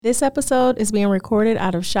This episode is being recorded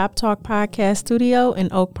out of Shop Talk Podcast Studio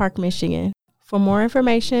in Oak Park, Michigan. For more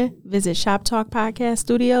information, visit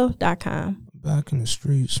shoptalkpodcaststudio.com. Back in the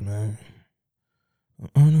streets, man.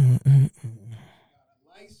 Light-skinned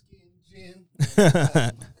gin.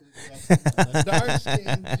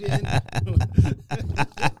 Dark-skinned gin.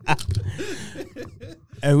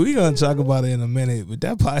 Hey, we gonna talk about it in a minute, but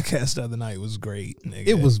that podcast the other night was great, nigga.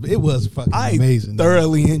 It was fucking amazing. I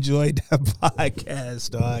thoroughly enjoyed that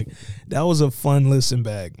podcast, dog. That was a fun listen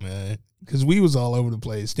back, man. Cause we was all over the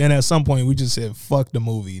place. Then at some point we just said, fuck the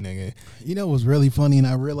movie, nigga. You know what was really funny, and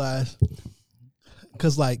I realized,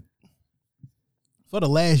 cause like for the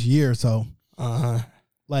last year or so,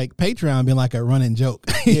 like Patreon been like a running joke.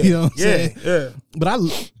 Yeah. You know what I'm saying? Yeah. But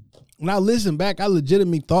when I listened back, I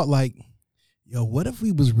legitimately thought like, yo, what if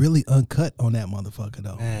we was really uncut on that motherfucker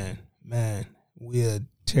though? Man, we'd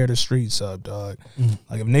tear the streets up, dog.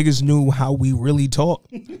 Like if niggas knew how we really talk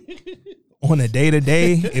on a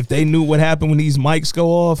day-to-day, if they knew what happened when these mics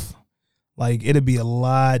go off, like it'd be a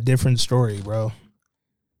lot different story, bro.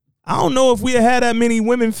 I don't know if we had that many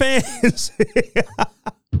women fans.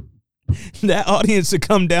 That audience would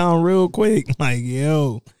come down real quick. Like,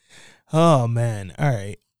 yo. Oh, man. All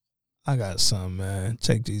right. I got some, man.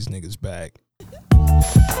 Take these niggas back.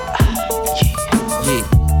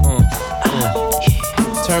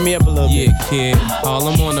 Turn me up a little bit. Yeah, kid. All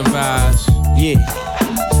I'm on the rise. Yeah.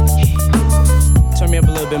 Turn me up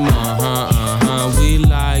a little bit more. We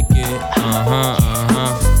like it.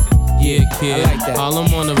 Yeah, kid. I like that. All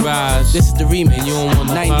I'm on the rise. This is the remix. And you don't want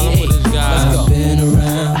to 98. follow with this guy. Let's go. I've been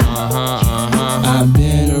around. I've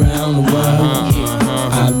been around the world.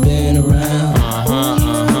 I've been around.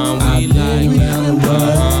 We like it.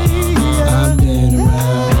 I've been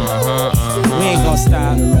around. We ain't gonna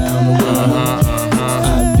stop. Around the world.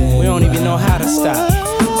 I've been We don't even know how to stop.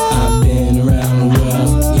 I've been around the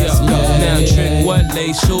world. Now trick what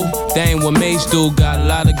they sue. That ain't what Mace do. Got a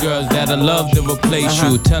lot of girls that'll love to replace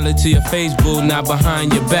you. Tell it to your face, boo, not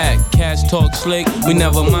behind your back. Cats talk slick, we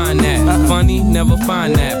never mind that. Funny, never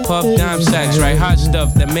find that. Puff dime sacks, right? Hot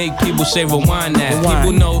stuff that make people say rewind that.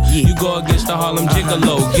 People know you go against the Harlem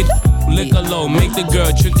Gigolo. Get liquor low, make the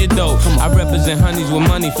girl trick your dough. I represent honeys with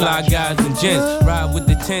money, fly guys and gents. Ride with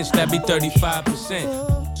the tents, that be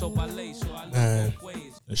 35%. So I lay, so I Man.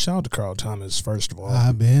 Shout out to Carl Thomas, first of all.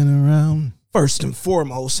 I've been around. First and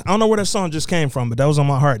foremost, I don't know where that song just came from, but that was on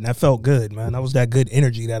my heart, and that felt good, man. That was that good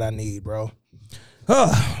energy that I need, bro.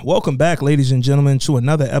 Welcome back, ladies and gentlemen, to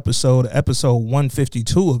another episode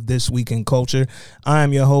 152 of This Week in Culture. I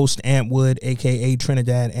am your host, Ant Wood, a.k.a.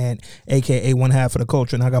 Trinidad Ant, a.k.a. one half of the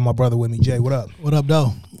culture, and I got my brother with me, Jay. What up? What up,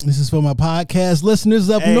 though? This is for my podcast listeners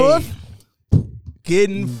up north.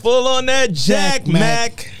 Getting full on that Jack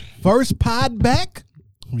Mac. First pod back.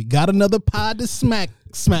 We got another pod to smack.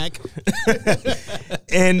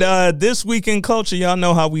 And This Week in Culture, y'all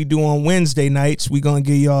know how we do on Wednesday nights. We gonna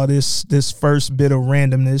give y'all this first bit of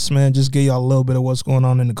randomness, man. Just give y'all a little bit of what's going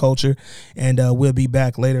on in the culture, and we'll be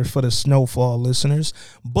back later for the Snowfall listeners.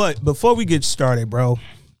 But before we get started, bro,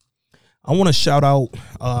 I want to shout out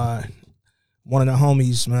one of the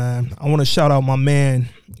homies, man. I want to shout out my man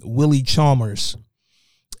Willie Chalmers,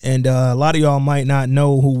 and a lot of y'all might not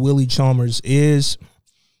know who Willie Chalmers is.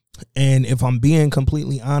 And if I'm being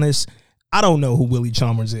completely honest, I don't know who Willie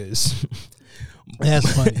Chalmers is.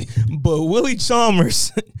 That's funny. But Willie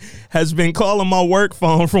Chalmers has been calling my work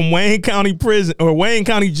phone from Wayne County Prison or Wayne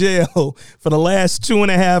County Jail for the last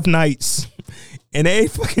 2.5 nights. And every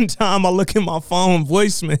fucking time I look at my phone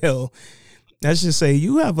voicemail, that should say,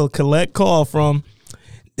 you have a collect call from,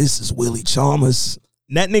 this is Willie Chalmers.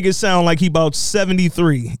 That nigga sound like he about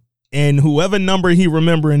 73. And whoever number he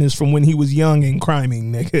remembering is from when he was young and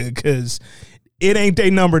criming, nigga, because it ain't they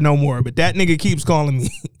number no more. But that nigga keeps calling me.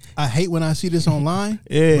 I hate when I see this online,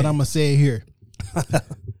 Yeah. but I'm going to say it here.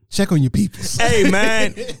 Check on your peoples. Hey,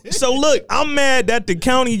 man. So, look, I'm mad that the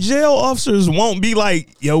county jail officers won't be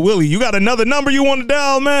like, yo, Willie, you got another number you want to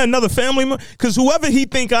dial, man? Another family member? Because whoever he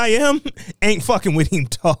think I am ain't fucking with him,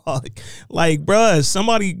 dog. Like, bruh,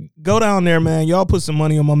 somebody go down there, man. Y'all put some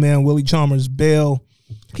money on my man Willie Chalmers' bail.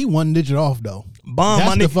 He 1 digit off, though. Bomb, That's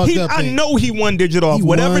my the nigga. fucked up I thing. know he 1 digit off. He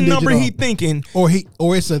Whatever 1 digit number he off. thinking. Or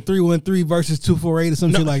it's a 313 versus 248 or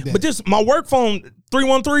some shit like that. But just my work phone,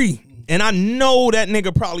 313. And I know that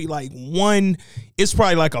nigga probably like one, it's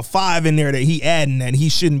probably like a 5 in there that he adding that he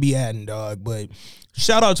shouldn't be adding, dog. But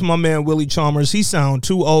shout out to my man Willie Chalmers. He sound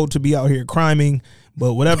too old to be out here criming.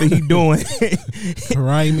 But whatever he doing,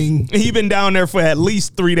 Rhyming. he been down there for at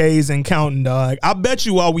least 3 days and counting, dog. I bet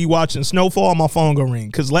you while we watching Snowfall, my phone gonna ring.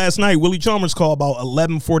 Because last night, Willie Chalmers called about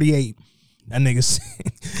 11:48. That nigga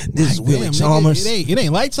said, this is Willie Chalmers. It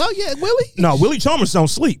ain't lights out yet, Willie? No, Willie Chalmers don't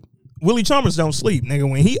sleep. Willie Chalmers don't sleep, nigga.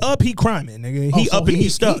 When he up, he criming, nigga. He up and he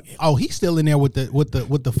stuck. He's still in there with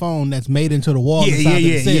the phone that's made into the wall. Yeah.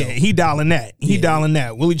 He dialing that. He dialing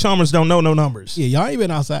that. Willie Chalmers don't know no numbers. Yeah, y'all ain't been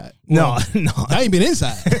outside. No. I ain't been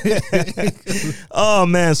inside. Oh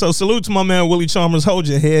man, so salute to my man Willie Chalmers. Hold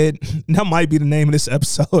your head. That might be the name of this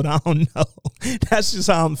episode. I don't know. That's just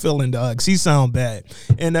how I'm feeling, dogs. He sound bad.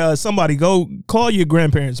 And somebody go call your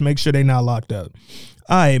grandparents. Make sure they not locked up.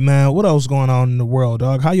 All right, man. What else going on in the world,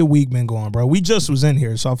 dog? How your week been going, bro? We just was in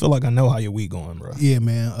here, so I feel like I know how your week going, bro. Yeah,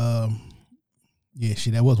 man. Yeah,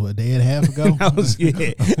 shit. That was what, a day and a half ago.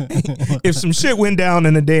 If some shit went down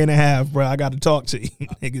in a day and a half, bro, I got to talk to you,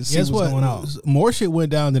 niggas. See what's going on. More shit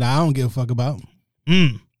went down that I don't give a fuck about.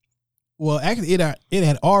 Well, actually, it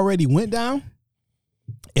had already went down,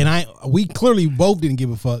 and we clearly both didn't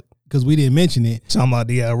give a fuck because we didn't mention it. Talking about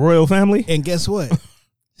the royal family, and guess what?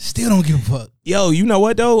 Still don't give a fuck. Yo, you know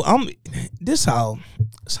what though? This how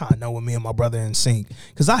I know when me and my brother in sync.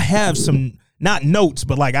 Cause I have some not notes,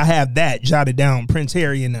 but like I have that jotted down, Prince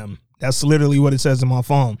Harry and them. That's literally what it says in my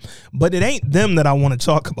phone. But it ain't them that I want to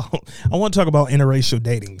talk about. I want to talk about interracial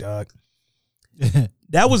dating, dog.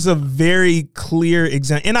 That was a very clear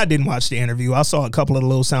example. And I didn't watch the interview. I saw a couple of the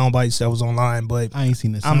little sound bites that was online, but I ain't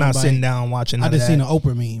seen this. I'm not sitting down watching. I just seen an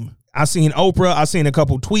Oprah meme. I seen Oprah. I seen a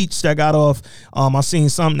couple tweets that got off. I seen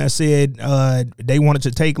something that said they wanted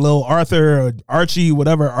to take little Arthur or Archie,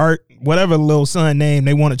 whatever little son name.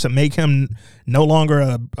 They wanted to make him no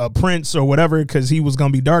longer a prince or whatever because he was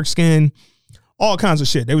gonna be dark skinned. All kinds of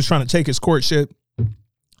shit. They was trying to take his courtship.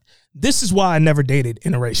 This is why I never dated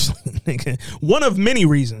interracially. One of many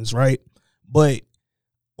reasons, right? But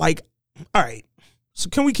like, all right. So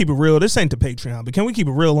can we keep it real? This ain't the Patreon, but can we keep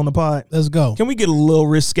it real on the pod? Let's go. Can we get a little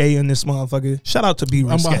risque in this motherfucker? Shout out to B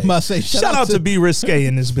Risque. I'm about to say, shout out to B Risque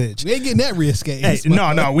in this bitch. We ain't getting that risque. Hey,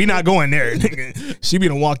 no, we not going there. Nigga. She be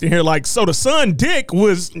done walked in here like, so the son dick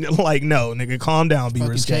was like, no, nigga, calm down, B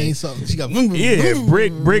Risque. She got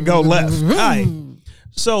brick go left. All right.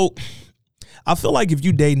 So I feel like if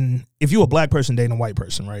you a black person dating a white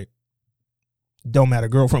person, right? Don't matter,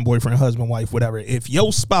 girlfriend, boyfriend, husband, wife, whatever. If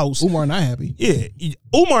your spouse... Umar not happy. Yeah.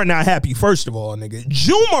 Umar not happy, first of all, nigga.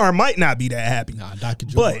 Jumar might not be that happy. Nah, Dr.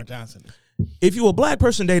 Jumar Johnson. If you a black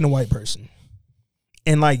person dating a white person,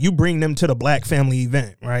 and like you bring them to the black family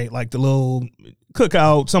event, right? Like the little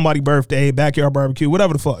cookout, somebody birthday, backyard barbecue,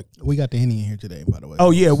 whatever the fuck. We got the Henny in here today, by the way. Oh,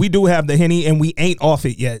 yeah, we do have the Henny, and we ain't off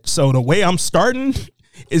it yet. So the way I'm starting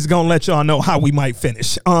is going to let y'all know how we might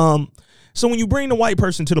finish. So when you bring the white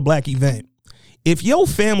person to the black event, if your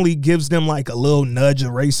family gives them like a little nudge of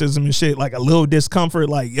racism and shit, like a little discomfort,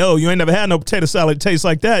 like, yo, you ain't never had no potato salad that tastes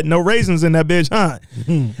like that. No raisins in that bitch, huh?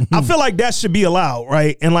 I feel like that should be allowed,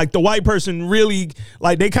 right? And like the white person really,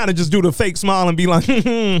 like they kind of just do the fake smile and be like,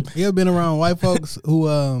 You ever been around white folks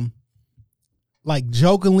who, like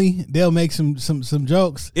jokingly, they'll make some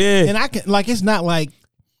jokes. Yeah. And I can, like, it's not like,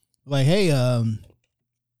 hey,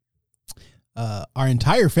 our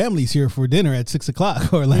entire family's here for dinner at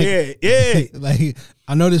 6:00, or like, yeah. like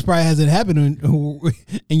I know this probably hasn't happened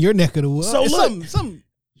in your neck of the woods. So look, some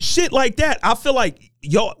shit like that. I feel like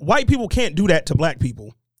white people can't do that to black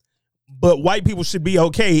people, but white people should be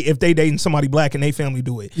okay if they dating somebody black and they family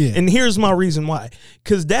do it. Yeah. And here's my reason why: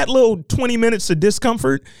 because that little 20 minutes of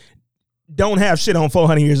discomfort don't have shit on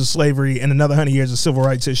 400 years of slavery and another 100 years of civil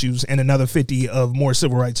rights issues and another 50 of more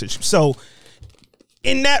civil rights issues. So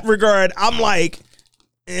in that regard, I'm like,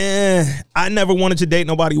 I never wanted to date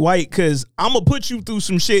nobody white because I'm going to put you through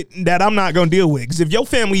some shit that I'm not going to deal with. Because if your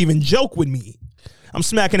family even joke with me, I'm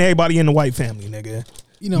smacking everybody in the white family, nigga.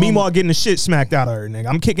 You know, Meemaw getting the shit smacked out of her, nigga.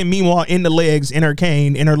 I'm kicking Meemaw in the legs, in her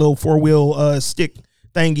cane, in her little 4-wheel stick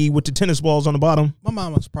thingy with the tennis balls on the bottom. My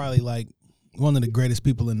mom was probably like one of the greatest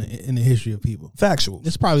people in the history of people. Factual.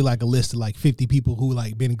 It's probably like a list of like 50 people who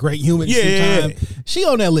like been great humans. Yeah. She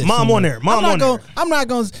on that list. Mom somewhere. on there. I'm not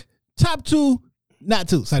going top two, not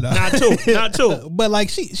two. Sorry, no. Not two. But like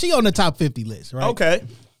she on the top 50 list, right? Okay.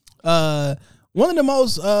 One of the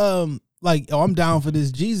most I'm down for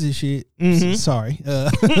this Jesus shit. Mm-hmm. Sorry.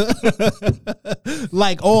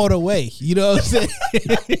 Like all the way. You know what I'm saying?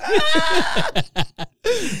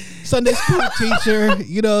 Sunday school teacher,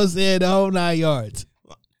 you know what I'm saying, the whole 9 yards.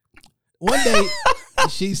 One day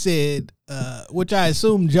she said, which I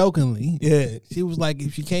assume jokingly, yeah, she was like,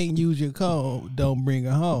 if she can't use your code, don't bring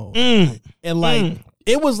her home. And like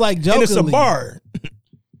it was like jokingly. And it's a bar.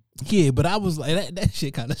 Yeah, but I was like, that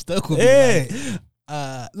shit kind of stuck with me.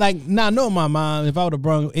 Like, now I know my mom, if I would have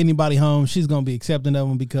brought anybody home, she's gonna be accepting of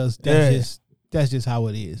them because that's just That's just how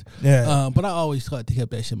it is. Yeah. But I always thought to keep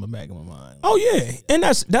that shit in the back of my mind. Oh yeah, and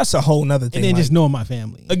that's a whole nother thing. And then like, just knowing my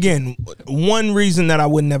family. Again, one reason that I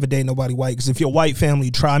would never date nobody white, because if you're white family,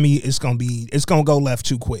 try me, it's gonna go left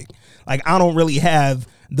too quick. Like I don't really have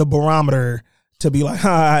the barometer to be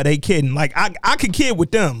like, they kidding. Like I could kid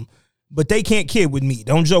with them, but they can't kid with me.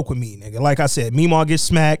 Don't joke with me, nigga. Like I said, Meemaw gets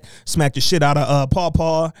smacked the shit out of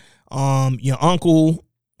Pawpaw. Your uncle,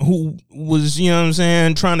 who was, you know what I'm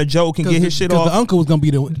saying, trying to joke and get his shit off. The uncle was gonna be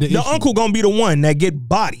the issue. Uncle gonna be the one that get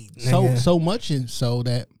bodied. So much and so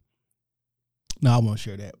that. No, I won't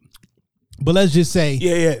share that. But let's just say,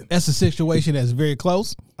 yeah, that's a situation that's very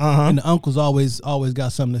close, and the uncle's always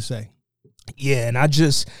got something to say. Yeah, and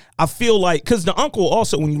I feel like, because the uncle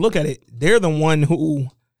also, when you look at it, they're the one who,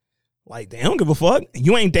 like, they don't give a fuck.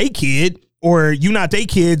 You ain't they kid, or you not they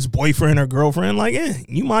kid's boyfriend or girlfriend. Like,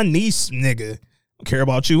 you my niece, nigga. Care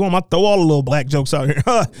about you. I'm gonna throw all the little black jokes out here.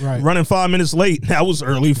 Right. Running 5 minutes late. That was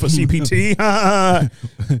early for CPT.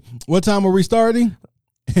 What time are we starting?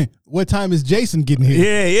 What time is Jason getting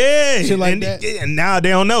here? Yeah. Shit like that. And now they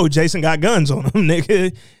don't know. Jason got guns on him,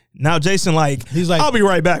 nigga. Now Jason he's like, I'll be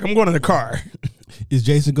right back. I'm going to the car. Is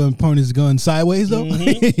Jason going to point his gun sideways though?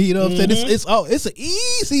 You know what I'm saying? It's an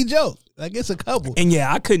easy joke. Like it's a couple. And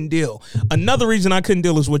yeah, I couldn't deal. Another reason I couldn't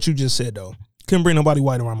deal is what you just said though. Couldn't bring nobody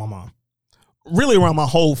white around my mom. Really around my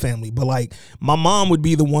whole family, but like my mom would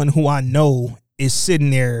be the one who I know is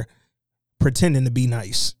sitting there pretending to be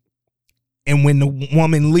nice. And when the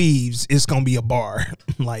woman leaves, it's going to be a bar,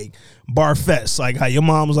 like bar fest. Like how your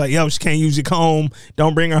mom was like, yo, she can't use your comb.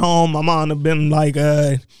 Don't bring her home. My mom have been like,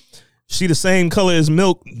 she the same color as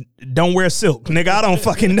milk. Don't wear silk. Nigga, I don't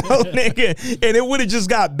fucking know, nigga. And it would have just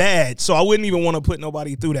got bad. So I wouldn't even want to put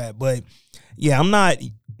nobody through that. But yeah, I'm not,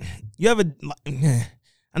 you ever,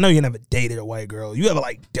 I know you never dated a white girl. You ever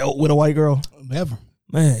like dealt with a white girl? Never.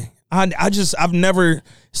 Man, I've never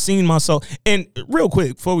seen myself. And real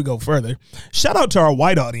quick, before we go further, shout out to our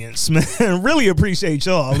white audience, man. Really appreciate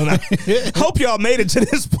y'all. And I hope y'all made it to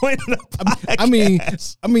this point in the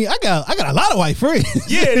podcast. I mean, I got a lot of white friends.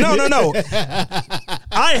 Yeah, no.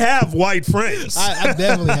 I have white friends. I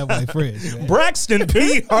definitely have white friends. Man. Braxton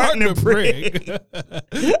P. Hartnett.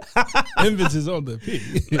 Emphasis on the P.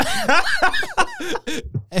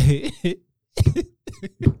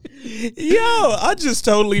 Yo, I just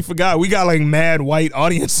totally forgot. We got like mad white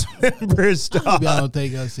audience members. Y'all don't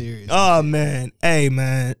take us serious. Oh man. Hey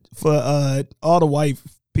man, for all the white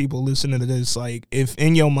people listening to this, like if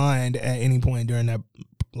in your mind at any point during that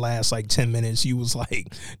last like 10 minutes you was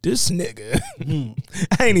like, this nigga,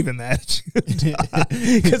 I ain't even mad at you.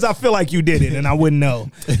 Because I feel like you did it and I wouldn't know.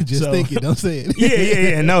 Just think it, don't say it.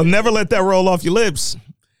 Yeah. No, never let that roll off your lips.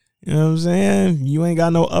 You know what I'm saying? You ain't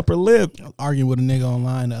got no upper lip. I was arguing with a nigga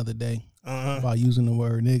online the other day about using the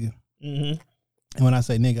word nigga. And when I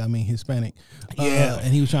say nigga, I mean Hispanic. Yeah.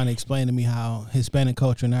 And he was trying to explain to me how Hispanic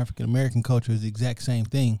culture and African American culture is the exact same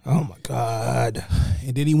thing. Oh my God.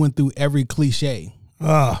 And then he went through every cliche.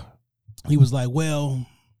 He was like, well,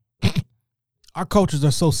 our cultures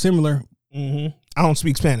are so similar. I don't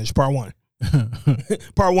speak Spanish. Part one.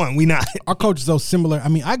 Part one, we not. Our cultures are so similar. I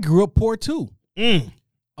mean, I grew up poor too.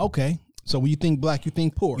 Okay. So when you think black, you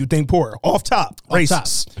think poor. You think poor. Off top.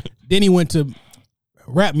 Racist. Then he went to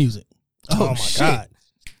rap music. Oh my God.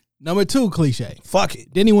 Number 2 cliche. Fuck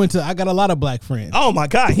it. Then he went to I got a lot of black friends. Oh my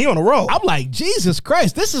God, he on a roll. I'm like, Jesus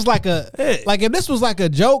Christ, this is like like if this was like a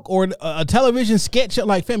joke or a television sketch,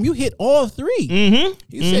 like fam, you hit all 3.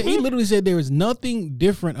 He literally said there is nothing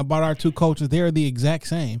different about our two cultures. They're the exact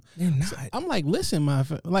same. They're not. So I'm like, listen,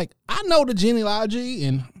 like I know the genealogy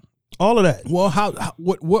and all of that. Well,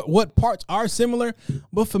 what parts are similar,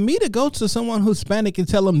 but for me to go to someone who's Hispanic and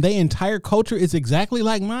tell them their entire culture is exactly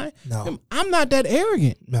like mine, no, I'm not that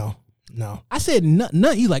arrogant. No. I said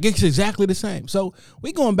none. He's like, it's exactly the same. So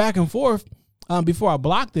we going back and forth before I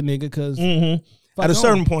blocked the nigga because at a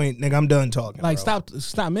certain point, nigga, I'm done talking. Like, bro.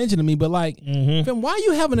 stop mentioning me. But like, fam, why are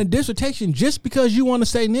you having a dissertation just because you want to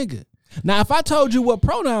say nigga? Now, if I told you what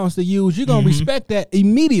pronouns to use, you're going to respect that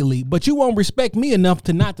immediately, but you won't respect me enough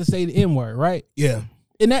to not to say the N word, right? Yeah.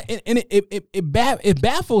 And that it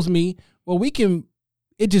baffles me. Well,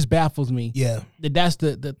 it just baffles me. Yeah. That's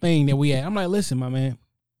the thing that we at. I'm like, listen, my man,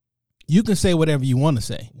 you can say whatever you want to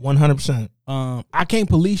say. 100%. I can't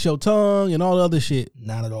police your tongue and all the other shit.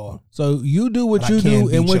 Not at all. So you do what you do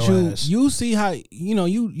and what you see how,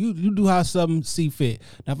 you do how something see fit.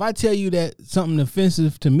 Now, if I tell you that something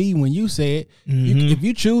offensive to me when you say it, if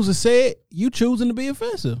you choose to say it, you choosing to be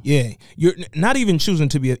offensive. Yeah. You're not even choosing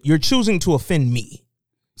to be, you're choosing to offend me.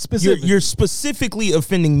 You're specifically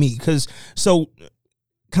offending me. Because, so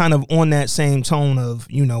kind of on that same tone of,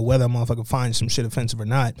 you know, whether a motherfucker finds some shit offensive or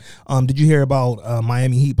not. Did you hear about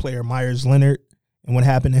Miami Heat player Myers Leonard and what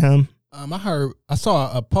happened to him? I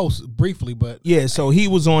saw a post briefly, but yeah, so he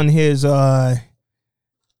was on his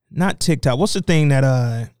not TikTok. What's the thing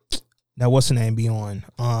that what's the name be on?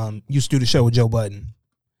 Used to do the show with Joe Budden.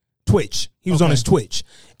 Twitch. He was on his Twitch.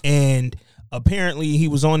 And apparently he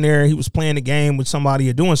was on there, he was playing a game with somebody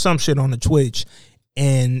or doing some shit on the Twitch,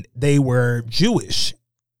 and they were Jewish,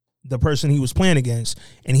 the person he was playing against,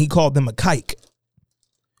 and he called them a kike,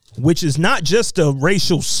 which is not just a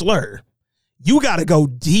racial slur. You got to go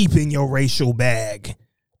deep in your racial bag.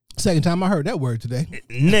 Second time I heard that word today.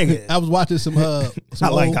 Nigga. I was watching some I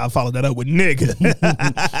like how I followed that up with nigga.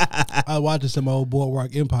 I was watching some old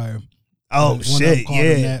Boardwalk Empire. Oh, shit.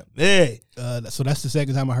 Yeah. So that's the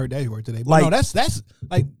second time I heard that word today. But like, no,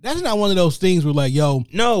 that's not one of those things where like, yo,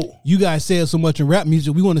 no, you guys say it so much in rap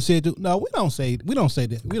music, we want to say it too. No, we don't say that. We don't say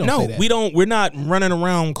that. We're not running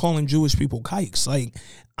around calling Jewish people kikes. Like,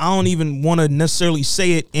 I don't even want to necessarily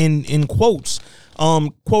say it in quotes,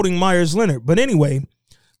 quoting Myers Leonard. But anyway,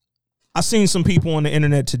 I seen some people on the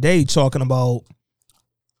internet today talking about,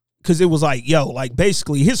 because it was like, yo, like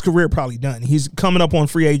basically his career probably done. He's coming up on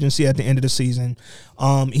free agency at the end of the season.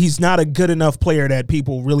 He's not a good enough player that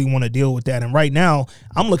people really want to deal with that. And right now,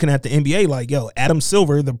 I'm looking at the NBA like, yo, Adam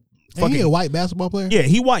Silver, the fucking, he a white basketball player? Yeah,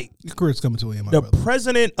 he white. His career's coming to an end, the brother.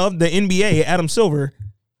 President of the NBA, Adam Silver,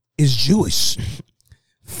 is Jewish.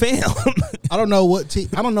 Fam. I don't know what team.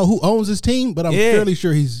 I don't know who owns his team, but I'm fairly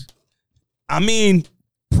sure he's. I mean,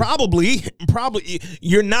 probably.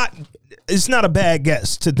 You're not. It's not a bad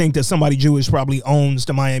guess to think that somebody Jewish probably owns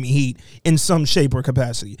the Miami Heat in some shape or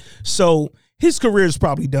capacity. So his career is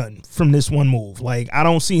probably done from this one move. Like, I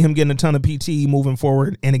don't see him getting a ton of PT moving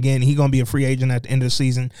forward. And again, he's going to be a free agent at the end of the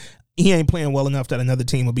season. He ain't playing well enough that another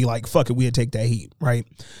team would be like, fuck it, we'll take that Heat, right?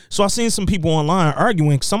 So I seen some people online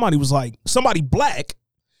arguing. Somebody black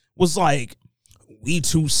was like, we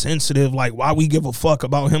too sensitive. Like, why we give a fuck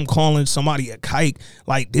about him calling somebody a kike?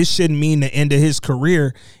 Like, this shouldn't mean the end of his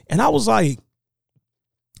career. And I was like,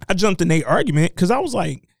 I jumped in their argument because I was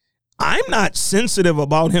like, I'm not sensitive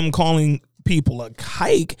about him calling people a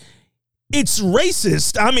kike. It's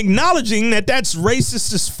racist. I'm acknowledging that that's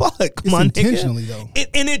racist as fuck, it's my intentionally, nigga. Though.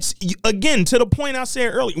 And it's, again, to the point I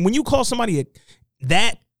said earlier, when you call somebody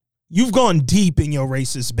that, you've gone deep in your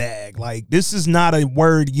racist bag. Like, this is not a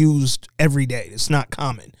word used every day. It's not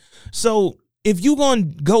common. So if you gonna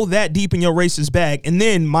go that deep in your racist bag, and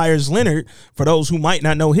then Myers Leonard, for those who might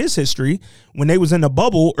not know his history, when they was in the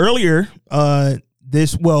bubble earlier, last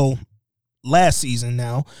season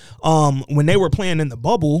now, when they were playing in the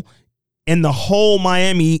bubble, and the whole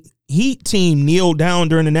Miami Heat team kneeled down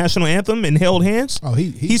during the national anthem and held hands. Oh,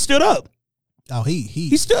 he stood up. Oh,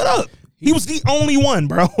 he stood up. He was the only one,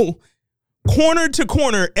 bro. Corner to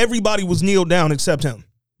corner, everybody was kneeled down except him.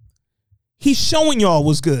 He's showing y'all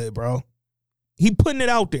what's good, bro. He putting it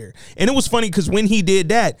out there. And it was funny because when he did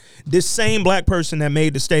that, this same black person that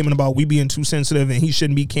made the statement about we being too sensitive and he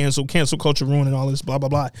shouldn't be canceled, cancel culture ruining all this, blah, blah,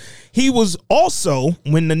 blah. He was also,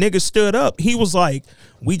 when the nigga stood up, he was like,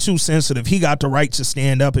 we too sensitive. He got the right to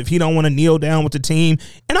stand up if he don't want to kneel down with the team.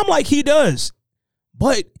 And I'm like, he does.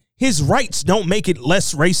 But his rights don't make it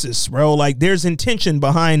less racist, bro. Like, there's intention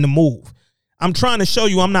behind the move. I'm trying to show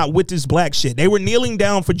you I'm not with this black shit. They were kneeling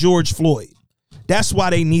down for George Floyd. That's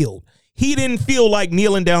why they kneeled. He didn't feel like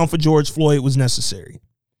kneeling down for George Floyd was necessary.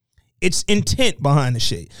 It's intent behind the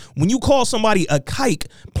shit. When you call somebody a kike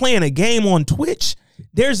playing a game on Twitch,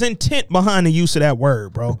 there's intent behind the use of that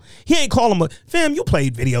word, bro. He ain't calling him fam, you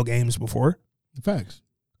played video games before. Facts.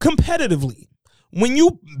 Competitively. When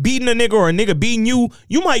you beating a nigga or a nigga beating you,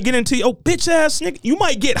 you might get into your bitch ass nigga. You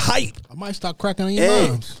might get hype. I might start cracking on your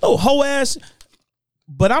moms. Oh, hoe ass.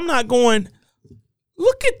 But I'm not going,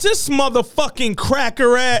 look at this motherfucking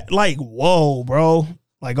cracker at, like, whoa, bro.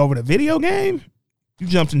 Like, over the video game? You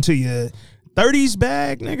jumped into your 30s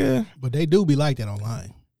bag, nigga. But they do be like that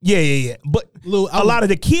online. Yeah. But a lot of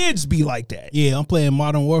the kids be like that. Yeah, I'm playing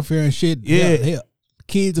Modern Warfare and shit. Yeah.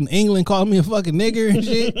 Kids in England call me a fucking nigger and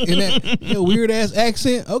shit in that weird ass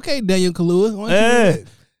accent. Okay, Daniel Kaluuya, why don't you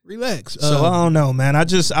relax? So I don't know, man. I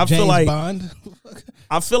feel like Bond.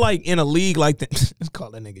 I feel like in a league like that, let's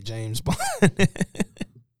call that nigga James Bond.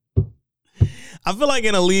 I feel like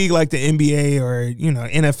in a league like the NBA or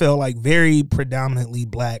NFL, like very predominantly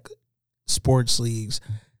black sports leagues,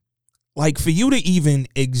 like for you to even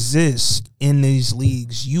exist in these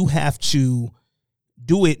leagues, you have to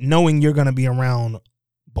do it knowing you're going to be around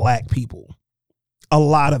black people. A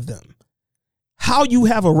lot of them. How you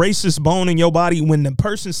have a racist bone in your body when the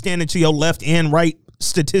person standing to your left and right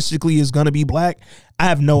statistically is going to be black, I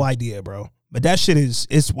have no idea, bro. But that shit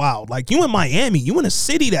it's wild. Like, you in Miami, you in a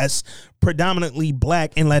city that's predominantly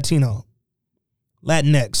black and Latino.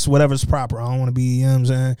 Latinx, whatever's proper. I don't want to be, you know what I'm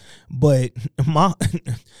saying? But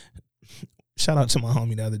shout out to my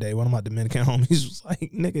homie the other day. One of my Dominican homies was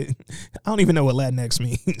like, nigga, I don't even know what Latinx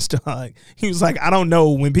means, dog. He was like, I don't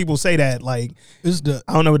know when people say that, like,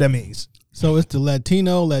 I don't know what that means. So it's the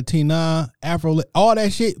Latino, Latina, Afro, all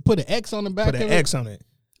that shit. Put an X on the back of it. Put an X on it.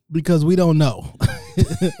 Because we don't know.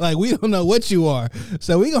 Like, we don't know what you are.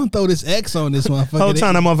 So we going to throw this X on this motherfucker. Whole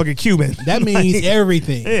time that motherfucker Cuban. That means like,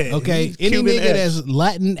 everything. Yeah, okay? Any Cuban nigga X. that's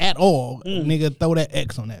Latin at all, nigga, throw that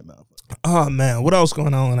X on that motherfucker. Oh, man. What else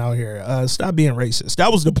going on out here? Stop being racist.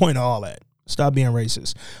 That was the point of all that. Stop being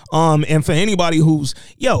racist. And for anybody who's,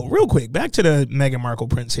 real quick, back to the Meghan Markle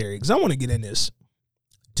Prince Harry, because I want to get in this.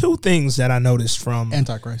 Two things that I noticed from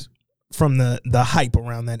Antichrist. From the hype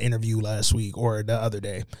around that interview last week or the other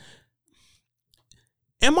day.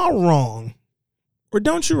 Am I wrong? Or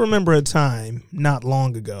don't you remember a time not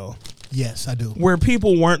long ago? Yes, I do. Where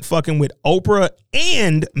people weren't fucking with Oprah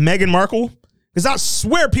and Meghan Markle? Because I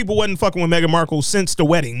swear people wasn't fucking with Meghan Markle since the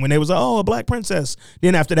wedding when they was like, oh, a black princess.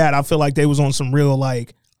 Then after that, I feel like they was on some real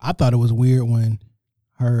like. I thought it was weird when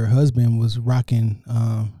her husband was rocking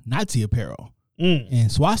Nazi apparel and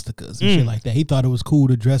swastikas and shit like that. He thought it was cool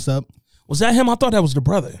to dress up. Was that him? I thought that was the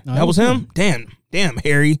brother. No, that was him? Damn,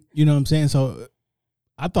 Harry. You know what I'm saying? So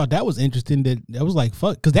I thought that was interesting. That was like,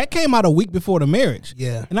 fuck. Because that came out a week before the marriage.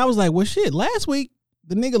 Yeah. And I was like, well, shit, last week,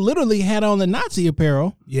 the nigga literally had on the Nazi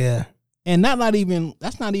apparel. Yeah. And that's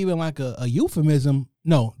not even like a euphemism.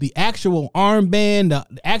 No, the actual armband,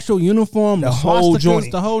 the actual uniform, the whole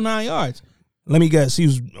joint, the whole 9 yards. Let me guess, he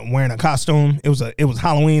was wearing a costume. It was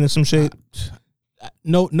Halloween or some shit.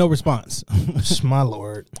 No response. My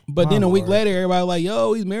lord. But then a week later, everybody was like,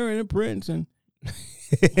 yo, he's marrying a prince, and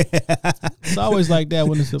it's always like that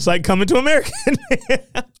when it's like Coming to America.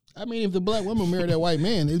 I mean, if the black woman married that white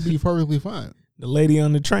man, it'd be perfectly fine. The lady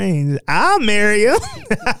on the train, I'll marry you.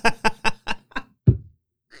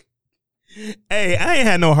 Hey, I ain't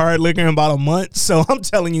had no hard liquor in about a month, so I'm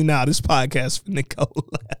telling you now, this podcast finna go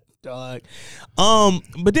left, dog.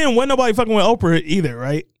 But then wasn't nobody fucking with Oprah either,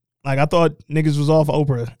 right? Like, I thought niggas was off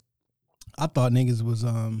Oprah. I thought niggas was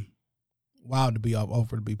wild to be off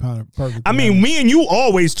Oprah, to be perfect. I mean, me and you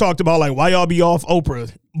always talked about like why y'all be off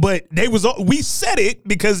Oprah, but we said it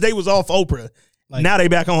because they was off Oprah. Like, now they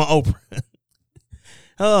back on Oprah.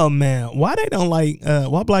 Oh man, why they don't like?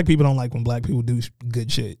 Why black people don't like when black people do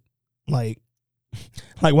good shit? Like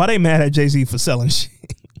why they mad at Jay-Z for selling shit?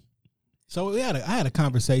 So I had a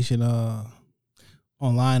conversation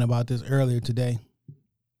online about this earlier today.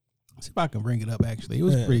 Let's see if I can bring it up. Actually, it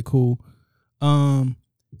was pretty cool. And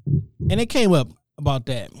it came up about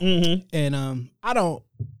that. Mm-hmm. And I don't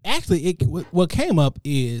actually. What came up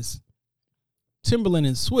is Timberland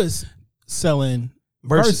and Swiss selling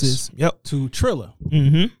verses to Trilla.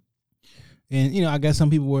 Mm-hmm. And I guess some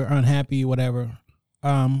people were unhappy, whatever.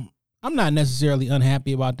 I'm not necessarily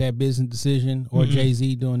unhappy about that business decision or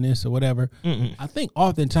Jay-Z doing this or whatever. I think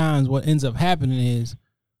oftentimes what ends up happening is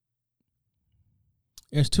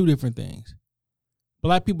there's two different things.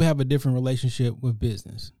 Black people have a different relationship with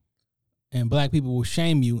business. And black people will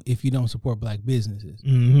shame you if you don't support black businesses.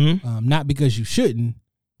 Mm-hmm. Not because you shouldn't,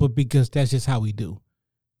 but because that's just how we do.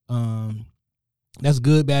 That's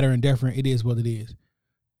good, bad, or indifferent. It is what it is.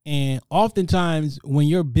 And oftentimes when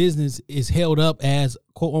your business is held up as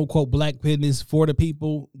quote unquote black business for the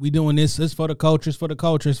people, we doing this, it's for the culture, it's for the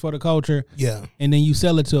culture, it's for the culture. Yeah. And then you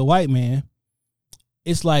sell it to a white man.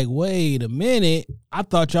 It's like, wait a minute. I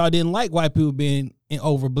thought y'all didn't like white people being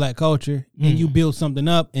over black culture. And you build something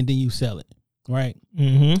up and then you sell it. Right.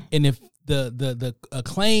 Mm-hmm. And if the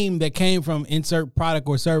claim that came from insert product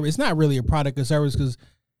or service, it's not really a product or service because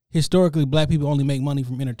historically, black people only make money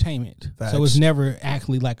from entertainment. Facts. So it's never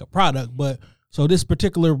actually like a product. But so this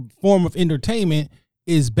particular form of entertainment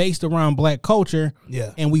is based around black culture.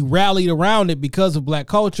 Yeah. And we rallied around it because of black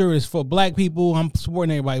culture. It's for black people. I'm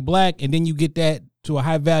supporting everybody black. And then you get that to a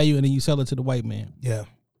high value and then you sell it to the white man. Yeah.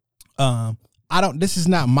 This is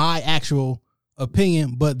not my actual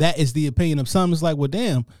opinion, but that is the opinion of some. It's like, well,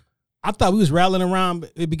 damn, I thought we was rallying around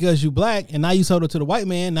it because you black, and now you sold it to the white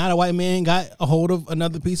man. Now the white man got a hold of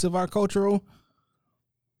another piece of our cultural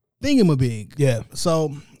thingamabig. Yeah.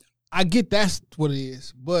 So I get that's what it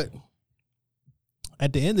is. But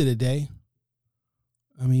at the end of the day,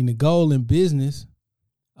 I mean, the goal in business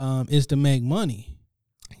is to make money.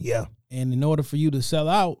 Yeah. And in order for you to sell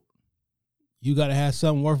out, you got to have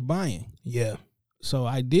something worth buying. Yeah. So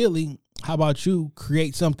ideally, how about you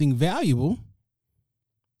create something valuable?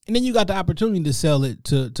 And then you got the opportunity to sell it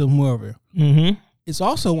to whoever. Mm-hmm. it's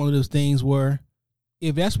also one of those things where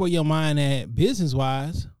if that's where your mind at business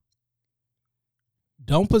wise,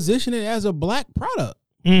 don't position it as a black product.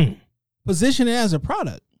 Position it as a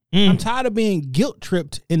product. I'm tired of being guilt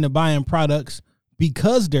tripped into buying products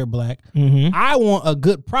because they're black. I want a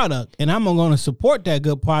good product, and I'm going to support that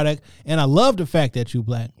good product, and I love the fact that you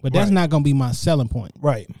black, but that's not going to be my selling point.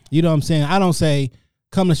 Right. You know what I'm saying? I don't say,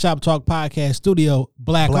 come to Shop Talk Podcast Studio,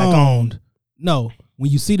 black owned. No.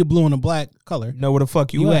 When you see the blue and the black color, know where the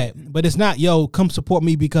fuck you at. But it's not, yo, come support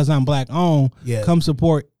me because I'm black owned. Yeah. Come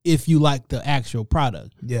support if you like the actual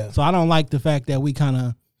product. Yeah. So I don't like the fact that we kind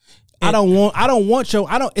of,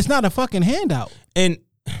 it's not a fucking handout. And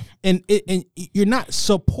you're not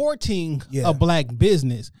supporting a black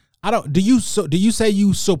business. Do you say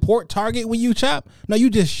you support Target when you shop? No, you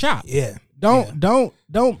just shop. Yeah.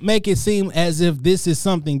 Don't make it seem as if this is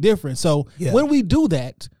something different. So when we do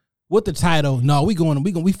that with the title, no, we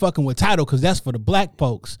fucking with title because that's for the black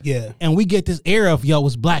folks. Yeah. And we get this air of, yo,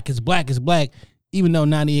 it's black, even though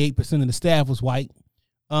 98% of the staff was white.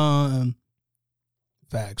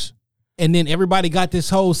 Facts. And then everybody got this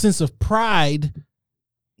whole sense of pride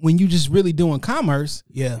when you just really doing commerce.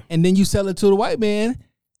 Yeah. And then you sell it to the white man.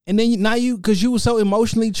 And then because you were so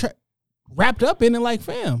emotionally wrapped up in it, like,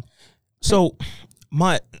 fam. So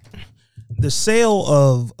the sale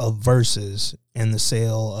of Versus and the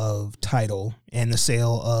sale of Tidal and the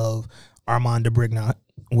sale of Armand de Brignot,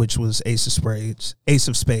 which was Ace of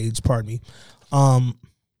Spades, pardon me.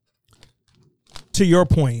 To your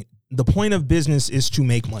point, the point of business is to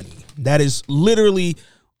make money. That is literally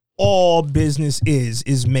all business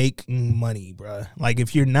is making money, bruh. Like,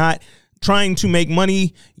 if you're not trying to make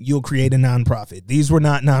money, you'll create a nonprofit. These were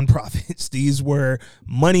not nonprofits. These were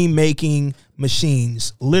money-making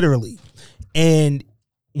machines, literally. And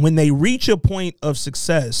when they reach a point of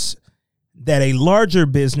success that a larger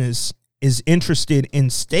business is interested in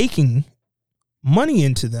staking money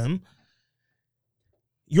into them,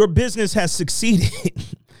 your business has succeeded.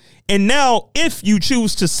 And now, if you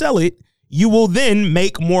choose to sell it, you will then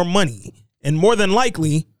make more money. And more than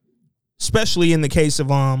likely, especially in the case of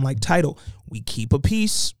like Tidal, we keep a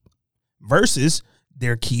piece versus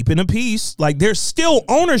they're keeping a piece. Like, there's still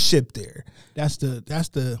ownership there. That's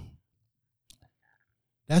the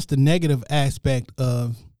negative aspect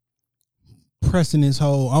of pressing this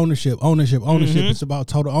whole ownership. It's about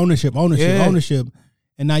total ownership.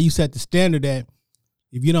 And now you set the standard that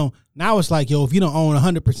if you don't, now it's like, yo, if you don't own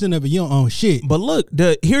 100% of it, you don't own shit. But look,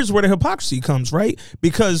 here's where the hypocrisy comes, right?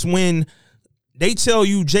 Because when they tell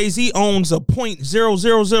you Jay-Z owns a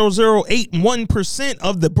 0.00081%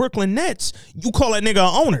 of the Brooklyn Nets, you call that nigga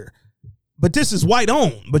an owner. But this is white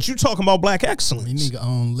owned. But you talking about black excellence. You nigga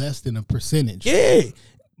own less than a percentage. Yeah.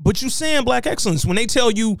 But you saying black excellence. When they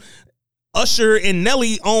tell you Usher and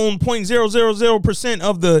Nelly own 0.000%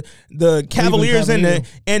 of the Cavaliers and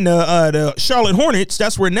the Charlotte Hornets,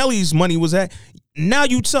 that's where Nelly's money was at. Now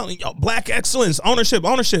you telling black excellence, ownership.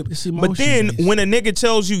 But then when a nigga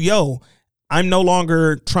tells you, yo, I'm no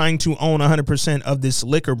longer trying to own 100% of this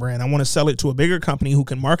liquor brand. I want to sell it to a bigger company who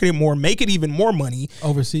can market it more, make it even more money.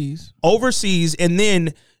 Overseas. And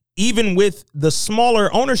then even with the smaller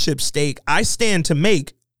ownership stake, I stand to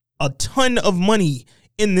make a ton of money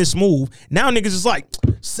in this move. Now niggas is like,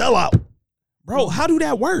 sell out. Bro, how do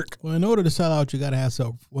that work? Well, in order to sell out, you got to have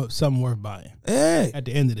something worth buying. Hey. At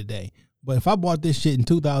the end of the day. But if I bought this shit in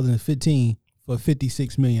 2015 for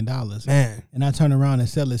 $56 million, man, and I turn around and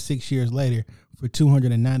sell it 6 years later for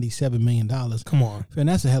 $297 million, come on, man,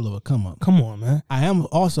 that's a hell of a come up. Come on, man. I am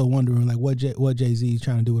also wondering like what Jay-Z is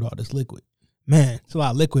trying to do with all this liquid. Man, it's a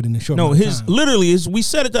lot of liquid in the short. No, his time. Literally is. We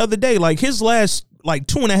said it the other day. Like his last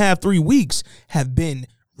 2.5-3 weeks have been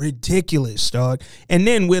ridiculous, dog. And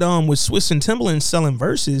then with Swiss and Timbaland selling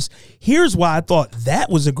Versus, here's why I thought that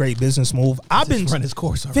was a great business move. I've been run his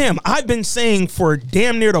course already. Fam, I've been saying for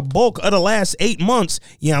damn near the bulk of the last 8 months,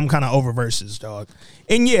 yeah, I'm kind of over Versus, dog.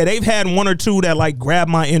 And yeah, they've had one or two that like grab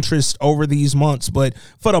my interest over these months, but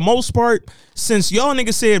for the most part, since y'all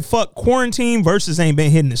niggas said fuck quarantine, Versus ain't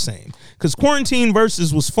been hitting the same. Because quarantine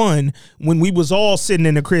Versus was fun when we was all sitting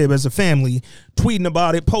in the crib as a family, tweeting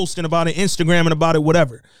about it, posting about it, Instagramming about it,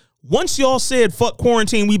 whatever. Once y'all said fuck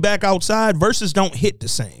quarantine, we back outside, Versus don't hit the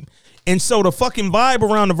same. And so the fucking vibe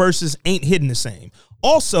around the Versus ain't hitting the same.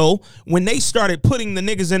 Also, when they started putting the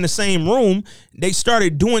niggas in the same room, they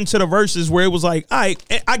started doing to the Versus where it was like, all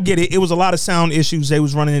right, I get it. It was a lot of sound issues they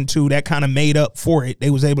was running into that kind of made up for it. They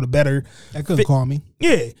was able to better. That couldn't call me.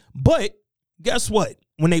 Yeah, but guess what?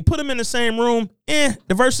 When they put them in the same room, the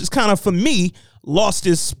Versus kind of, for me, lost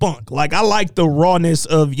its spunk. Like, I like the rawness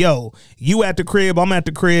of, yo, you at the crib, I'm at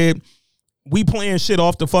the crib. we playing shit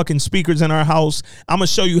off the fucking speakers in our house. I'm gonna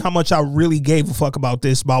show you how much I really gave a fuck about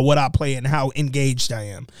this, about what I play and how engaged I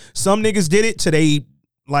am. Some niggas did it to they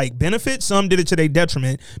like benefit, some did it to their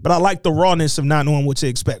detriment, but I like the rawness of not knowing what to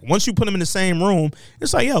expect. Once you put them in the same room,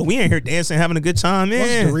 it's like, yo, we ain't here dancing, having a good time,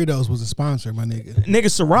 man. Once Doritos was a sponsor, my nigga. Nigga,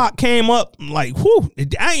 Ciroc came up like, whew,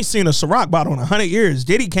 I ain't seen a Ciroc bottle in 100 years.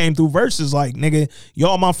 Diddy came through verses like, nigga,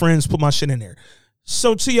 y'all my friends, put my shit in there.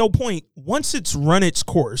 So to your point, once it's run its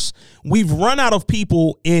course, we've run out of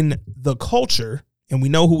people in the culture, and we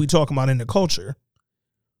know who we talking about in the culture,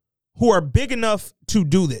 who are big enough to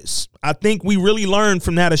do this. I think we really learned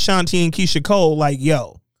from that Ashanti and Keisha Cole, like,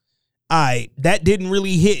 yo, that didn't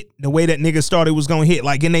really hit the way that niggas thought it was going to hit.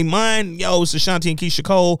 Like, in their mind, yo, it's Ashanti and Keisha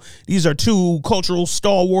Cole. These are two cultural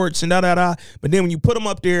stalwarts and da-da-da. But then when you put them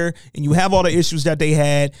up there and you have all the issues that they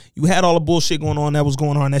had, you had all the bullshit going on that was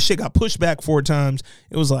going on, that shit got pushed back 4 times.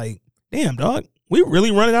 It was like, damn, dog, we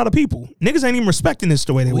really running out of people. Niggas ain't even respecting this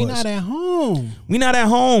the way they was. We not at home. We not at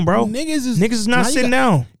home, bro. Niggas is not sitting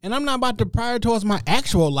down. And I'm not about to prioritize my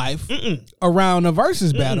actual life around a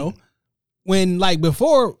versus battle when, like,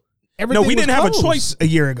 before, everything we didn't was have closed. a choice a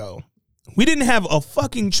year ago. We didn't have a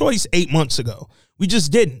fucking choice 8 months ago. We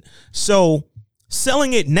just didn't. So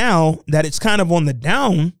selling it now that it's kind of on the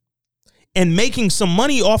down and making some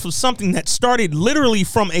money off of something that started literally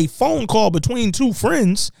from a phone call between 2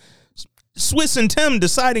 friends, Swizz and Tim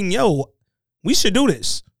deciding, yo, we should do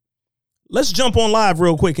this. Let's jump on live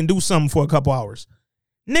real quick and do something for a couple hours.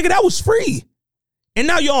 Nigga, that was free. And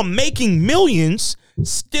now y'all making millions,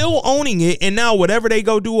 still owning it, and now whatever they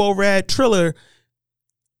go do over at Triller,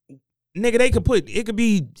 nigga, it could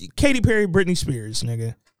be Katy Perry, Britney Spears,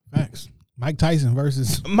 nigga. Facts. Mike Tyson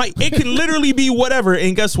versus it can literally be whatever,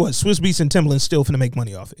 and guess what? Swizz Beatz and Timbaland still finna make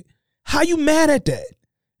money off it. How you mad at that?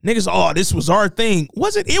 Niggas, oh, this was our thing.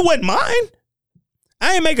 Was it? It wasn't mine.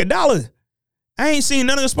 I ain't make $1. I ain't seen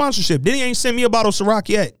none of the sponsorship. Diddy ain't sent me a bottle of Ciroc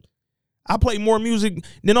yet. I play more music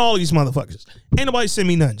than all these motherfuckers. Ain't nobody send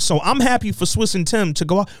me nothing. So I'm happy for Swizz and Tim to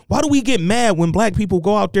go out. Why do we get mad when black people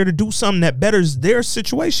go out there to do something that betters their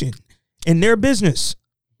situation and their business?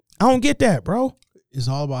 I don't get that, bro. It's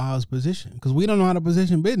all about how it's positioned. Because we don't know how to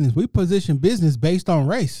position business. We position business based on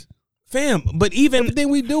race. Fam, but even... everything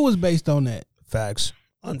we do is based on that. Facts.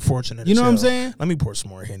 Unfortunate. You know what I'm saying? Let me pour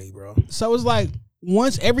some more Henny, bro. So it's like,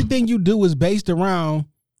 once everything you do is based around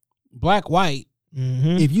black, white,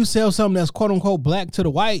 if you sell something that's quote unquote black to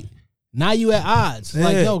the white, now you at odds. Yeah.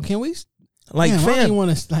 Like, yo, can we? Like, damn, fam, I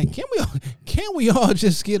want to. Like, can we all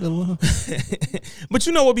just get along? But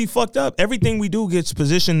you know what be fucked up? Everything we do gets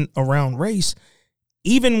positioned around race,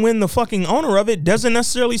 even when the fucking owner of it doesn't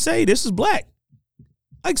necessarily say this is black.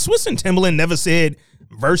 Like, Swizz and Timbaland never said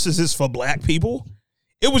versus is for black people.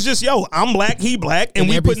 It was just, yo, I'm black, he black,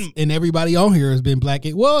 and everybody on here has been black.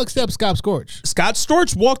 Well, except Scott Storch. Scott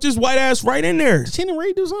Storch walked his white ass right in there. Did Tina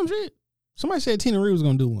Reid do some shit? Somebody said Tina Reid was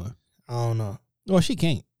gonna do one. I don't know. Well, she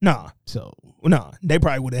can't. Nah. So they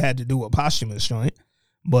probably would have had to do a posthumous joint.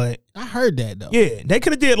 But I heard that though. Yeah, they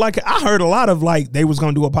could have did like I heard a lot of like they was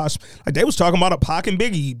gonna do a posthumous, like they was talking about a Pac and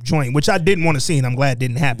Biggie joint, which I didn't want to see, and I'm glad it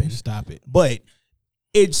didn't happen. Stop it. But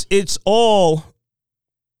it's all.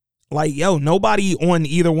 Like, yo, nobody on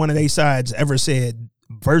either one of their sides ever said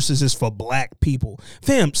versus is for black people.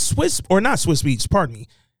 Fam, Swizz Beatz, pardon me.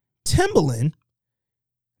 Timbaland,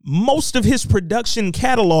 most of his production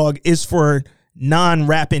catalog is for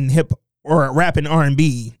non-rapping hip or rapping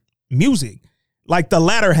R&B music. Like the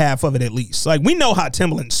latter half of it at least. Like we know how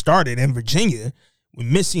Timbaland started in Virginia with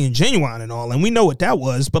Missy and Genuine and all, and we know what that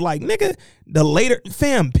was. But like, nigga, the later,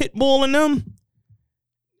 fam, Pitbull and them,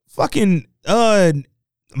 fucking,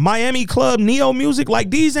 Miami Club, Neo music, like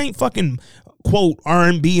these ain't fucking quote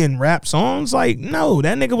R&B and rap songs. Like, no,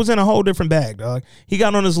 that nigga was in a whole different bag, dog. He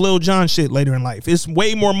got on his Lil Jon shit later in life. It's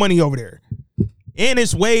way more money over there. And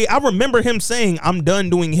it's I remember him saying, I'm done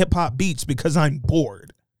doing hip hop beats because I'm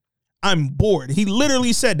bored. I'm bored. He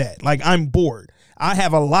literally said that. Like, I'm bored. I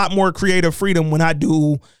have a lot more creative freedom when I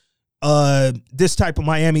do this type of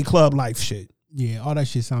Miami Club life shit. Yeah, all that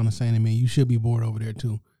shit sound the same to me. You should be bored over there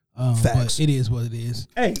too. Facts. But it is what it is.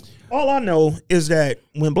 Hey, all I know is that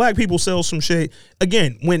when black people sell some shit,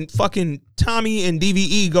 again, when fucking Tommy and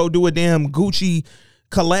DVE go do a damn Gucci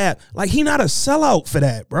collab, like he not a sellout for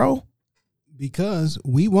that, bro. Because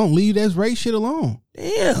we won't leave that race shit alone.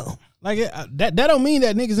 Damn. Like that don't mean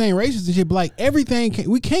that niggas ain't racist and shit, but like everything,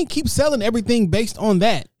 we can't keep selling everything based on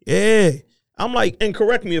that. Yeah. I'm like, and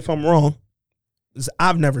correct me if I'm wrong, 'cause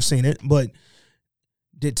I've never seen it, but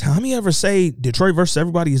did Tommy ever say Detroit versus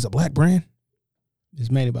Everybody is a black brand?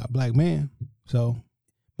 It's made by a black man. So,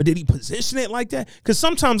 but did he position it like that? Because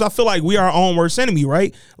sometimes I feel like we are our own worst enemy,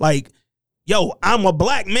 right? Like yo, I'm a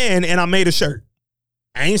black man and I made a shirt.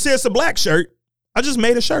 I ain't say it's a black shirt. I just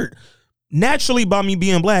made a shirt. Naturally, by me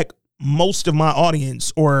being black, most of my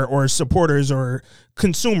audience or supporters or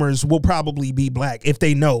consumers will probably be black if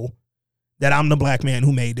they know that I'm the black man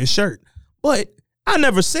who made this shirt. But I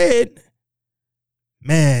never said,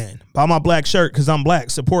 man, buy my black shirt because I'm black,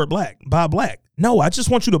 support black, buy black. No, I just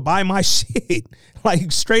want you to buy my shit,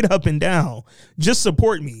 like straight up and down. Just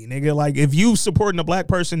support me, nigga. Like if you supporting a black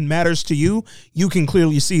person matters to you, you can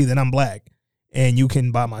clearly see that I'm black and you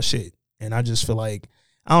can buy my shit. And I just feel like,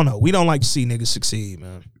 I don't know, we don't like to see niggas succeed,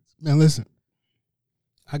 man. Man, listen,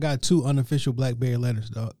 I got 2 unofficial BlackBerry letters,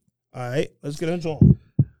 dog. All right, let's get into them.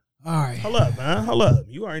 All right. Hold up, man. Hold up.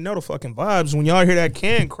 You already know the fucking vibes. When y'all hear that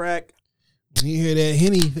can crack. When you hear that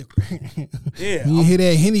Henny. Yeah. When you hear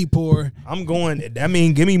that Henny pour. I'm going, that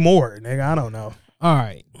mean give me more, nigga. I don't know. All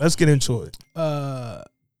right. Let's get into it.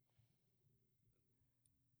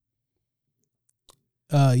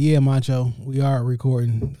 Yeah, Macho. We are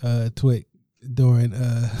recording Twit during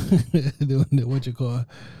doing the, what you call.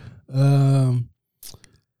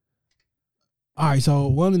 All right, so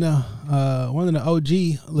one of the OG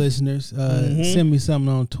listeners sent me something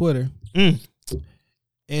on Twitter, and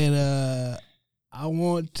I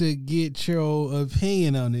want to get your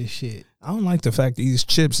opinion on this shit. I don't like the fact that these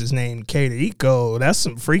chips is named Queterico. That's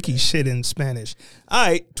some freaky shit in Spanish. All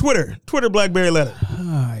right, Twitter BlackBerry letter. All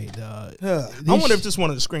right, dog. I wonder if this one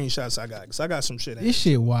of the screenshots I got, because I got some shit in this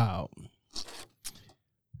shit wild.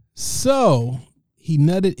 So he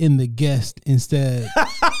nutted in the guest instead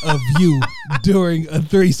of you during a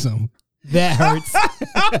threesome. That hurts.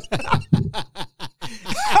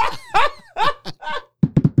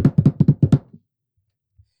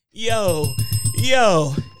 Yo,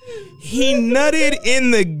 he nutted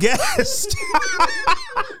in the guest.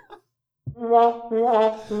 Holy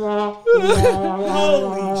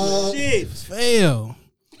shit. Fail.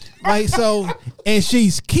 Like, so, and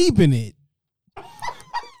she's keeping it.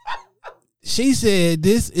 She said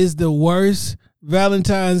this is the worst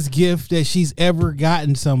Valentine's gift that she's ever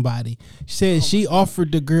gotten somebody. She said she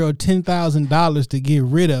offered the girl $10,000 to get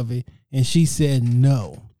rid of it, and she said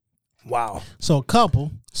no. Wow. So a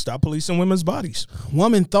couple. Stop policing women's bodies.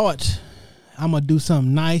 Woman thought, I'm going to do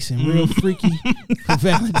something nice and real freaky for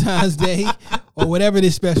Valentine's Day or whatever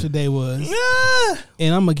this special day was.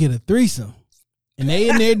 And I'm going to get a threesome. And they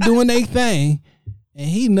in there doing their thing. And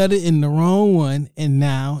he nutted in the wrong one, and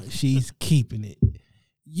now she's keeping it.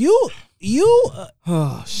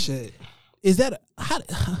 Oh shit! Is that Hold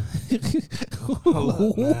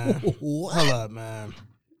up, man.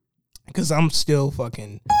 Because I'm still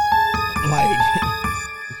fucking like.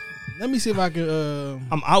 Let me see if I can.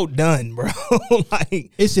 I'm outdone, bro.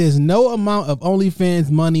 Like it says no amount of OnlyFans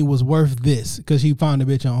money was worth this because she found a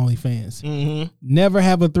bitch on OnlyFans. Mm-hmm. Never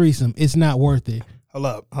have a threesome. It's not worth it. Hold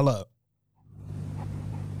up. Hello?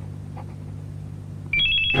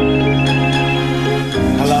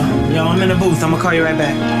 Yo, I'm in the booth. I'm gonna call you right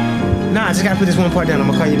back. Nah, I just gotta put this one part down. I'm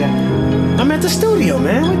gonna call you back. I'm at the studio,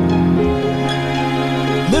 man.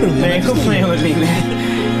 Literally. Man, quit playing with me,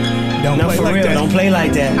 man. Don't play for like real. that. Don't play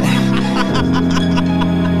like that.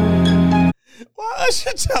 Why I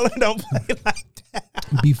should tell her don't play like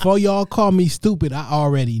that? Before y'all call me stupid, I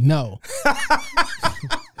already know.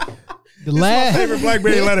 This is my favorite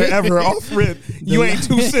BlackBerry letter ever. Off rip. You ain't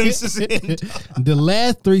 2 sentences in. The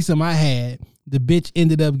last threesome I had, the bitch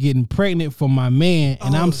ended up getting pregnant for my man,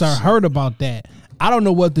 and I'm sorry, hurt about that. I don't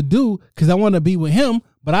know what to do because I want to be with him,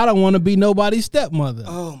 but I don't want to be nobody's stepmother.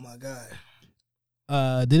 Oh my god.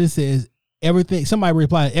 Then it says everything. Somebody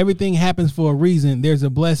replied, "Everything happens for a reason. There's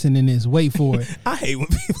a blessing in this. Wait for it." I hate when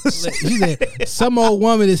people say. She said, "Some old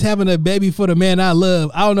woman is having a baby for the man I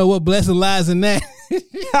love. I don't know what blessing lies in that."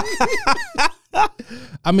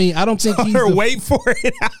 I mean, I don't think he's wait for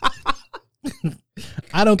it.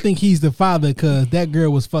 I don't think he's the father because that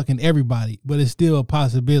girl was fucking everybody, but it's still a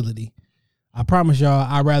possibility. I promise y'all,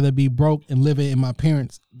 I'd rather be broke and living in my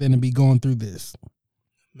parents than to be going through this.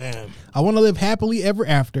 Man, I want to live happily ever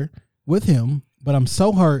after with him, but I'm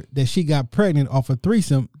so hurt that she got pregnant off a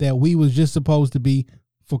threesome that we was just supposed to be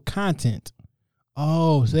for content.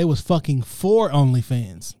 Oh, so they was fucking for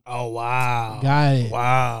OnlyFans. Oh wow. Got it.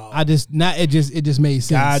 Wow. It just made sense.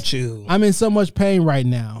 Got you. I'm in so much pain right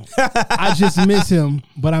now. I just miss him,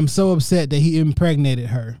 but I'm so upset that he impregnated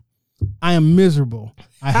her. I am miserable.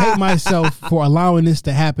 I hate myself for allowing this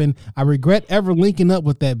to happen. I regret ever linking up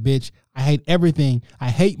with that bitch. I hate everything. I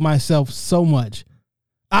hate myself so much.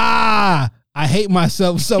 I hate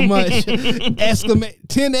myself so much.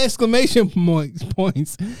 10 exclamation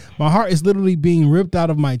points. My heart is literally being ripped out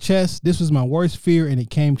of my chest. This was my worst fear and it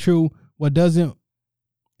came true. What doesn't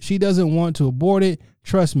she doesn't want to abort it,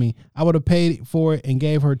 trust me, I would have paid for it and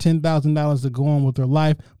gave her $10,000 to go on with her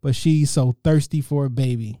life, but she's so thirsty for a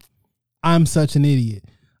baby. I'm such an idiot.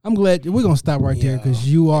 I'm glad we're going to stop right there because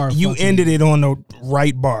you ended it on the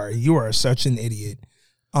right bar. You are such an idiot.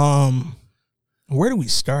 Where do we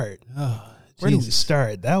start? Where do we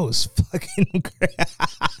start? That was fucking great.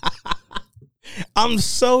 I'm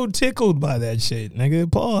so tickled by that shit,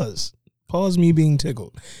 nigga. Pause me being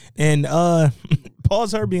tickled. And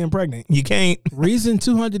pause her being pregnant. You can't. Reason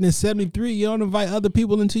 273, you don't invite other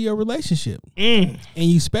people into your relationship. And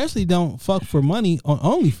you especially don't fuck for money on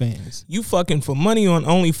OnlyFans. You fucking for money on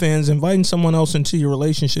OnlyFans, inviting someone else into your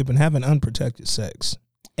relationship and having unprotected sex.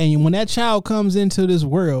 And when that child comes into this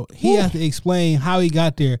world, he has to explain how he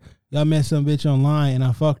got there. Y'all met some bitch online and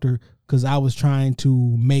I fucked her because I was trying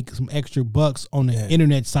to make some extra bucks on the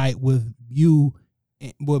internet site with you,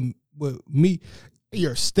 with me,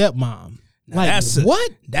 your stepmom. Like,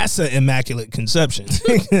 what? That's an immaculate conception.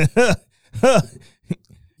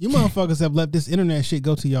 You motherfuckers have let this internet shit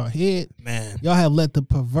go to y'all head. Man. Y'all have let the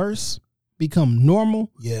perverse become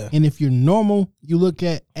normal. Yeah. And if you're normal, you look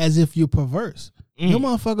at as if you're perverse. You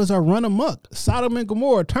motherfuckers are run amok. Sodom and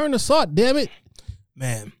Gomorrah. Turn to salt, damn it.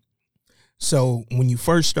 Man. So when you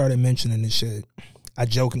first started mentioning this shit, I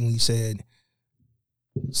jokingly said,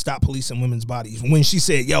 stop policing women's bodies. When she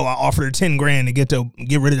said, yo, I offered her 10 grand to get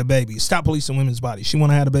rid of the baby. Stop policing women's bodies. She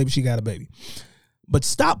want to have a baby. She got a baby. But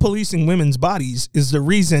stop policing women's bodies is the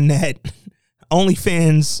reason that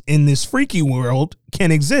OnlyFans in this freaky world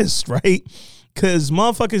can exist, right? Because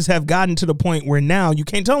motherfuckers have gotten to the point where now you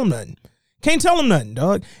can't tell them nothing. Can't tell them nothing,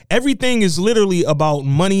 dog. Everything is literally about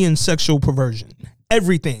money and sexual perversion.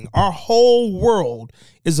 Everything. Our whole world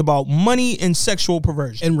is about money and sexual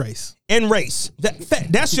perversion. And race. And race.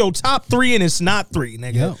 That's your top three, and it's not three,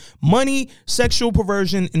 nigga. Yep. Money, sexual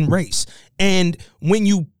perversion, and race. And when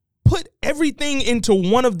you put everything into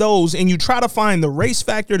one of those and you try to find the race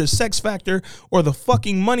factor, the sex factor, or the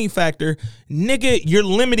fucking money factor, nigga, you're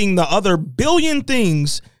limiting the other billion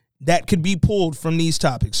things that could be pulled from these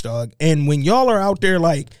topics, dog. And when y'all are out there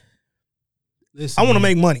like, listen, I want to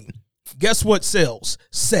make money. Guess what sells?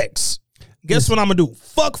 Sex. Guess what I'm going to do?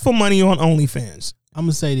 Fuck for money on OnlyFans. I'm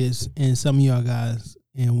going to say this, and some of y'all guys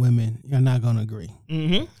and women, you're not going to agree.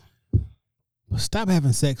 Mm-hmm. But stop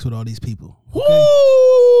having sex with all these people. Okay?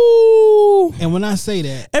 Woo! And when I say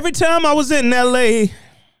that, every time I was in LA,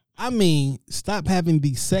 I mean, stop having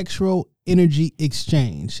the sexual energy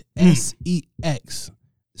exchange. SEX.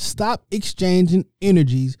 Stop exchanging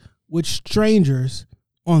energies with strangers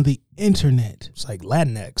on the internet. It's like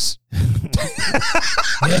Latinx.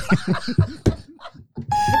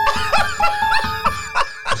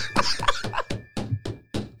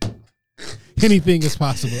 Anything is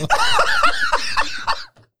possible.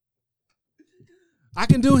 I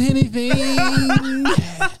can do anything.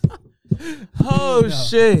 Oh,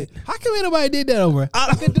 shit. How come anybody did that over?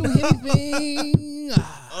 I can do anything.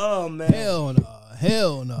 Oh, man. Hell no.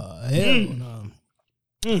 Hell no. Hell no.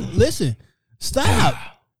 Listen, stop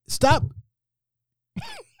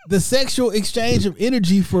the sexual exchange of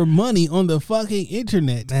energy for money on the fucking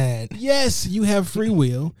internet. Man. Yes, you have free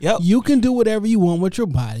will. Yep. You can do whatever you want with your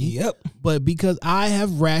body. Yep. But because I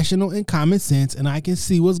have rational and common sense and I can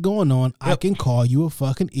see what's going on, I can call you a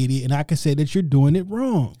fucking idiot and I can say that you're doing it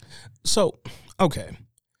wrong. So, okay.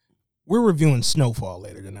 We're reviewing Snowfall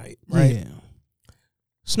later tonight, right? Yeah.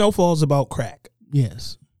 Snowfall's about crack.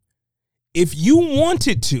 Yes. If you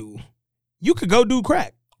wanted to, you could go do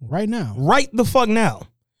crack. Right now. Right the fuck now.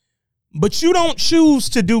 But you don't choose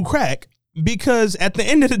to do crack because at the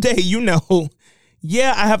end of the day, you know,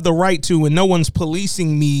 yeah, I have the right to, and no one's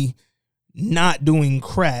policing me not doing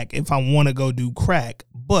crack if I want to go do crack.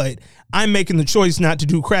 But I'm making the choice not to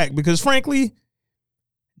do crack because, frankly,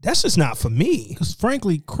 that's just not for me. Because,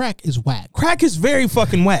 frankly, crack is whack. Crack is very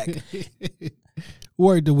fucking whack.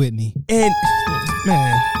 Word to Whitney. And,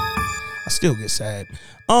 man, I still get sad.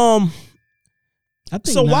 I think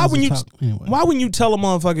so why when you tell a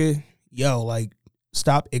motherfucker, yo, like,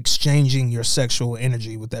 stop exchanging your sexual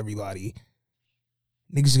energy with everybody,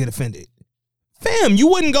 niggas get offended. Fam, you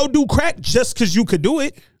wouldn't go do crack just because you could do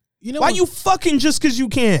it. You know why you fucking just because you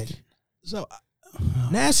can? So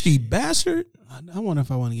nasty bastard. I wonder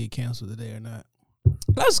if I want to get canceled today or not.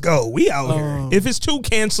 Let's go. We out here. If it's too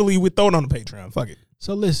cancel-y, we throw it on the Patreon. Fuck it.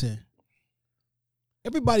 So listen,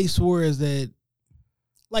 everybody swears that,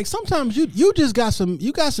 like, sometimes you just got some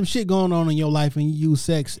shit going on in your life and you use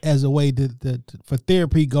sex as a way to for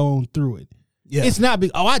therapy going through it. Yeah. It's not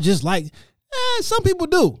big. Oh, I just like. Some people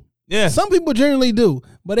do. Yeah. Some people generally do,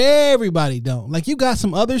 but everybody don't. Like, you got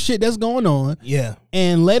some other shit that's going on. Yeah.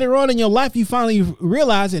 And later on in your life, you finally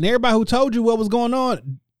realize, and everybody who told you what was going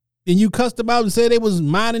on, and you cussed about and said they was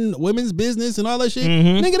minding women's business and all that shit,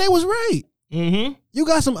 nigga, they was right. Mm-hmm. You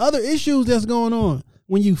got some other issues that's going on.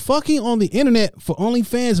 When you fucking on the internet for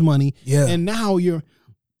OnlyFans money, and now your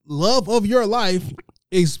love of your life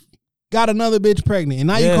is got another bitch pregnant, and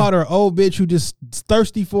now you called her an old bitch who just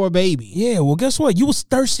thirsty for a baby. Yeah, well, guess what? You was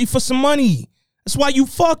thirsty for some money. That's why you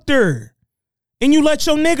fucked her. And you let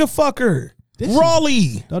your nigga fuck her.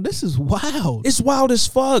 Raleigh. No, this is wild. It's wild as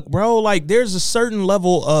fuck, bro. Like, there's a certain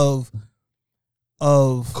level of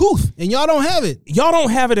couth, and y'all don't have it. Y'all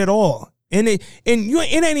don't have it at all. And it ain't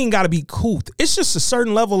even gotta be couth. It's just a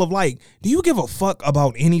certain level of, like, do you give a fuck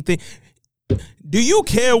about anything? Do you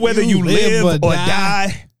care whether you live or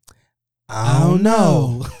die? I don't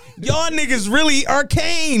know. Y'all niggas really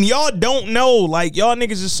arcane. Y'all don't know. Like, y'all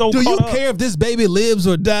niggas is so Do you care if this baby lives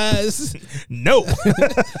or dies? No.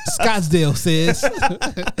 Scottsdale says.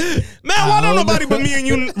 Man, why don't nobody but me and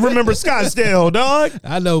you remember Scottsdale, dog?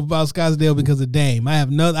 I know about Scottsdale because of Dame.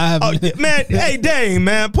 Man, hey, Dame,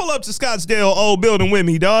 man, pull up to Scottsdale old building with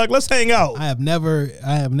me, dog. Let's hang out. I have never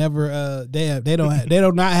they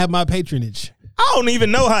don't not have my patronage. I don't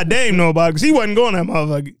even know how Dame know about it because he wasn't going that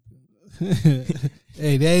motherfucker.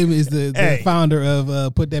 Hey, Dame is the founder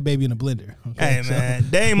of Put That Baby in a Blender. Okay, hey, man.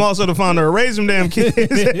 Dame also the founder of Raise Them Damn Kids.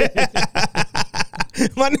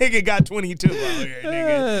 My nigga got 22 out here,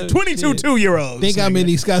 nigga. 22 2-year-olds. Think how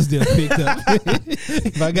many Scottsdale picked up.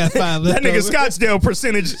 If I got 5 left. That nigga Scottsdale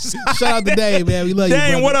percentages. Shout out to Dame, man. We love you,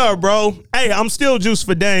 Dame, what up, bro? Hey, I'm still juiced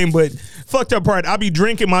for Dame, but fucked up part, I be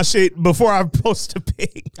drinking my shit before I post a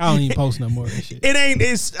pic. I don't even post no more of that shit.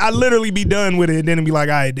 I literally be done with it, and then it be like,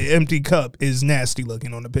 all right, the empty cup is nasty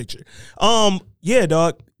looking on the picture. Yeah,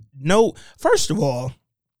 dog. No, first of all,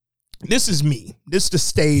 this is me. This is the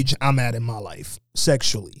stage I'm at in my life,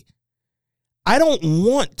 sexually. I don't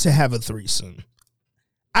want to have a threesome.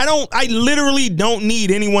 I literally don't need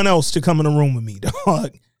anyone else to come in the room with me,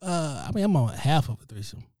 dog. I mean, I'm on half of a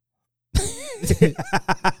threesome.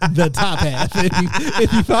 The top half,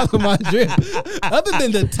 if you follow my drip. Other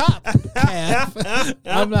than the top half,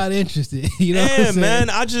 I'm not interested. You know, yeah,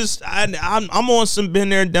 man. I'm on some been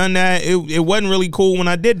there, done that. It wasn't really cool when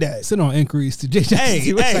I did that. Send on inquiries to Jay.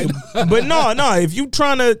 Hey, but no. If you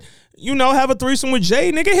trying to, have a threesome with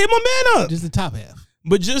Jay, nigga, hit my man up. Just the top half.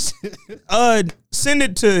 But just send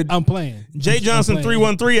it to I'm playing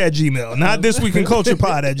jjohnson313@gmail, not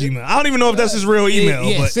thisweekinculturepod@gmail. I don't even know if that's his real email.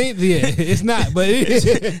 It's not, but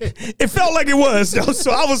it felt like it was, though. So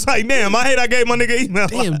I was like, damn, I gave my nigga email.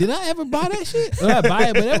 Damn, did I ever buy that shit? Well, I buy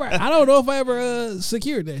it, but I don't know if I ever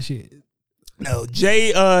secured that shit. No,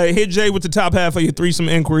 Jay, hit Jay with the top half of your threesome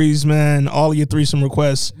inquiries, man. All of your threesome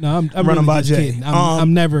requests. No, I'm running really by just Jay. Kidding.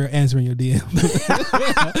 I'm never answering your DM.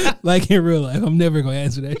 Like in real life, I'm never gonna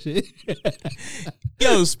answer that shit.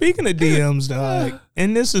 Yo, speaking of DMs, dog,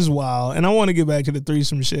 and this is wild, and I want to get back to the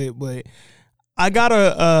threesome shit, but I got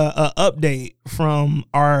a update from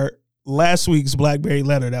our last week's BlackBerry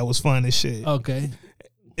letter that was fun as shit. Okay,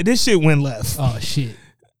 this shit went left. Oh shit.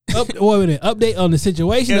 Wait a minute. Update on the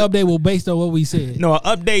situation. Yeah. Update will based on what we said. No, an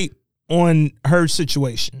update on her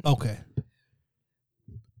situation. Okay.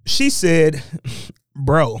 She said,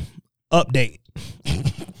 "Bro, update."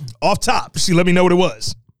 Off top, she let me know what it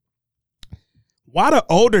was. Why the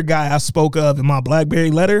older guy I spoke of in my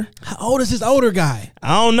BlackBerry letter? How old is this older guy?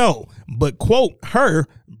 I don't know, but quote her: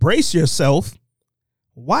 "Brace yourself.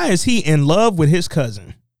 Why is he in love with his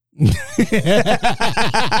cousin?"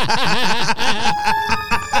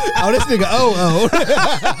 Oh, this nigga oh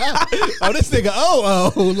this nigga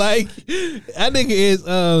like that nigga is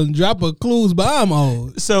drop a clues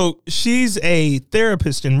bomb So she's a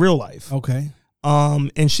therapist in real life. Okay.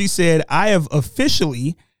 And she said, I have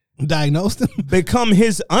officially diagnosed him, become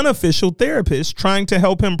his unofficial therapist, trying to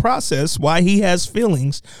help him process why he has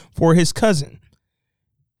feelings for his cousin.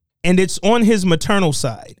 And it's on his maternal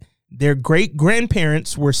side. Their great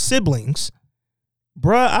grandparents were siblings.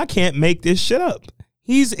 Bruh, I can't make this shit up.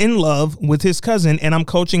 He's in love with his cousin, and I'm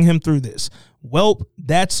coaching him through this. Welp,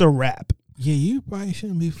 that's a wrap. Yeah, you probably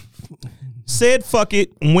shouldn't be. Said fuck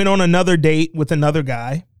it, went on another date with another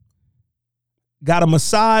guy. Got a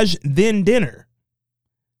massage, then dinner.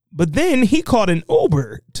 But then he called an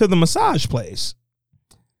Uber to the massage place.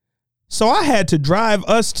 So I had to drive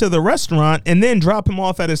us to the restaurant and then drop him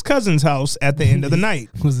off at his cousin's house at the end of the night.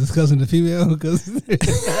 Was his cousin the female? Because that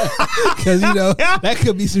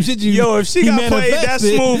could be some shit you. Yo, if she got played that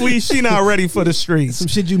smoothly, she not ready for the streets. Some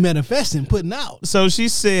shit you manifesting, putting out. So she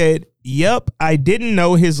said, "Yep, I didn't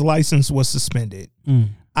know his license was suspended.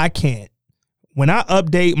 I can't. When I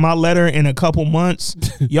update my letter in a couple months,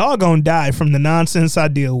 y'all gonna die from the nonsense I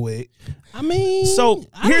deal with. I mean, so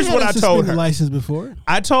here's what I told her. License before.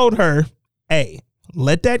 I told her, hey,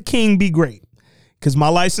 let that king be great. Because my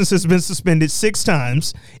license has been suspended 6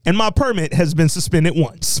 times and my permit has been suspended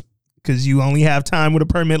once. Because you only have time with a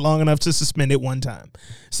permit long enough to suspend it one time.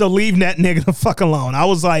 So leave that nigga the fuck alone. I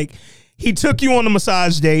was like, he took you on a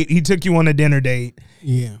massage date. He took you on a dinner date.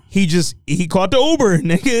 Yeah. He caught the Uber.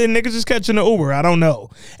 Nigga just catching the Uber. I don't know.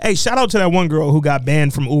 Hey, shout out to that one girl who got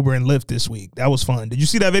banned from Uber and Lyft this week. That was fun. Did you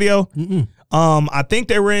see that video? Mm-mm. I think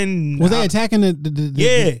they were in. Was they attacking the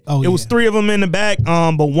yeah. It was 3 of them in the back.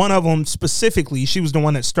 But one of them specifically, she was the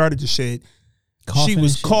one that started the shit. She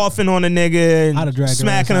was coughing on the nigga and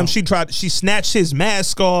smacking him. She snatched his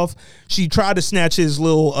mask off. She tried to snatch his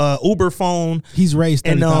little Uber phone. He's raised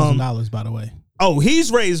 $30,000, by the way. Oh,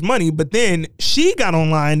 he's raised money, but then she got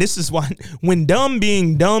online. This is why when dumb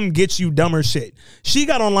being dumb gets you dumber shit. She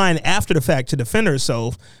got online after the fact to defend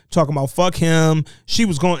herself, talking about fuck him. She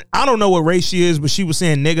was going, I don't know what race she is, but she was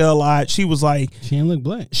saying nigga a lot. She was like, she ain't look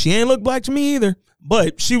black. She ain't look black to me either.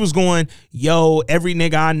 But she was going, yo, every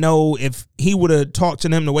nigga I know, if he would have talked to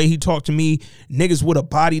them the way he talked to me, niggas would have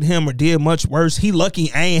bodied him or did much worse. He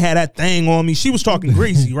lucky I ain't had that thing on me. She was talking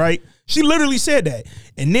greasy, right? She literally said that.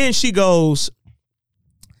 And then she goes,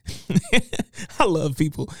 I love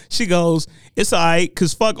people. She goes, it's all right,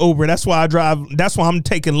 because fuck Uber. That's why I drive. That's why I'm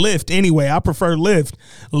taking Lyft anyway. I prefer Lyft.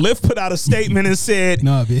 Lyft put out a statement and said,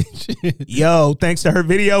 nah, bitch. Yo, thanks to her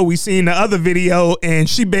video, we seen the other video and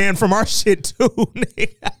she banned from our shit too.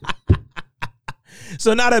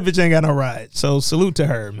 So now that bitch ain't got no ride. So salute to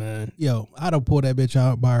her, man. Yo, I'd have pulled that bitch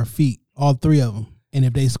out by her feet, all 3 of them. And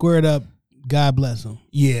if they squared up, God bless them.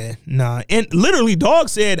 Yeah, nah. And literally, dog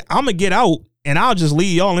said, I'm going to get out and I'll just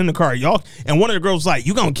leave y'all in the car. Y'all. And one of the girls was like,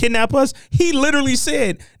 you gonna kidnap us? He literally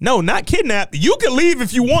said, no, not kidnap. You can leave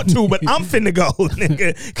if you want to, but I'm finna go,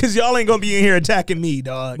 nigga. Because y'all ain't gonna be in here attacking me,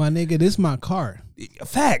 dog. My nigga, this is my car.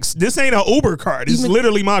 Facts. This ain't an Uber car. This is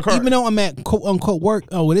literally my car. Even though I'm at quote unquote work,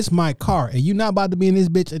 oh, well, it's my car. And you not about to be in this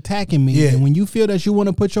bitch attacking me. Yeah. And when you feel that you want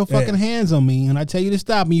to put your fucking hands on me and I tell you to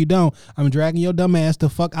stop and you don't, I'm dragging your dumb ass the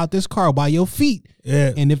fuck out this car by your feet.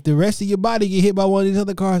 Yeah. And if the rest of your body get hit by one of these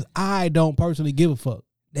other cars, I don't personally give a fuck.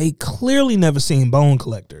 They clearly never seen Bone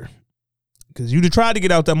Collector. Because you'd have tried to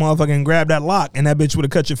get out that motherfucker and grab that lock and that bitch would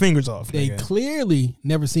have cut your fingers off. They clearly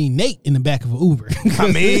never seen Nate in the back of an Uber.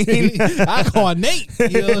 I mean, I call Nate.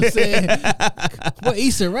 You know what I'm saying? Where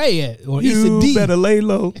Issa Rae at? Or Issa D? You better lay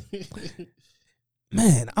low.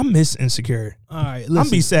 Man, I miss Insecure. All right, listen. I'm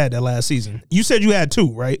be sad that last season. You said you had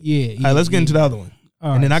 2, right? Yeah. All right, let's get into the other one.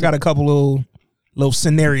 All and then I got a couple little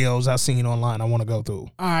scenarios I seen online I want to go through.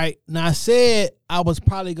 All right. Now, I said I was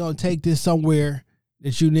probably going to take this somewhere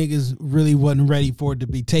that you niggas really wasn't ready for it to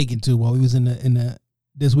be taken to while we was in the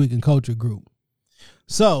This Week in Culture group.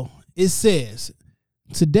 So it says,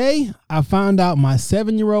 today I found out my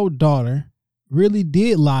 7-year-old daughter really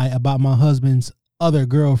did lie about my husband's other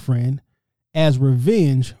girlfriend as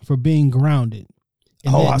revenge for being grounded.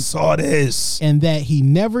 And I saw this. And that he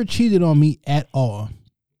never cheated on me at all.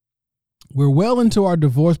 We're well into our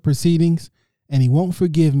divorce proceedings and he won't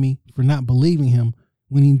forgive me for not believing him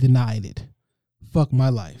when he denied it. Fuck my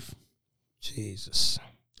life. Jesus.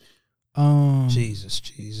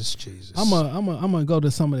 Jesus. I'm gonna go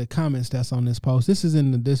to some of the comments that's on this post. This is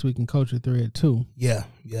in the This Week in Culture thread too. Yeah.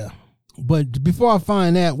 But before I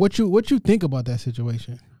find that, what you think about that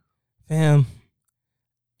situation? Fam.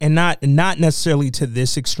 And not necessarily to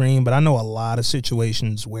this extreme, but I know a lot of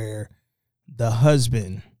situations where the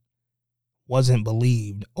husband wasn't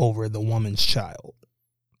believed over the woman's child.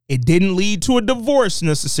 It didn't lead to a divorce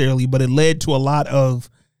necessarily, but it led to a lot of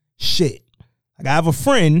shit. Like I have a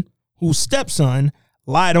friend whose stepson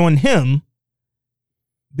lied on him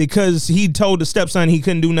because he told the stepson he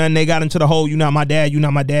couldn't do nothing. They got into the whole, you not my dad, you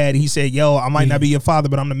not my dad. He said, yo, I might not be your father,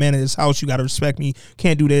 but I'm the man of this house. You got to respect me.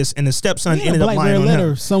 Can't do this. And the stepson ended up lying on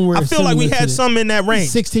him. Somewhere I feel like we had some in that range.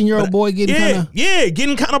 16-year-old boy getting kind of. Yeah,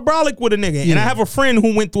 getting kind of brolic with a nigga. Yeah. And I have a friend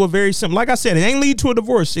who went through a very similar, like I said, it ain't lead to a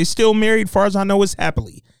divorce. They still married, far as I know, it's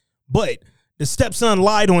happily. But the stepson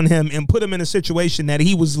lied on him and put him in a situation that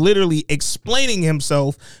he was literally explaining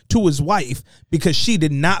himself to his wife because she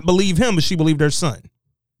did not believe him, but she believed her son.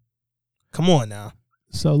 Come on now.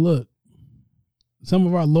 So look, some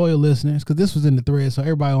of our loyal listeners, because this was in the thread, so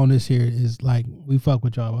everybody on this here is like, we fuck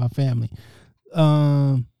with y'all, our family.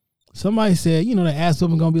 Somebody said, you know, the ass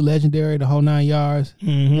whooping gonna be legendary, the whole 9 yards.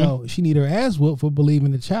 Mm-hmm. Yo, she need her ass whooped for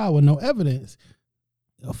believing the child with no evidence.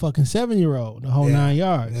 A fucking 7-year-old, the whole 9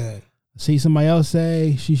 yards. Yeah. See somebody else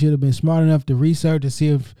say she should have been smart enough to research to see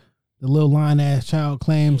if The little lying-ass child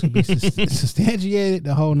claims could be substantiated,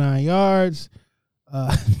 the whole 9 yards.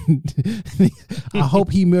 I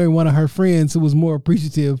hope he married one of her friends who was more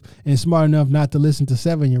appreciative and smart enough not to listen to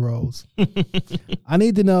 7-year-olds. I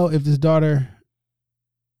need to know if it's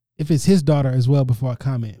his daughter as well before I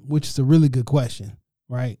comment, which is a really good question,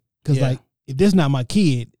 right? Because like, if this not my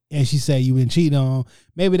kid and she say you been cheating on,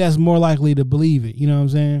 maybe that's more likely to believe it. You know what I'm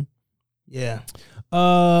saying? Yeah.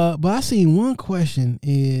 But I seen one question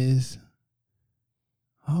is,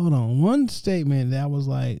 hold on, one statement that was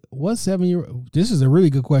like, what 7-year-old, this is a really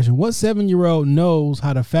good question. What 7-year-old knows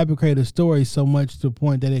how to fabricate a story so much to the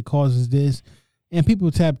point that it causes this? And people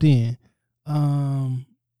tapped in. I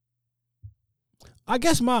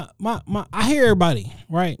guess I hear everybody,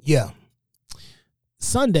 right? Yeah.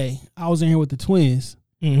 Sunday, I was in here with the twins,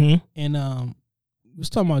 and we was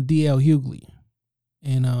talking about D.L. Hughley.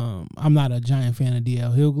 And I'm not a giant fan of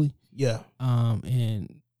D.L. Hughley. Yeah.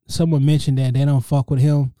 And someone mentioned that they don't fuck with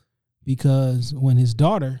him because when his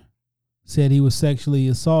daughter said she was sexually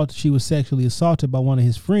assaulted by one of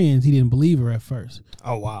his friends, he didn't believe her at first.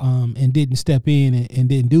 Oh wow. And didn't step in and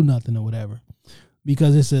didn't do nothing or whatever.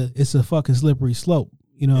 Because it's a fucking slippery slope.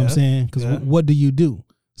 You know what I'm saying? Because what do you do?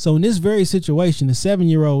 So in this very situation, the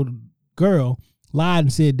 7-year-old girl lied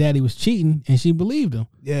and said daddy was cheating, and she believed him.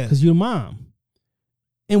 Yeah. Because you're mom.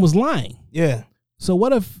 And was lying. Yeah. So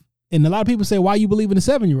what if, and a lot of people say, why you believe in a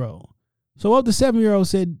 7-year-old? So what if the 7-year-old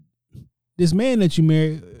said, this man that you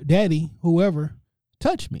married, daddy, whoever,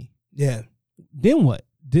 touched me? Yeah. Then what?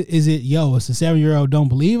 Is it, it's a 7-year-old don't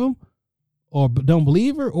believe him? Or don't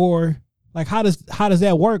believe her? Or like, how does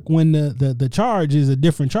that work when the charge is a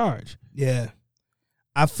different charge? Yeah.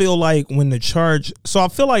 I feel like when the charge, so I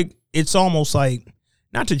feel like it's almost like,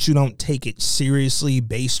 not that you don't take it seriously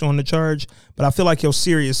based on the charge, but I feel like your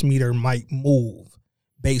serious meter might move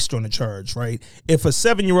based on the charge, right? If a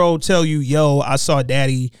 7-year-old tell you, I saw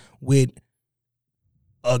daddy with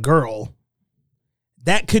a girl,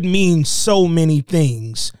 that could mean so many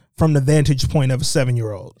things from the vantage point of a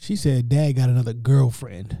 7-year-old. She said dad got another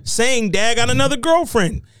girlfriend. Saying dad got another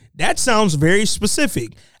girlfriend. That sounds very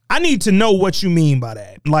specific. I need to know what you mean by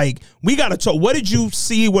that. Like, we got to talk. What did you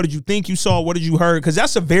see? What did you think you saw? What did you heard? Because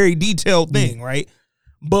that's a very detailed thing, right?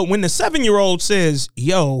 But when the 7-year-old says,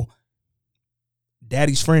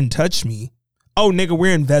 daddy's friend touched me. Oh, nigga,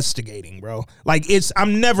 we're investigating, bro. Like,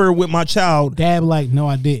 I'm never with my child. Dad like, no,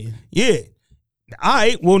 I didn't. Yeah. All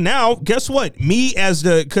right. Well, now, guess what? Me as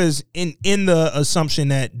because in the assumption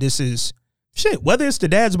that this is, whether it's the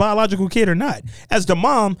dad's biological kid or not, as the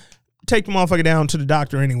mom, take the motherfucker down to the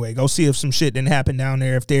doctor anyway. Go see if some shit didn't happen down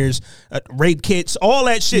there. If there's rape kits, all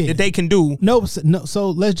that shit that they can do. No. So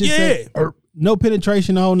let's just say no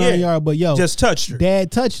penetration, the whole 9 yard. But just touched her.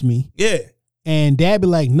 Dad touched me. Yeah. And dad be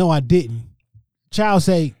like, no, I didn't. Child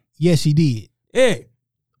say, yes, he did. Yeah.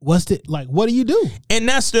 What do you do? And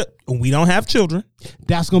that's we don't have children.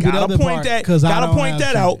 That's gonna be the other part. Gotta point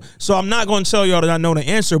that out. So I'm not gonna tell y'all that I know the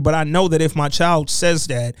answer, but I know that if my child says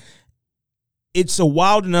that, it's a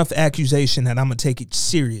wild enough accusation that I'm going to take it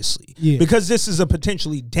seriously. Yeah. Because this is a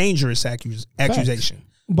potentially dangerous accusation. Facts.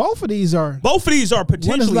 Both of these are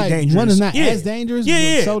potentially dangerous. One is not as dangerous,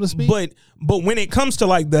 so to speak. But when it comes to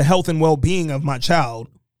like the health and well-being of my child.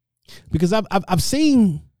 Because I've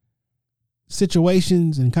seen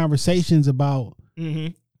situations and conversations about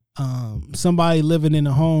somebody living in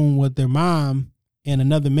a home with their mom and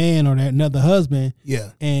another man or another husband.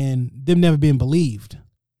 Yeah. And them never being believed.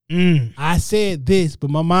 I said this, but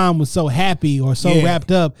my mom was so happy or so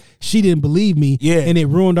wrapped up, she didn't believe me, and it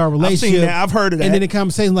ruined our relationship. I've seen that. I've heard of that. And then the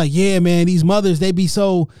conversation like, man, these mothers, they be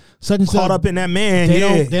so such and caught up in that man.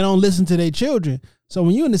 They don't listen to their children. So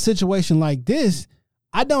when you're in a situation like this,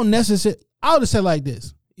 I'll just say like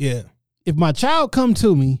this. Yeah. If my child come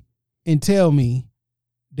to me and tell me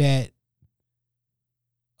that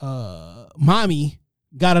mommy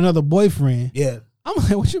got another boyfriend, I'm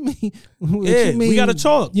like, what you mean? We got to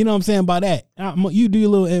talk. You know what I'm saying about that? You do your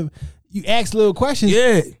little, you ask little questions.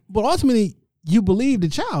 Yeah. But ultimately, you believe the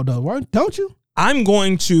child, though, right? Don't you? I'm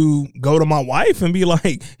going to go to my wife and be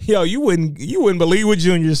like, you wouldn't believe what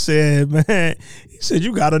Junior said, man. He said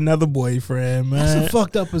you got another boyfriend, man. That's a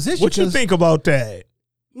fucked up position. What you think about that?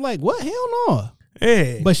 I'm like, what? Hell no.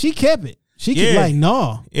 Yeah. But she kept it. She kept like,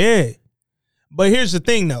 no. Yeah. But here's the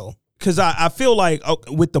thing, though. Because I feel like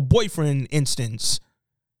with the boyfriend instance,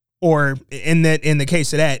 or in the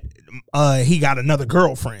case of that, he got another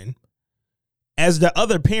girlfriend. As the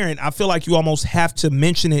other parent, I feel like you almost have to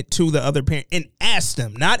mention it to the other parent and ask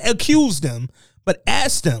them, not accuse them, but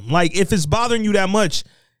ask them. Like, if it's bothering you that much,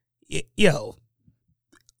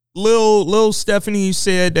 Lil Stephanie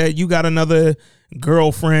said that you got another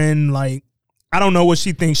girlfriend. Like, I don't know what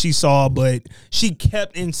she thinks she saw, but she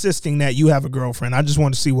kept insisting that you have a girlfriend. I just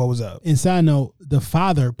wanted to see what was up. And side note, the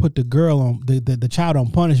father put the girl on the child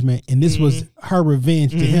on punishment, and this was her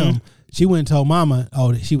revenge to him. She went and told mama,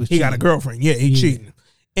 that she was cheating. He got a girlfriend. Yeah, he cheating.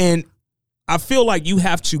 And I feel like you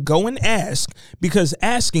have to go and ask, because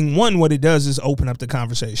asking, one, what it does is open up the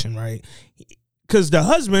conversation, right? Because the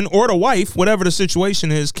husband or the wife, whatever the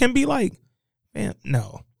situation is, can be like, man,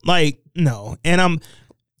 no. Like, no.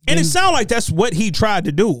 And it sounds like that's what he tried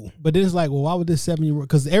to do. But then it's like, well, why would this 7-year-old?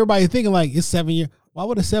 Because everybody thinking like it's 7 year. Why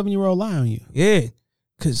would a 7-year-old lie on you? Yeah,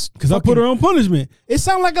 because I put her on punishment. It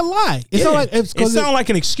sounds like a lie. It sounds like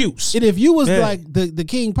an excuse. And if you was like the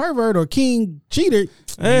king pervert or king cheater,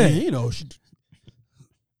 man,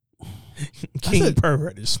 king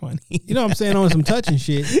pervert is funny. You know what I'm saying? On some touching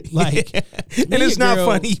shit, like, and it's not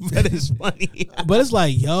funny, but it's funny. But it's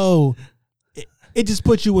like, yo. It just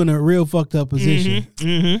puts you in a real fucked up position.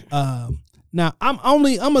 Now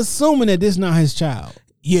I'm assuming that this not his child.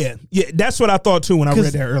 Yeah, that's what I thought too when I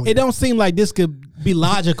read that earlier. It don't seem like this could be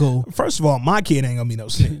logical. First of all, my kid ain't gonna be no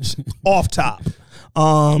snitch. Off top.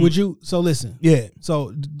 Would you? So listen. Yeah.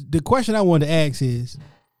 So the question I wanted to ask is,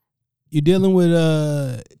 you're dealing with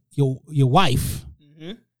your wife,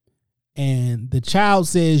 and the child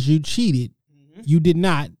says you cheated. You did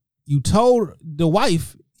not. You told the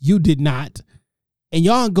wife you did not. And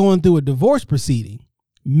y'all going through a divorce proceeding.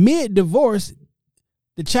 Mid-divorce,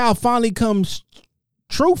 the child finally comes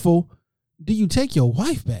truthful. Do you take your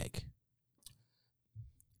wife back?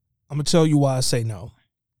 I'm going to tell you why I say no.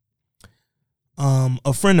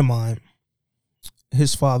 A friend of mine,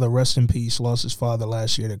 his father, rest in peace, lost his father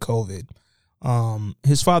last year to COVID.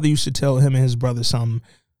 His father used to tell him and his brother something.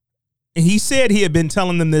 He said he had been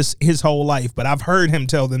telling them this his whole life, but I've heard him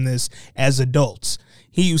tell them this as adults.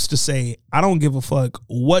 He used to say, I don't give a fuck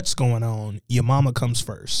what's going on. Your mama comes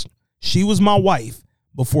first. She was my wife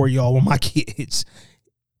before y'all were my kids.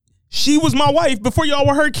 She was my wife before y'all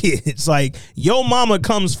were her kids. Like, your mama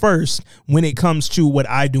comes first when it comes to what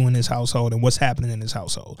I do in this household and what's happening in this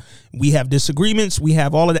household. We have disagreements. We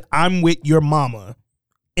have all of that. I'm with your mama.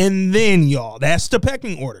 And then y'all. That's the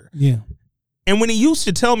pecking order. Yeah. And when he used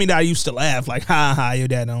to tell me that, I used to laugh like, ha, your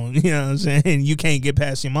dad don't, you know what I'm saying? You can't get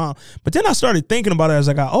past your mom. But then I started thinking about it as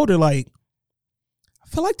I got older, like, I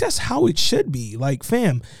feel like that's how it should be. Like,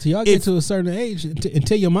 fam. So y'all get to a certain age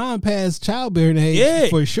until your mom passed childbearing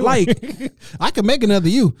age, for sure. Like, I can make another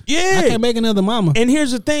you. Yeah. I can make another mama. And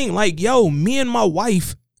here's the thing, like, yo, me and my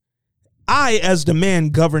wife, I, as the man,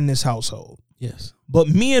 govern this household. Yes. But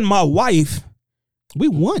me and my wife, we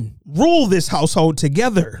won. Rule this household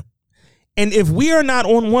together. And if we are not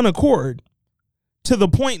on one accord to the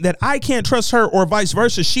point that I can't trust her or vice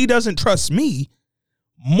versa, she doesn't trust me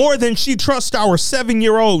more than she trusts our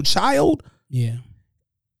 7-year-old child. Yeah.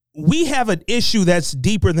 We have an issue that's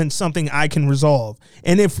deeper than something I can resolve.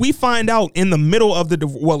 And if we find out in the middle of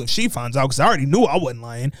if she finds out, because I already knew I wasn't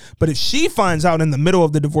lying, but if she finds out in the middle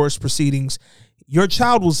of the divorce proceedings, your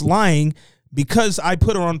child was lying because I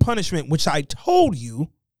put her on punishment, which I told you,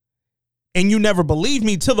 and you never believed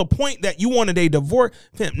me to the point that you wanted a divorce.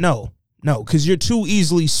 No, because you're too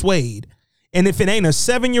easily swayed. And if it ain't a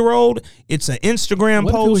 7-year-old, it's an Instagram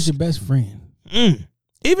post. What if it was your best friend?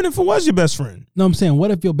 Even if it was your best friend. No, I'm saying,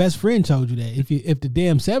 what if your best friend told you that? If the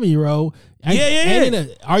damn 7-year-old,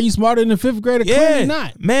 are you smarter than a 5th grader? Yeah, clearly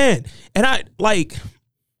not, man. And I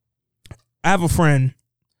have a friend,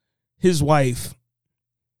 his wife.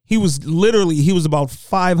 He was about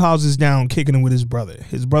 5 houses down kicking it with his brother.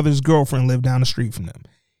 His brother's girlfriend lived down the street from them.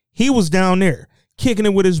 He was down there kicking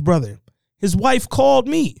it with his brother. His wife called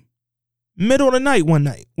me middle of the night one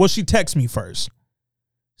night. Well, she texted me first.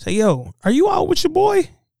 Say, yo, are you out with your boy?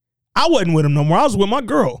 I wasn't with him no more. I was with my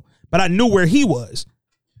girl, but I knew where he was.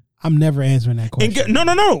 I'm never answering that question.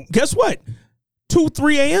 No. Guess what? 2,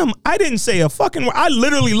 3 a.m. I didn't say a fucking word. I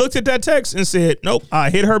literally looked at that text and said, nope, I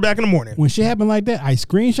hit her back in the morning. When shit happened like that, I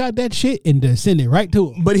screenshot that shit and send it right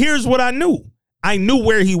to him. But here's what I knew. I knew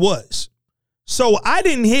where he was. So I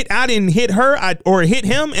didn't hit her or hit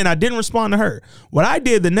him, and I didn't respond to her. What I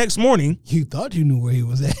did the next morning. You thought you knew where he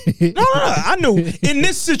was at. No. I knew. In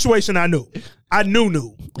this situation, I knew. I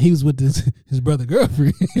knew. He was with his brother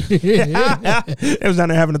girlfriend. They was down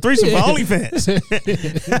there having a threesome for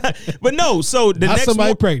OnlyFans. But no, so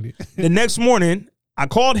pregnant. The next morning, I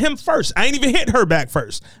called him first. I ain't even hit her back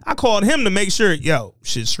first. I called him to make sure, yo,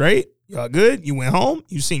 shit straight. Y'all good? You went home?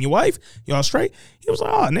 You seen your wife? Y'all straight? He was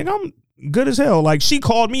like, oh, nigga, I'm good as hell. Like, she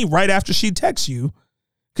called me right after she texted you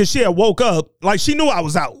because she had woke up. Like, she knew I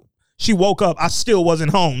was out. She woke up. I still wasn't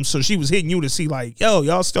home. So she was hitting you to see like, yo,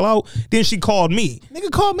 y'all still out? Then she called me. Nigga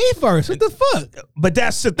called me first. What the fuck? But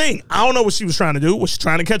that's the thing. I don't know what she was trying to do. Was she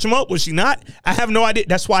trying to catch him up? Was she not? I have no idea.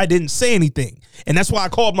 That's why I didn't say anything. And that's why I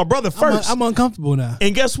called my brother first. I'm uncomfortable now.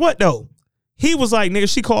 And guess what, though? He was like,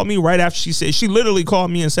 nigga, she called me right after she literally called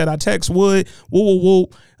me and said, I text Wood, woo.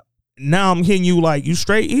 Now I'm hitting you like, you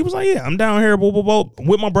straight? He was like, yeah, I'm down here,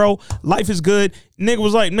 with my bro. Life is good. Nigga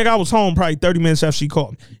was like, nigga, I was home probably 30 minutes after she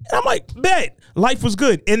called me. And I'm like, bet. Life was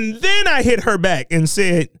good. And then I hit her back and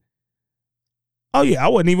said, oh, yeah, I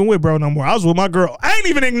wasn't even with bro no more. I was with my girl. I ain't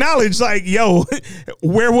even acknowledged, like, yo,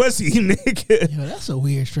 where was he, nigga? Yo, that's a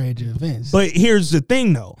weird strange event. But here's the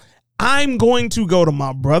thing, though. I'm going to go to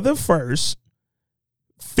my brother first,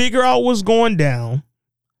 figure out what's going down.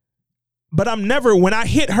 But when I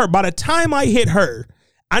hit her, by the time I hit her,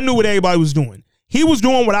 I knew what everybody was doing. He was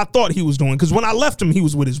doing what I thought he was doing, because when I left him, he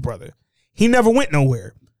was with his brother. He never went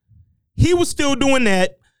nowhere. He was still doing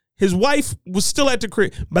that. His wife was still at the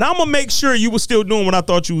crib. But I'm going to make sure you were still doing what I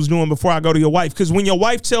thought you was doing before I go to your wife. Because when your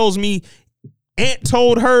wife tells me Aunt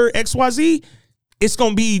told her XYZ, it's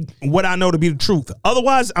going to be what I know to be the truth.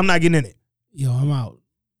 Otherwise, I'm not getting in it. Yo, I'm out.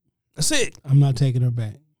 That's it. I'm not taking her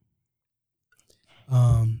back.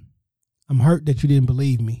 I'm hurt that you didn't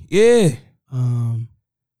believe me. Yeah.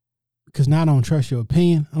 Because now I don't trust your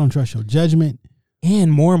opinion. I don't trust your judgment. And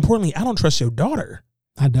more importantly, I don't trust your daughter.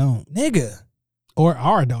 I don't. Nigga. Or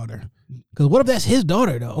our daughter. Because what if that's his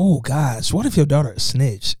daughter, though? Oh, gosh. What if your daughter a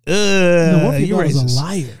snitch? No, what if your daughter's a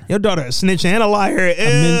liar? Your daughter a snitch and a liar.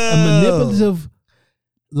 A manipulative,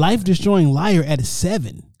 life-destroying liar at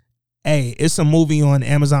 7. Hey, it's a movie on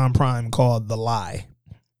Amazon Prime called The Lie.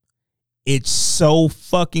 It's so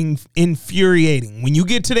fucking infuriating. When you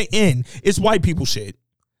get to the end, it's white people shit.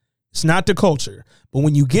 It's not the culture. But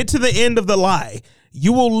when you get to the end of The Lie,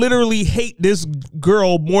 you will literally hate this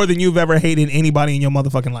girl more than you've ever hated anybody in your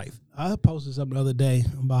motherfucking life. I posted something the other day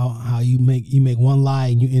about how you make one lie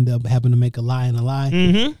and you end up having to make a lie and a lie.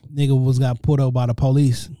 Mm-hmm. Nigga got pulled over by the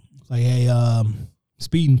police. It's like, hey,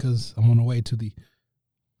 speeding because I'm on the way to the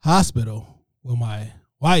hospital where my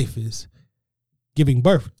wife is giving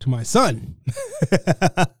birth to my son.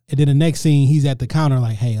 And then the next scene, he's at the counter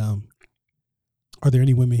like, hey, are there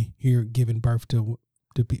any women here giving birth to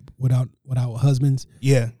people without husbands?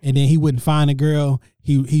 Yeah. And then he wouldn't find a girl.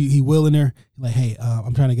 He willing her like, hey,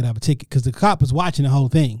 I'm trying to get out of a ticket because the cop was watching the whole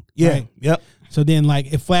thing. Yeah. Right? Yep. So then,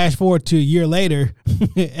 like, it flashed forward to a year later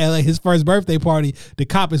at like his first birthday party. The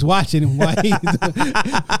cop is watching him while he's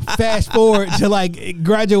fast forward to like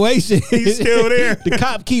graduation. He's still there. The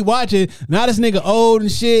cop keep watching. Now this nigga old and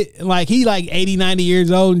shit. Like he like 80, 90 years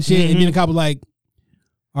old and shit. Mm-hmm. And then the cop was like,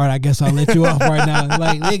 all right, I guess I'll let you off right now.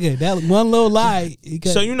 Like, nigga, that one little lie.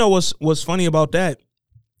 So you know what's funny about that?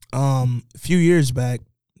 A few years back,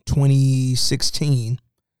 2016,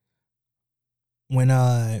 when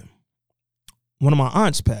one of my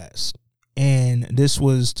aunts passed, and this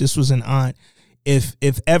was an aunt. If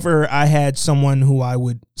ever I had someone who I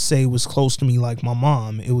would say was close to me like my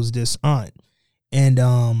mom, it was this aunt. And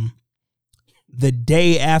the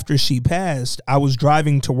day after she passed, I was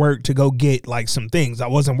driving to work to go get like some things. I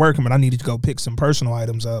wasn't working, but I needed to go pick some personal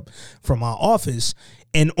items up from my office.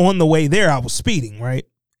 And on the way there, I was speeding, right?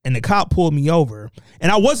 And the cop pulled me over.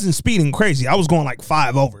 And I wasn't speeding crazy. I was going like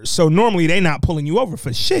 5 over. So normally they not pulling you over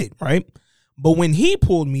for shit, right? But when he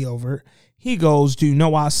pulled me over, he goes, do you know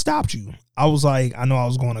why I stopped you? I was like, I know I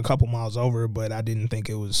was going a couple miles over, but I didn't think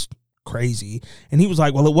it was crazy. And he was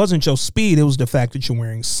like, well, it wasn't your speed. It was the fact that you're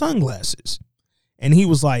wearing sunglasses. And he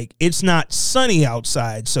was like, it's not sunny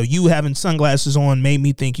outside, so you having sunglasses on made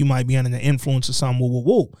me think you might be under the influence of something,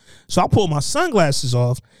 woo. So I pulled my sunglasses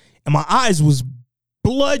off, and my eyes was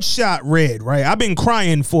bloodshot red, right? I've been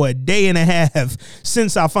crying for a day and a half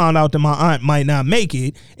since I found out that my aunt might not make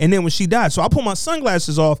it, and then when she died. So I pulled my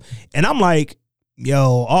sunglasses off, and I'm like,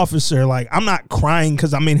 yo, officer, like, I'm not crying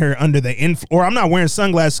because I'm in here under the or I'm not wearing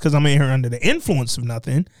sunglasses because I'm in here under the influence of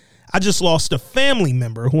nothing. I just lost a family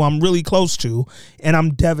member who I'm really close to, and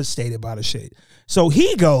I'm devastated by the shit. So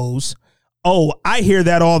he goes, oh, I hear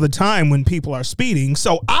that all the time when people are speeding.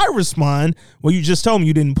 So I respond, well, you just told me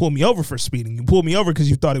you didn't pull me over for speeding. You pulled me over because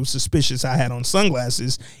you thought it was suspicious I had on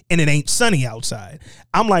sunglasses and it ain't sunny outside.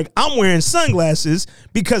 I'm like, I'm wearing sunglasses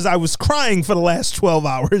because I was crying for the last 12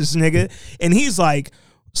 hours, nigga. And he's like,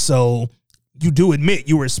 so you do admit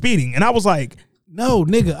you were speeding? And I was like, no,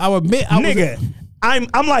 nigga, I admit I was.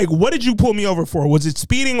 I'm like, what did you pull me over for? Was it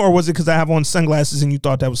speeding or was it because I have on sunglasses and you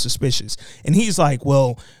thought that was suspicious? And he's like,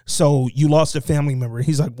 well, so you lost a family member.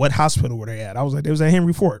 He's like, what hospital were they at? I was like, they was at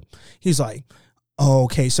Henry Ford. He's like,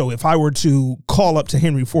 okay, so if I were to call up to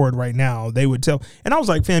Henry Ford right now, they would tell. And I was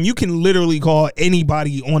like, fam, you can literally call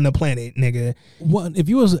anybody on the planet, nigga. Well, if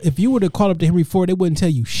you were to call up to Henry Ford, they wouldn't tell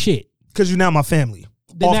you shit. Because you're now my family.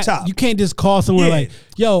 Top. You can't just call someone like,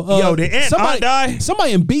 yo, did Aunt die?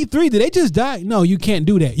 Somebody in B3, did they just die? No, you can't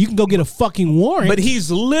do that. You can go get a fucking warrant. But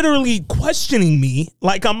he's literally questioning me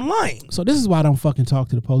like I'm lying. So this is why I don't fucking talk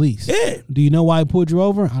to the police. Yeah. Do you know why I pulled you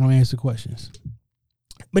over? I don't answer questions.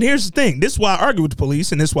 But here's the thing. This is why I argue with the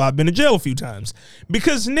police, and this is why I've been to jail a few times.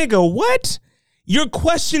 Because, nigga, what? You're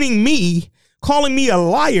questioning me, calling me a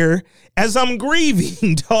liar as I'm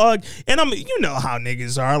grieving, dog. And you know how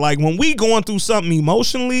niggas are. Like, when we going through something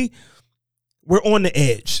emotionally, we're on the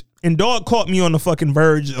edge. And dog caught me on the fucking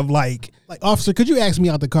verge of like, officer, could you ask me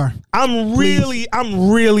out the car? I'm really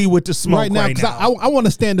with the smoke right now. Because I want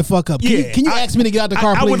to stand the fuck up. Can you ask me to get out the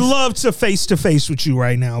car, please? I would love to face with you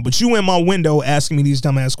right now, but you in my window asking me these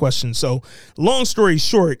dumbass questions. So long story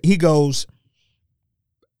short, he goes,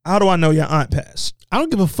 how do I know your aunt passed? I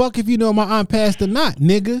don't give a fuck if you know my aunt passed or not,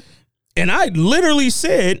 nigga. And I literally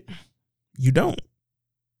said, you don't.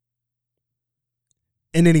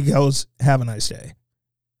 And then he goes, have a nice day.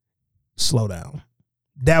 Slow down.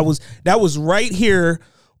 That was right here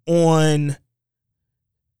on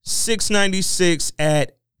 696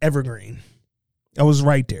 at Evergreen. I was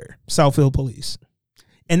right there, Southfield Police.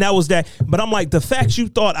 And that was that. But I'm like, the fact you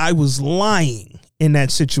thought I was lying in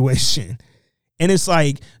that situation. And it's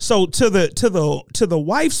like, so to the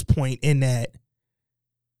wife's point in that,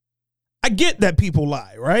 I get that people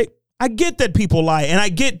lie, right? I get that people lie. And I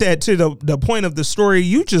get that to the point of the story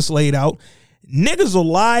you just laid out. Niggas will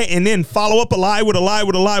lie and then follow up a lie with a lie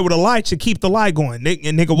with a lie with a lie to keep the lie going.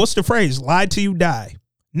 And nigga, what's the phrase? Lie till you die.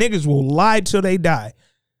 Niggas will lie till they die.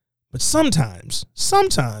 But sometimes,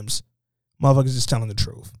 motherfuckers is telling the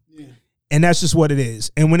truth. Yeah. And that's just what it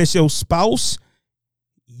is. And when it's your spouse,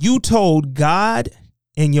 you told God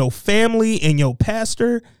and your family and your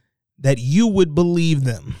pastor that you would believe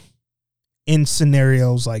them in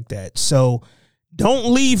scenarios like that. So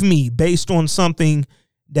don't leave me based on something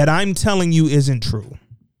that I'm telling you isn't true.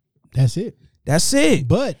 That's it.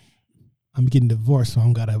 But I'm getting divorced, so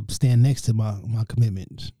I'm got to stand next to my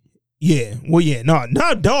commitments. Yeah. Well, yeah. No,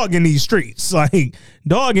 not dog in these streets. Like,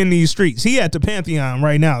 dog in these streets. He at the Pantheon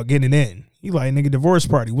right now getting in. He like, nigga, divorce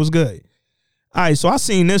party. What's good? All right, so I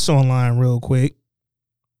seen this online real quick.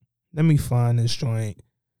 Let me find this joint.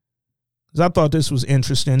 Because I thought this was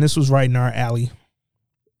interesting. This was right in our alley.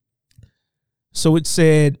 So it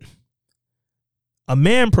said, a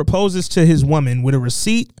man proposes to his woman with a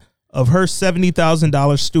receipt of her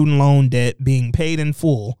 $70,000 student loan debt being paid in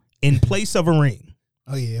full in place of a ring.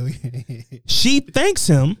 Oh, yeah. She thanks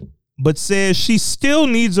him, but says she still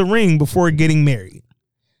needs a ring before getting married.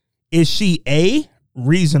 Is she A,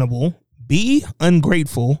 reasonable, B,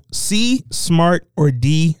 ungrateful, C, smart, or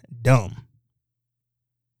D, dumb?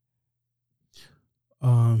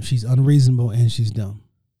 She's unreasonable and she's dumb.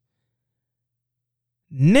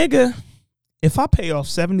 Nigga, if I pay off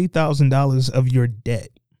 $70,000 of your debt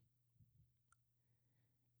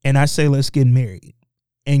and I say, let's get married,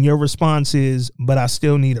 and your response is, but I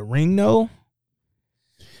still need a ring, though,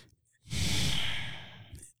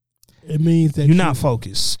 it means that you're not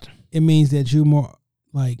focused. It means that you're more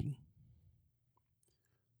like,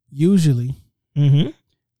 usually, the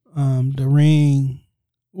ring,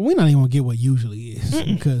 we're not even gonna get what usually is,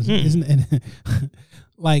 because isn't it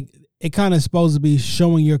like, it kind of supposed to be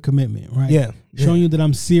showing your commitment, right? Yeah. Showing you that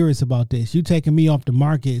I'm serious about this. You taking me off the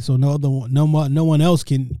market, so no one else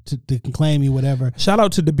can claim me, whatever. Shout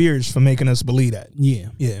out to De Beers for making us believe that. Yeah.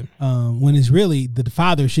 Yeah. When it's really the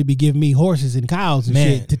father should be giving me horses and cows and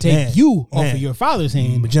shit to take you off of your father's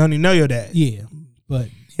hand. But you don't even know your dad. Yeah. But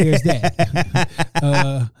there's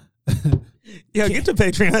that. Yo, get the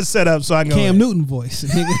Patreon set up so I can Cam Newton voice.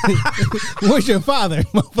 Nigga. Where's your father,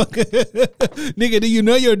 motherfucker? Nigga, do you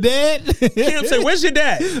know your dad? Cam say, where's your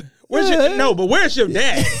dad? Where's your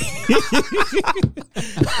dad?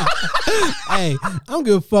 Hey, I don't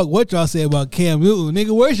give a fuck what y'all say about Cam Newton.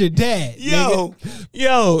 Nigga, where's your dad? Yo.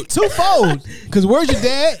 Twofold. Because where's your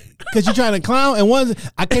dad? Because you're trying to clown. And one,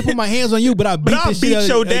 I can't put my hands on you, but I beat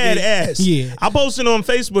your dad ass. Yeah. I posted on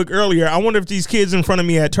Facebook earlier. I wonder if these kids in front of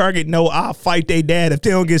me at Target know I'll fight their dad if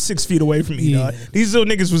they don't get 6 feet away from me, dog. These little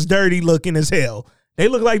niggas was dirty looking as hell. They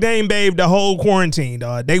look like they ain't bathed the whole quarantine,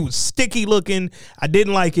 dog. They was sticky looking. I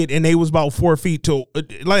didn't like it, and they was about 4 feet tall.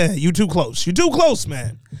 You too close. You too close,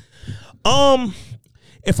 man.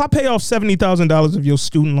 If I pay off $70,000 of your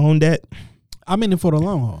student loan debt, I'm in it for the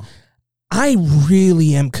long haul. I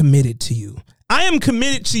really am committed to you. I am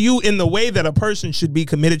committed to you in the way that a person should be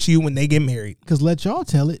committed to you when they get married. Because let y'all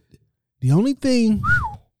tell it. The only thing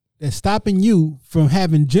that's stopping you from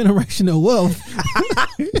having generational wealth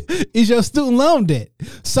is your student loan debt.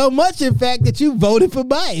 So much, in fact, that you voted for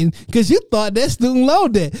Biden because you thought that student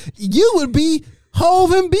loan debt. You would be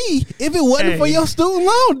Hov and B if it wasn't for your student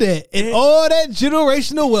loan debt and all that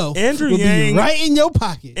generational wealth. Andrew would Yang be right in your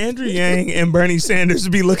pocket. Andrew Yang and Bernie Sanders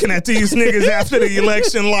be looking at these niggas after the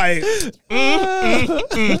election like,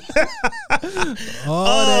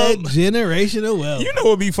 all that generational wealth. You know what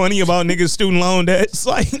would be funny about niggas' student loan debt? It's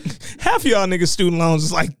like half y'all niggas' student loans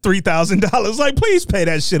is like $3,000. Like, please pay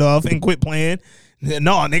that shit off and quit playing.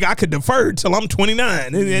 No, nigga, I could defer till I'm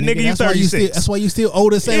 29. And nigga, you 36. That's why you still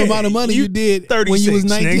owe the same amount of money you did 36, when you was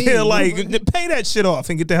 19. Nigga. Like, pay that shit off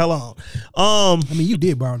and get the hell on. I mean, you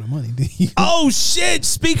did borrow the money, didn't you? Oh, shit.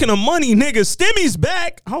 Speaking of money, nigga, Stimmy's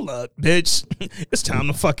back. Hold up, bitch. It's time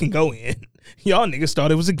to fucking go in. Y'all niggas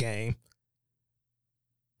thought it was a game.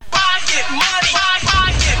 I get money. I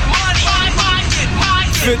get money.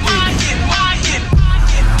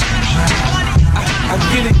 I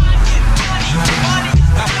get it.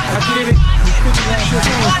 I get it.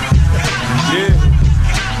 Yeah.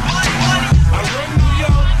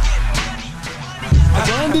 I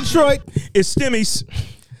run Detroit. It's Stimmy's.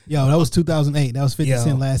 Yo, that was 2008. That was 50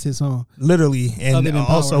 Cent last hit song. Literally. And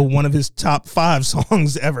also one of his top 5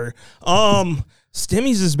 songs ever.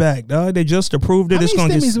 Stimmy's is back, dog. They just approved it. How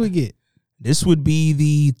many Stimmies we get? This would be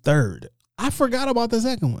the 3rd. I forgot about the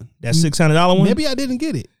second one. That $600 one? Maybe I didn't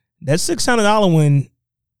get it. That $600 one,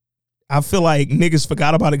 I feel like niggas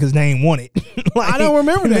forgot about it because they ain't want it. Like, I don't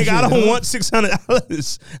remember that. Nigga, I don't want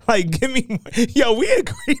 $600. Like, give me, yo, we a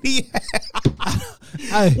greedy.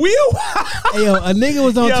 Hey, yo, a nigga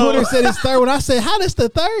was on Twitter and said it's 3rd. When I said, how this the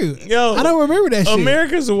 3rd? Yo, I don't remember that shit.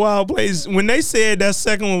 America's a wild place. When they said that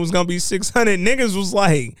second one was gonna be 600, niggas was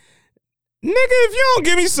like, nigga, if you don't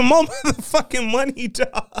give me some more motherfucking money,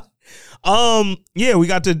 dog. Yeah, we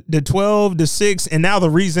got the 12, the 6, and now the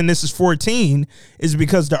reason this is 14 is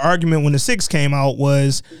because the argument when the 6 came out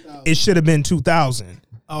was it should have been 2,000.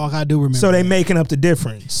 Oh, I do remember. So they making up the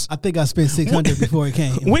difference. I think I spent 600 before it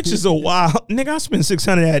came. Which is a wild nigga. I spent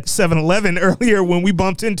 600 at 7-Eleven earlier when we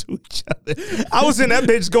bumped into each other. I was in that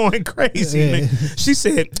bitch going crazy. Yeah. Man. She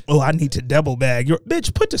said, "Oh, I need to double bag your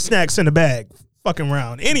bitch. Put the snacks in the bag. Fucking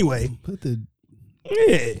round. Anyway, put the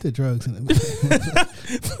drugs in the bag.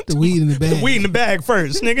 Put the weed in the bag. The weed in the bag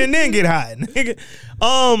first, nigga, and then get high, nigga.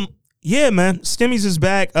 Yeah, man. Stimmy's is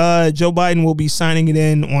back. Joe Biden will be signing it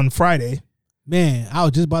in on Friday. Man, I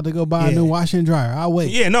was just about to go buy a new washer and dryer. I'll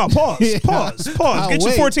wait. Yeah, no, pause. Get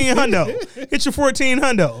your 14 hundo. Get your 14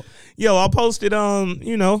 hundo. Yo, I'll post it.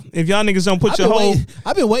 You know, if y'all niggas don't put your whole.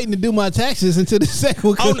 I've been waiting to do my taxes until the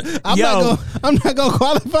second one. I'm not gonna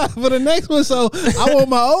qualify for the next one, so I want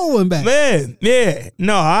my old one back. Man, yeah,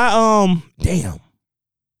 no, damn.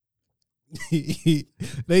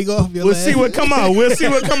 They go off your We'll see what come out. We'll see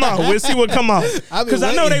what come out. Because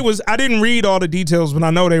I know I didn't read all the details, but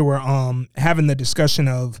I know they were having the discussion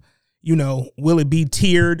of, you know, will it be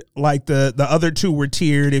tiered like the other two were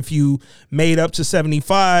tiered? If you made up to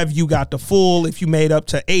 75, you got the full. If you made up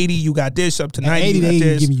to 80, you got this. Up to 90, 80, you got they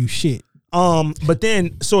this. ain't giving you shit. But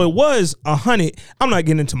then, so it was 100. I'm not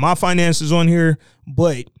getting into my finances on here,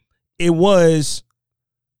 but it was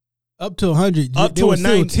up to 100. Up to a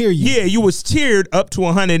 90. Tier you. Yeah, you was tiered up to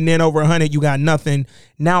 100, and then over 100, you got nothing.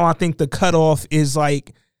 Now I think the cutoff is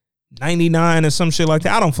like 99 or some shit like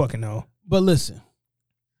that. I don't fucking know. But listen,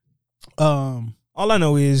 all I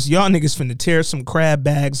know is y'all niggas finna tear some crab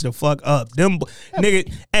bags the fuck up. Them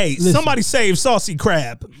nigga, hey, listen, somebody save Saucy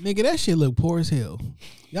Crab. Nigga, that shit look poor as hell.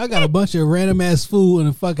 Y'all got a bunch of random ass food in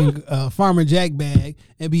a fucking Farmer Jack bag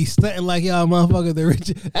and be stunting like y'all motherfuckers the rich.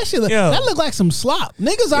 That shit that look like some slop.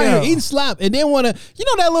 Niggas out here eating slop and then wanna, you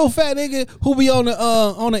know that little fat nigga who be on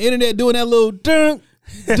the internet doing that little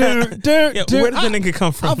where did the nigga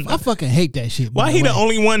come from? I fucking hate that shit. Why he the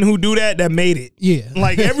only one who do that made it? Yeah.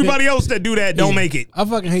 Like everybody else that do that don't make it. I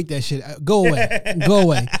fucking hate that shit. Go away. Go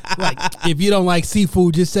away. Like, if you don't like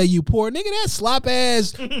seafood, just say you poor. Nigga, that slop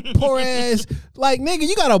ass, poor ass. Like, nigga,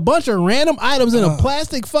 you got a bunch of random items in a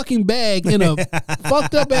plastic fucking bag in a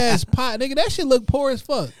fucked up ass pot. Nigga, that shit look poor as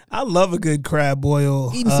fuck. I love a good crab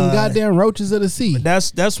boil. Eating some goddamn roaches of the sea.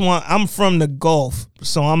 That's one. I'm from the Gulf,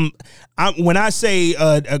 so I'm when I say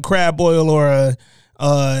a crab boil or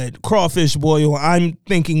a crawfish boil, I'm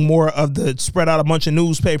thinking more of the spread out a bunch of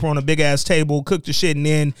newspaper on a big ass table, cook the shit, and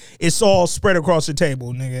then it's all spread across the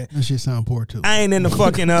table, nigga. That shit sound poor too. I ain't in the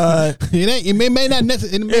fucking it may not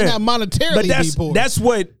necessarily. It may not monetarily be poor. That's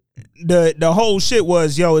what the whole shit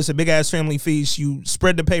was, yo, it's a big ass family feast. You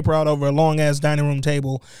spread the paper out over a long ass dining room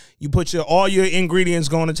table. You put all your ingredients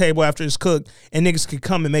go on the table after it's cooked, and niggas could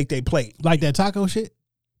come and make their plate. Like that taco shit?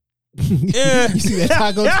 Yeah. You see that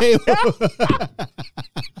taco table?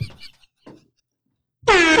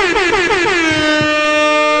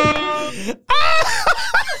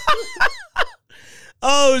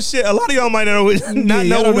 Oh shit! A lot of y'all might not know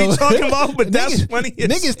what we talking about, but that's funny.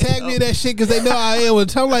 Niggas tag me in that shit because they know I am.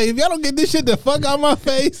 I'm like, if y'all don't get this shit the fuck out my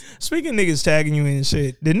face. Speaking of niggas tagging you in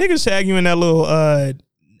shit, did niggas tag you in that little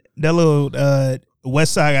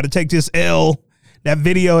West Side got to take this L? That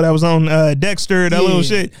video that was on Dexter, that little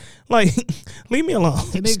shit. Like, leave me alone.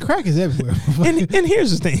 And they crackers everywhere. and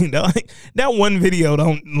here's the thing, though. Like, that one video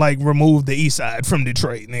don't like remove the East Side from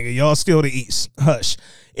Detroit, nigga. Y'all still the East. Hush.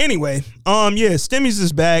 Anyway, Stimmies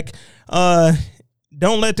is back.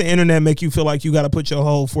 Don't let the internet make you feel like you got to put your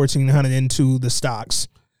whole $1,400 into the stocks.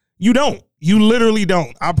 You don't. You literally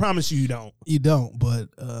don't. I promise you don't. You don't. But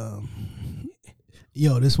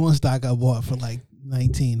this one stock I bought for like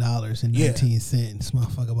 $19.19. This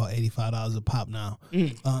motherfucker about $85 a pop now.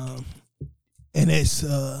 And it's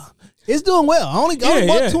doing well. I only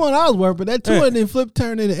bought $200 worth, but that $200 then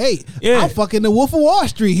turned into $8. I'm fucking the Wolf of Wall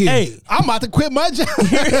Street here. Hey. I'm about to quit my job.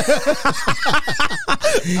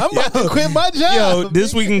 Yo,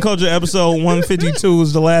 this Week in Culture episode 152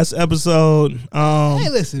 is the last episode. Hey,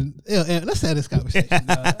 listen. Let's have this conversation.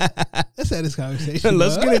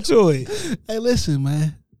 Let's get into it. Hey, listen,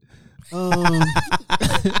 man.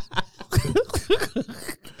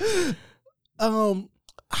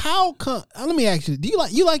 How come? Let me ask you. Do you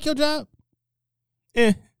like your job?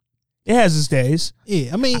 It has its days.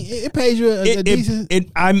 Yeah, I mean, it pays you a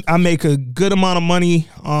decent. I make a good amount of money.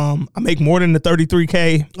 I make more than the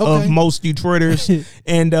 33K of most Detroiters,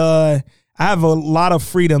 and I have a lot of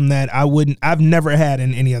freedom that I've never had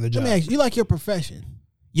in any other job. Let me ask you. You like your profession?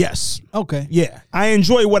 Yes. Okay. Yeah, I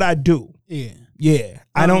enjoy what I do. Yeah. Yeah,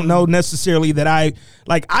 I don't know necessarily that I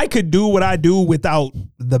could do what I do without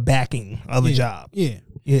the backing of a job. Yeah.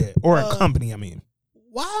 Yeah, or a company, I mean.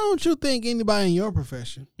 Why don't you think anybody in your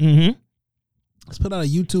profession, let's put out a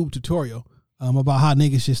YouTube tutorial about how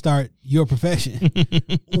niggas should start your profession.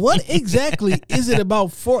 What exactly is it about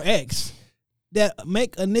Forex that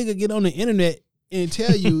make a nigga get on the internet and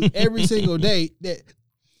tell you every single day that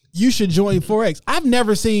you should join Forex? I've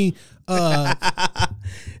never seen...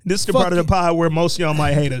 This is the part of the pod where most of y'all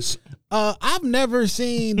might hate us. I've never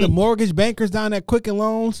seen the mortgage bankers down at Quicken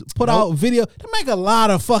Loans put out video. They make a lot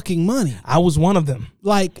of fucking money. I was one of them.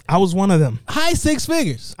 I was one of them. High six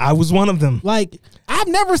figures. I was one of them. I've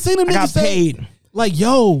never seen them niggas say, paid.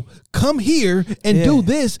 Yo, come here and do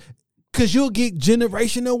this because you'll get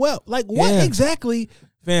generational wealth. What exactly...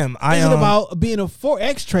 Fam, is it about being a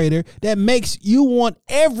Forex trader that makes you want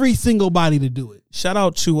every single body to do it? Shout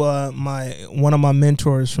out to one of my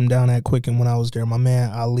mentors from down at Quicken when I was there, my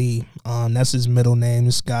man Ali. That's his middle name.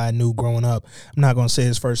 This guy I knew growing up. I'm not gonna say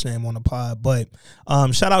his first name on the pod, but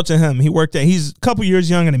shout out to him. He's a couple years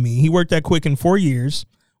younger than me. He worked at Quicken 4 years,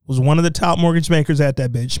 was one of the top mortgage bankers at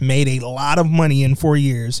that bitch, made a lot of money in 4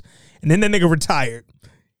 years, and then that nigga retired.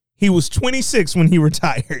 He was 26 when he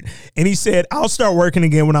retired, and he said, I'll start working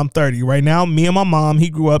again when I'm 30. Right now, me and my mom,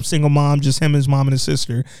 he grew up single mom, just him, his mom, and his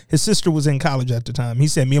sister. His sister was in college at the time. He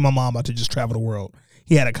said, me and my mom about to just travel the world.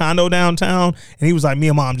 He had a condo downtown, and he was like, me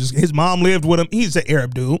and mom, his mom lived with him. He's an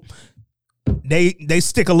Arab dude. They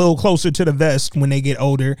stick a little closer to the vest when they get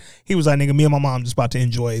older. He was like, nigga, me and my mom just about to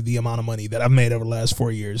enjoy the amount of money that I've made over the last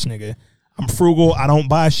 4 years, nigga. I'm frugal. I don't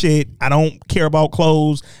buy shit. I don't care about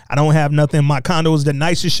clothes. I don't have nothing. My condo is the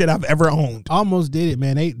nicest shit I've ever owned. Almost did it,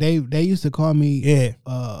 man. They used to call me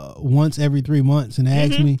once every 3 months and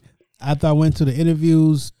ask me. After I went to the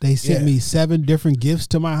interviews, they sent me 7 different gifts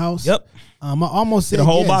to my house. Yep. I almost said a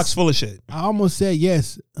whole yes. box full of shit. I almost said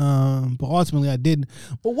yes, but ultimately I didn't.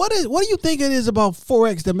 But what do you think it is about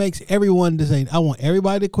Forex that makes everyone to say, I want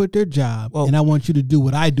everybody to quit their job, and I want you to do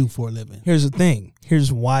what I do for a living? Here's the thing.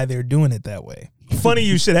 Here's why they're doing it that way. Funny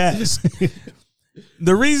you should ask.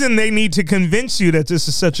 The reason they need to convince you that this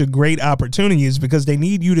is such a great opportunity is because they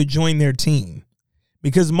need you to join their team.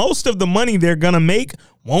 Because most of the money they're going to make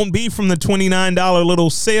won't be from the $29 little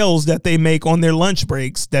sales that they make on their lunch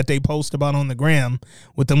breaks that they post about on the gram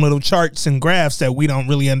with them little charts and graphs that we don't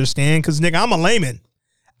really understand. Because, nigga, I'm a layman.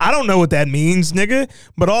 I don't know what that means, nigga.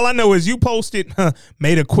 But all I know is you posted,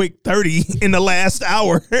 made a quick 30 in the last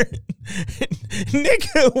hour.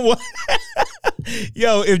 Nigga, what?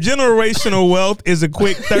 Yo, if generational wealth is a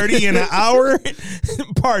quick 30 in an hour,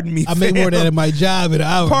 pardon me, I make more than that in my job in an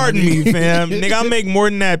hour. Pardon me, fam. Nigga, I make more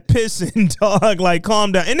than that pissing, dog. Like,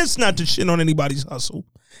 calm down. And it's not to shit on anybody's hustle.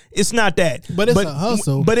 It's not that. But it's a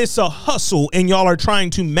hustle. But it's a hustle, and y'all are trying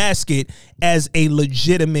to mask it as a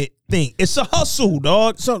legitimate thing. It's a hustle,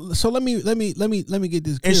 dog. So let me get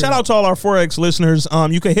this clear. And shout out to all our Forex listeners.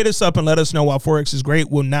 You can hit us up and let us know why Forex is great.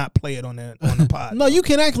 We'll not play it on the pod. No, you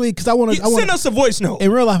can actually, because I want to send us a voice note.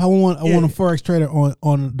 In real life, I want a Forex trader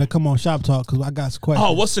on to come on Shop Talk because I got some questions.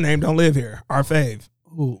 Oh, what's the name? Don't live here. Our fave.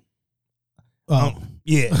 Ooh.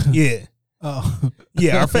 Yeah. Oh.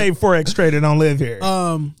 Yeah, our fave Forex trader don't live here.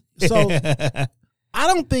 So I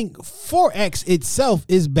don't think Forex itself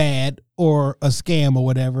is bad or a scam or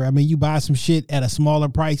whatever. I mean, you buy some shit at a smaller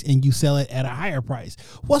price and you sell it at a higher price.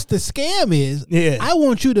 What's the scam is, I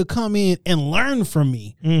want you to come in and learn from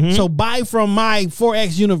me. Mm-hmm. So buy from my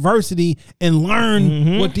Forex University and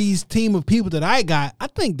learn what these team of people that I got. I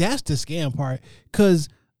think that's the scam part, because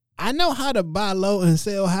I know how to buy low and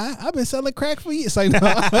sell high. I've been selling crack for years. Like, no.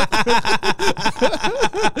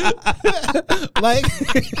 Like,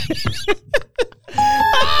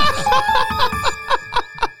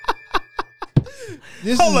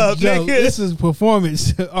 hold up, nigga. This is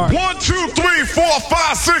performance art. 1, 2, 3, 4,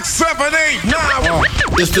 5, 6, 7, 8, 9.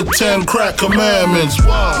 It's the 10 crack commandments.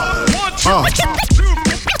 1, 2, 3,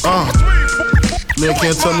 4. Man,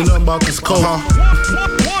 can't tell me nothing about this coke.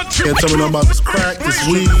 Can't tell me nothing about this crack, this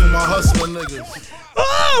weed for my hustling niggas.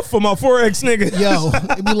 For my Forex nigga. Yo,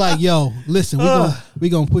 it be like, yo, listen, we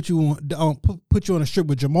gonna put you on put you on a strip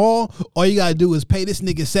with Jamal. All you gotta do is pay this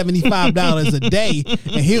nigga $75 a day,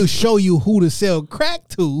 and he'll show you who to sell crack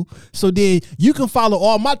to. So then you can follow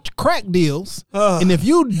all my crack deals, and if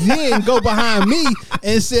you then go behind me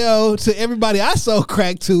and sell to everybody I sold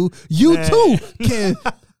crack to, you too can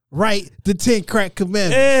write the 10 crack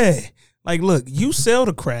commandments. Yeah. Like, look, you sell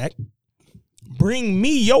the crack. Bring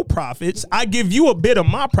me your profits. I give you a bit of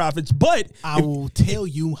my profits, but I will tell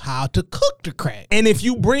you how to cook the crack. And if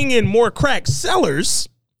you bring in more crack sellers,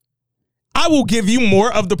 I will give you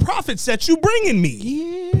more of the profits that you bringing me.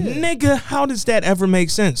 Yeah. Nigga, how does that ever make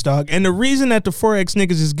sense, dog? And the reason that the Forex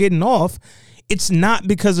niggas is getting off, it's not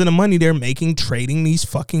because of the money they're making trading these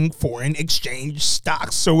fucking foreign exchange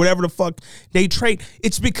stocks or whatever the fuck they trade.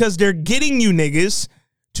 It's because they're getting you niggas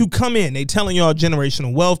to come in. They telling y'all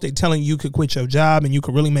generational wealth. They telling you could quit your job and you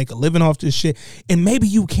could really make a living off this shit. And maybe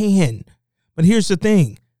you can. But here's the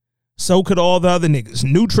thing. So could all the other niggas.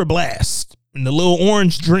 NutriBlast and the little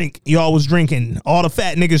orange drink y'all was drinking. All the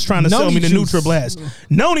fat niggas trying to sell me the NutriBlast.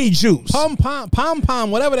 Noni juice. Pom,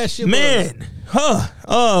 whatever that shit man, was.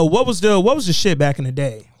 What was the shit back in the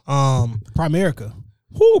day? Primerica.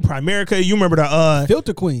 Who? Primerica. You remember the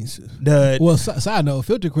Filter Queens. Side note,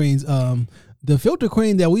 Filter Queens, the Filter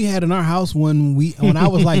Queen that we had in our house when I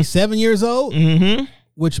was like 7 years old,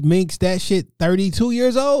 which makes that shit 32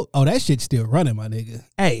 years old. Oh, that shit's still running, my nigga.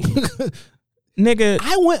 Hey, nigga.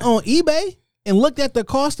 I went on eBay and looked at the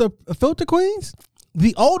cost of Filter Queens,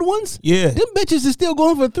 the old ones. Yeah, them bitches is still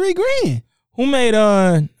going for $3,000.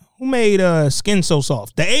 Who made Skin So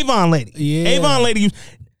Soft? The Avon lady. Yeah, Avon lady.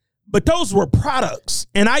 But those were products,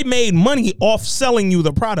 and I made money off selling you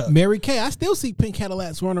the product. Mary Kay, I still see pink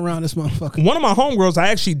Cadillacs running around this motherfucker. One of my homegirls, I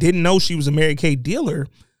actually didn't know she was a Mary Kay dealer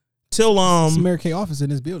till it's a Mary Kay office in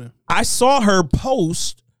this building. I saw her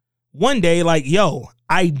post one day like, "Yo,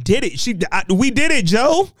 I did it. We did it,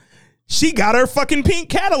 Joe. She got her fucking pink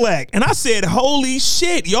Cadillac," and I said, "Holy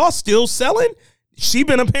shit, y'all still selling?" She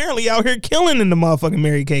been apparently out here killing in the motherfucking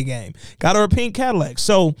Mary Kay game. Got her a pink Cadillac,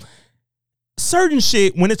 so. Certain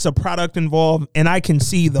shit, when it's a product involved and I can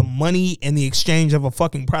see the money and the exchange of a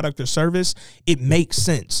fucking product or service, it makes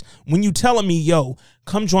sense. When you telling me, yo,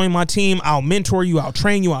 come join my team, I'll mentor you, I'll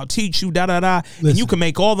train you, I'll teach you, and you can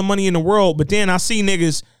make all the money in the world, but then I see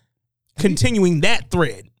niggas continuing that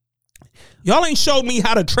thread. Y'all ain't showed me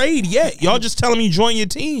how to trade yet. Y'all just telling me join your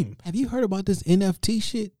team. Have you heard about this NFT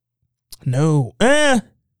shit? No.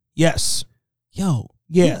 Yes. Yo.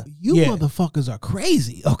 Yeah. You motherfuckers are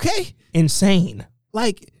crazy, okay? Insane.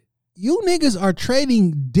 Like, you niggas are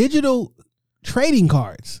trading digital trading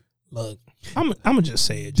cards. Look, I'm gonna just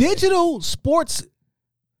say it. Jay. Digital sports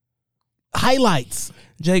highlights.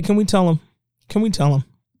 Jay, can we tell him?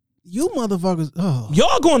 You motherfuckers,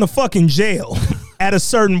 y'all going to fucking jail at a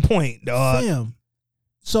certain point, dog. Damn.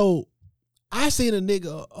 So I seen a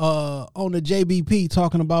nigga on the JBP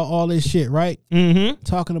talking about all this shit, right? Mm-hmm.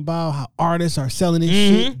 Talking about how artists are selling this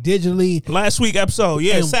shit digitally. Last week episode,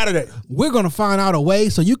 Saturday. We're gonna find out a way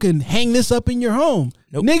so you can hang this up in your home.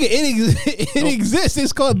 Nope. Nigga, it exists.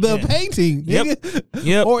 It's called the painting. Nigga.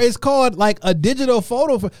 Yep. Or it's called like a digital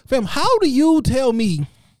photo. Fam, how do you tell me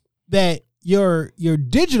that your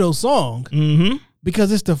digital song,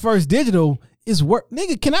 because it's the first digital, is work?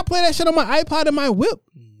 Nigga, can I play that shit on my iPod and my whip?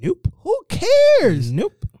 Nope. Who cares?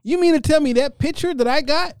 Nope. You mean to tell me that picture that I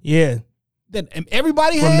got? Yeah. That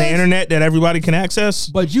everybody has? From the internet that everybody can access?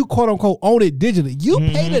 But you quote unquote own it digitally. You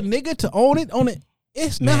paid a nigga to own it.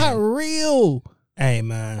 It's not real. Hey,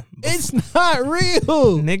 man. It's not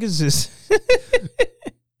real. Niggas just...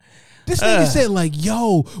 This nigga said like,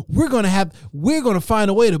 yo, we're gonna find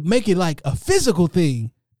a way to make it like a physical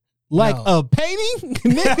thing. Like a painting?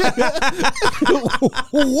 Nigga.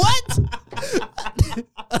 What?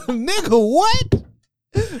 Nigga, what?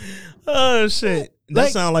 Oh shit.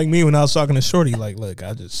 That sounded like me when I was talking to Shorty. Like, look,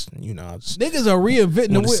 I just niggas are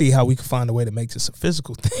reinventing want to see how we can find a way to make this a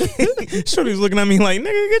physical thing. Shorty was looking at me like,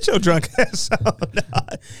 nigga, get your drunk ass out.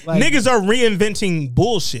 Like, niggas are reinventing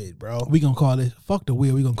bullshit, bro. We gonna call it, fuck the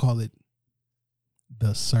wheel, we gonna call it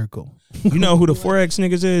the circle. You know who the Forex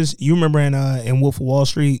niggas is? You remember in Wolf of Wall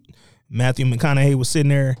Street, Matthew McConaughey was sitting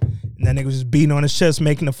there, and that nigga was just beating on his chest,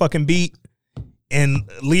 making the fucking beat. And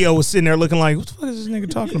Leo was sitting there looking like, what the fuck is this nigga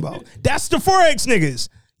talking about? That's the Forex niggas.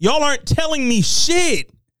 Y'all aren't telling me shit.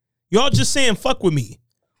 Y'all just saying fuck with me.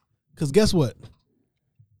 Because guess what?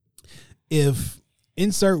 If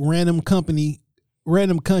insert random country,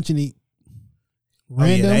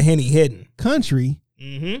 that Henny hidden country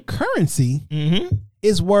currency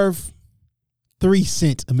is worth 3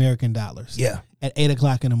 cents American dollars. Yeah. At 8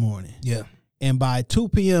 o'clock in the morning. Yeah. And by 2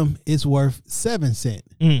 p.m. it's worth 7 cents.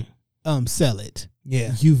 Sell it.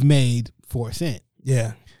 Yeah. You've made 4 cents.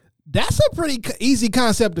 Yeah. That's a pretty easy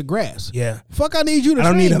concept to grasp. Yeah. Fuck, I need you to I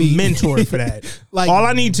don't train need a me. mentor for that. Like, all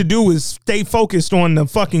I need to do is stay focused on the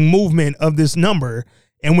fucking movement of this number.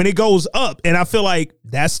 And when it goes up and I feel like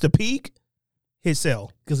that's the peak, hit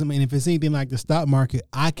sell. Because, I mean, if it's anything like the stock market,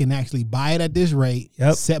 I can actually buy it at this rate,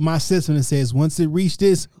 set my system that says once it reaches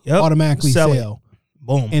this, automatically sell.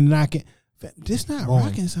 Boom. And then I can, this not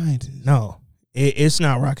rocket science. No. It's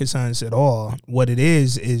not rocket science at all. What it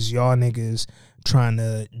is y'all niggas trying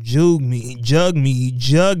to jug me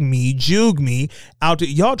out to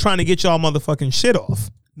y'all trying to get y'all motherfucking shit off.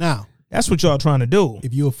 Now, that's what y'all trying to do.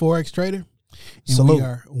 If you're a Forex trader and we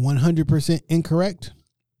are 100% incorrect,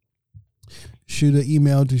 shoot an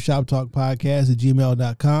email to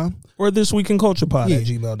shoptalkpodcast@gmail.com. Or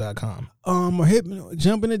thisweekinculturepod@gmail.com. Or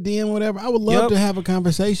jump in the DM, whatever. I would love to have a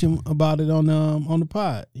conversation about it on the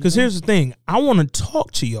pod. Because here's the thing. I want to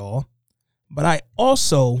talk to y'all, but I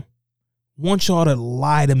also want y'all to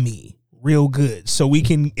lie to me real good so we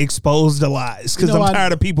can expose the lies. Because I'm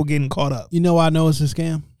tired of people getting caught up. You know why I know it's a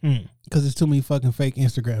scam? Because it's too many fucking fake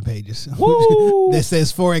Instagram pages that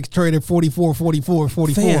says Forex Trader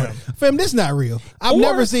 444444. Fam, this not real. I've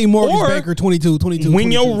never seen Mortgage Banker 22.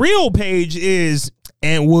 When your real page is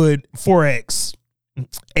Antwood Forex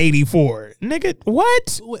 84, nigga,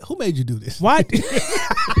 what? Who made you do this? What?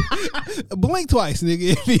 Blink twice,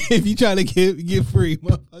 nigga. If you trying to get free,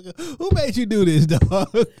 motherfucker. Who made you do this,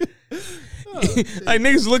 dog? Like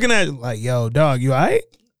niggas looking at it like, yo, dog, you all right?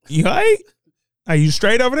 You all right? Are you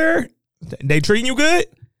straight over there? They treating you good?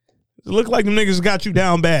 It look like them niggas got you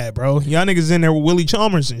down bad, bro. Y'all niggas in there with Willie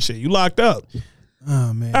Chalmers and shit. You locked up.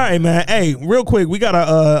 Oh, man. All right, man. Hey, real quick, we got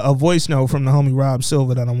a voice note from the homie Rob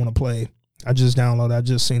Silva that I want to play. I just downloaded. I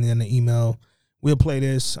just seen it in the email. We'll play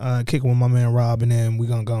this, kick it with my man Rob, and then we're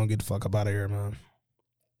going to go and get the fuck up out of here, man.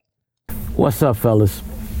 What's up, fellas?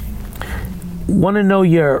 Want to know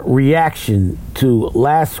your reaction to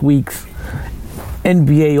last week's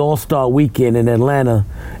NBA All-Star Weekend in Atlanta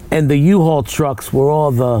and the U-Haul trucks where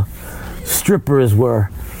all the strippers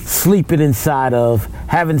were sleeping inside of,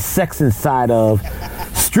 having sex inside of,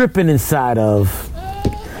 stripping inside of.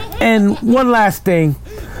 And one last thing,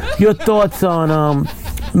 your thoughts on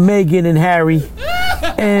Meghan and Harry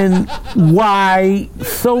and why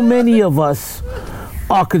so many of us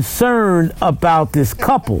are concerned about this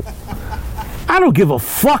couple. I don't give a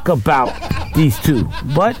fuck about these two,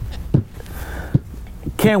 but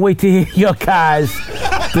can't wait to hear your guys'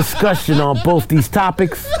 discussion on both these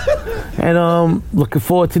topics. And looking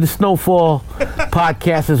forward to the Snowfall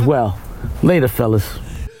podcast as well. Later, fellas.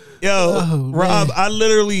 Yo, Rob, I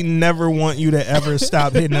literally never want you to ever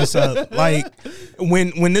stop hitting us up. Like,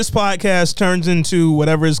 when this podcast turns into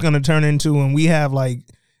whatever it's going to turn into and we have, like,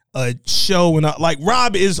 a show and like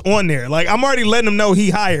Rob is on there. Like, I'm already letting him know he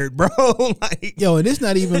hired, bro. Like, yo, and it's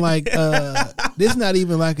not even like this not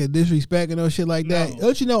even like a disrespect or no shit like that.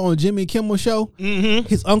 Don't you know on Jimmy Kimmel show,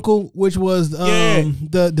 his uncle, which was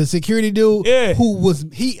the security dude,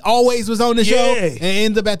 he always was on the show and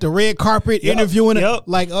ends up at the red carpet interviewing him.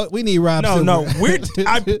 Like, we need Rob.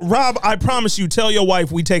 Rob, I promise you, tell your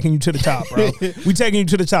wife we taking you to the top, bro. We taking you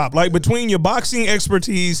to the top. Like, between your boxing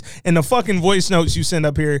expertise and the fucking voice notes you send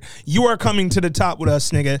up here, you are coming to the top with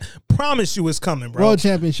us, nigga. Promise you it's coming, bro. World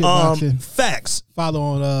Championship boxing. Facts. Follow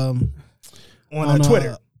on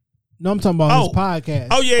Twitter. No, I'm talking about his podcast.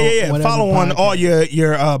 Oh yeah. Follow on all your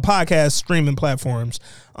podcast streaming platforms.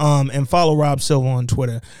 And follow Rob Silva on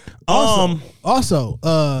Twitter. Also,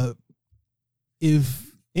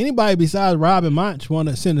 if anybody besides Rob and Monch want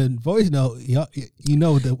to send a voice note, you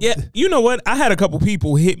know what? I had a couple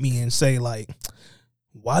people hit me and say like,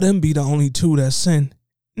 why them be the only two that send?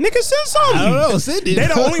 Nigga, send something. I don't know. Send it. They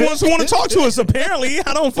the only ones who want to talk to us, apparently.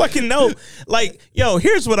 I don't fucking know. Like, yo,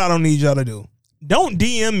 here's what I don't need y'all to do. Don't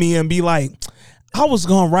DM me and be like, I was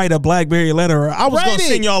going to write a BlackBerry letter, or I was going to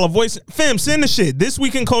send y'all a voice. Fam, send the shit.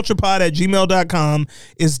 thisweekinculturepod@gmail.com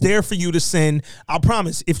is there for you to send. I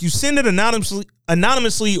promise, if you send it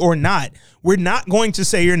anonymously or not, we're not going to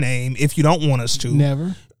say your name if you don't want us to.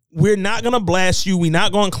 Never. We're not going to blast you. We're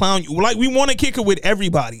not going to clown you. Like, we want to kick it with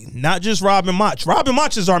everybody, not just Rob and Mach. Rob and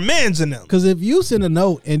Mach is our mans in them. Because if you send a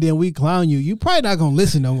note and then we clown you, you probably not going to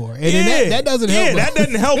listen no more. And then that doesn't help. Yeah, that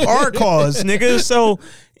doesn't help our cause, nigga. So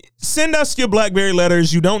send us your BlackBerry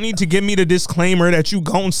letters. You don't need to give me the disclaimer that you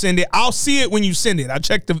gon' send it. I'll see it when you send it. I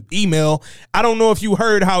checked the email. I don't know if you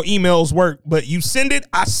heard how emails work, but you send it,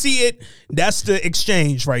 I see it. That's the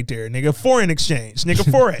exchange right there, nigga. Foreign exchange, nigga.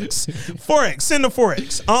 Forex. Forex. Send the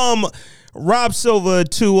Forex. Rob Silva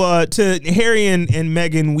to Harry and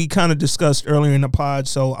Meghan, we kind of discussed earlier in the pod,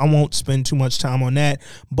 so I won't spend too much time on that.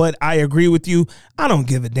 But I agree with you. I don't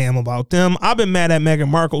give a damn about them. I've been mad at Meghan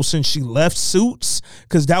Markle since she left Suits,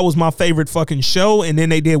 because that was my favorite fucking show. And then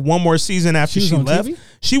they did one more season after she left. TV?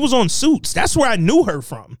 She was on Suits. That's where I knew her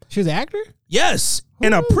from. She was an actor? Yes,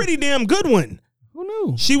 and a pretty damn good one. Who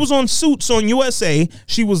knew? She was on Suits on USA.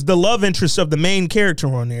 She was the love interest of the main character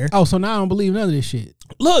on there. Oh, so now I don't believe none of this shit.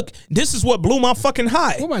 Look, this is what blew my fucking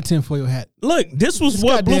high. Where my tinfoil hat? Look, this was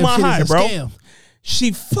what blew my high, bro. Scam.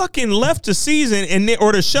 She fucking left the season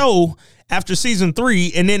or the show after season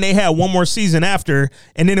 3, and then they had one more season after,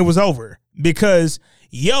 and then it was over. Because,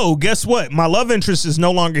 guess what? My love interest is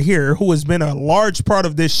no longer here, who has been a large part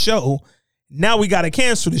of this show. Now we got to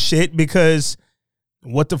cancel the shit because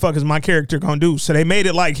what the fuck is my character gonna do? So they made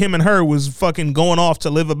it like him and her was fucking going off to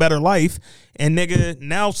live a better life, and nigga,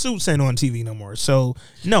 now Suits ain't on TV no more. So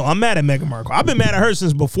no, I'm mad at Meghan Markle. I've been mad at her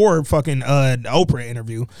since before fucking the Oprah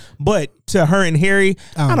interview. But to her and Harry,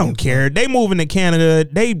 I don't care. They moving to Canada.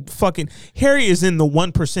 They fucking Harry is in the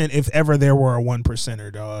 1% if ever there were a 1%er,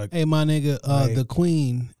 dog. Hey, my nigga, the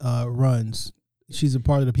Queen runs. She's a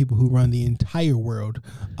part of the people who run the entire world.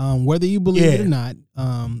 Whether you believe it or not,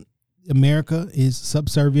 America is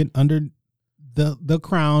subservient under the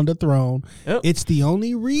crown, the throne. Yep. It's the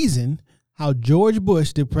only reason how George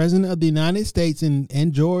Bush, the president of the United States,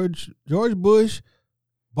 and George Bush,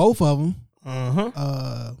 both of them,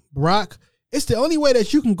 Barack, it's the only way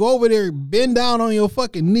that you can go over there, bend down on your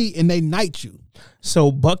fucking knee, and they knight you.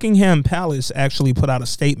 So Buckingham Palace actually put out a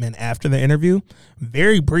statement after the interview,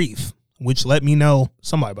 very brief, which let me know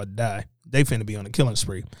somebody about to die. They finna be on a killing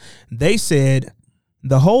spree. They said,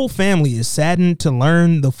 the whole family is saddened to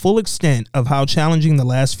learn the full extent of how challenging the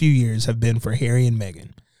last few years have been for Harry and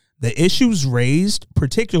Meghan. The issues raised,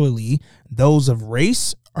 particularly those of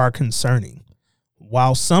race, are concerning.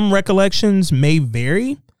 While some recollections may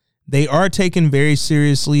vary, they are taken very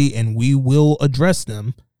seriously, and we will address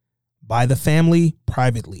them by the family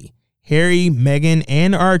privately. Harry, Meghan,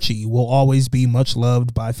 and Archie will always be much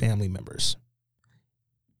loved by family members.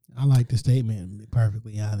 I like the statement, to be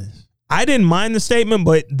perfectly honest. I didn't mind the statement,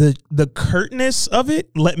 but the curtness of it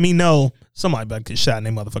let me know somebody about to get shot in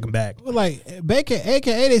their motherfucking back. Well, like,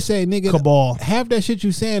 AKA they say, nigga, cabal. Half that shit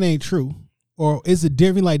you saying ain't true. Or is it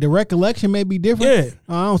different? Like, the recollection may be different. Yeah.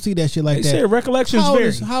 I don't see that shit like they that. Say recollections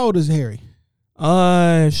vary. How old is Harry?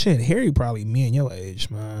 Harry probably me and your age,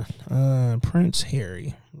 man. Prince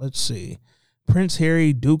Harry. Let's see. Prince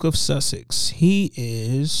Harry, Duke of Sussex. He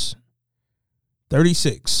is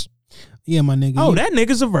 36. Yeah, my nigga. Oh, that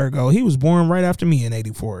nigga's a Virgo. He was born right after me in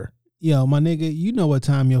 84. Yo, my nigga, you know what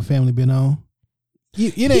time your family been on.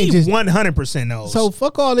 It ain't just 100% knows. So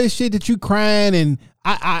fuck all this shit that you crying, and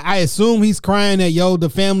I assume he's crying that the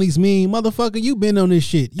family's mean. Motherfucker, you been on this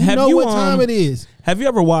shit. You know what time it is. Have you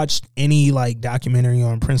ever watched any like documentary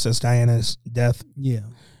on Princess Diana's death? Yeah.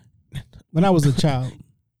 When I was a child.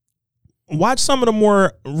 watch some of the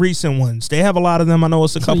more recent ones. They have a lot of them. I know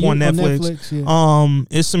it's a couple on Netflix.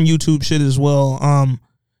 Yeah. It's some YouTube shit as well.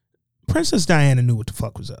 Princess Diana knew what the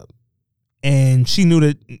fuck was up. And she knew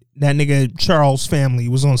that nigga Charles' family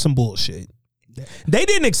was on some bullshit. They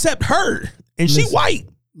didn't accept her. And she white.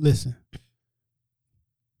 Listen.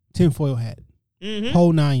 Tinfoil hat.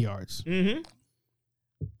 Whole 9 yards.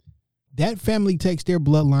 That family takes their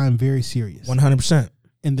bloodline very serious. 100%.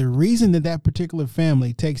 And the reason that particular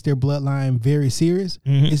family takes their bloodline very serious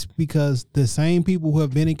is because the same people who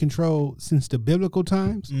have been in control since the biblical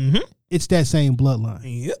times, it's that same bloodline.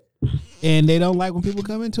 Yep. And they don't like when people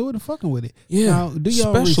come into it and fucking with it. Yeah. Now,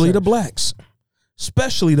 especially the blacks.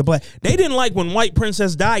 Especially the black. They didn't like when White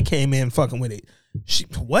Princess Di came in fucking with it.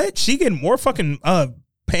 She getting more fucking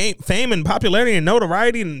fame and popularity and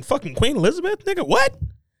notoriety than fucking Queen Elizabeth? Nigga, what?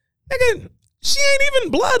 Nigga, she ain't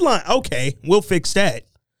even bloodline. Okay, we'll fix that.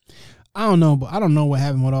 I don't know, but I don't know what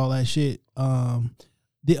happened with all that shit.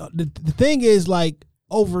 The thing is, like,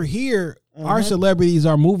 over here, our celebrities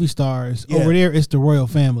are movie stars. Yeah. Over there, it's the royal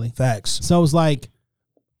family. Facts. So it's like,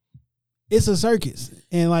 it's a circus.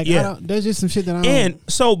 And like, there's just some shit that I don't. And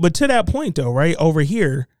so, but to that point though, right, over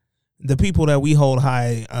here, the people that we hold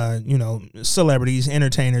high, celebrities,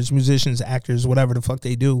 entertainers, musicians, actors, whatever the fuck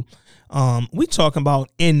they do, we talking about,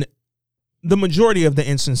 in the majority of the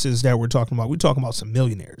instances that we're talking about some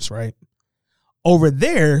millionaires, right? Over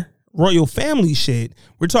there, royal family shit,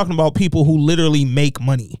 we're talking about people who literally make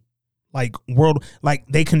money. Like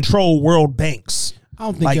they control world banks.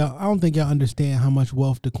 I don't think y'all understand how much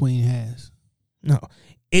wealth the queen has. No,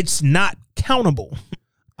 it's not countable.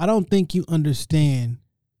 I don't think you understand.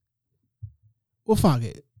 Well, fuck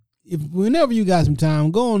it. Whenever you got some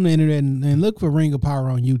time, go on the internet and look for Ring of Power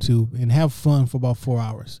on YouTube and have fun for about 4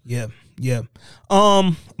 hours. Yeah.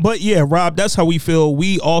 But yeah, Rob, that's how we feel.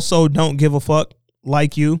 We also don't give a fuck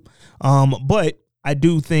like you. But I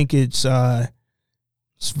do think it's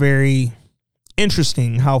very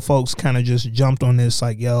interesting how folks kind of just jumped on this,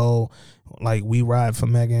 like, yo, like, we ride for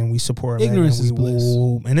Meghan, we support ignorance Meghan, is bliss.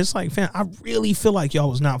 And it's like, fam, I really feel like y'all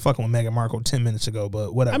was not fucking with Meghan Markle 10 minutes ago,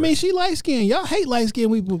 but whatever. I mean, she light skinned. Y'all hate light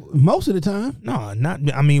skinned people most of the time. No, not.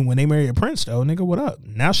 I mean, when they marry a prince, though, nigga, what up?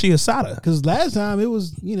 Now she a Sada. Because last time it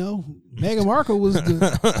was, Meghan Markle was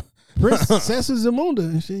the Princess Zamunda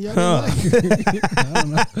and shit. Y'all didn't like her. I don't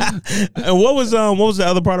know. And what was the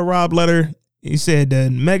other part of Rob's letter? He said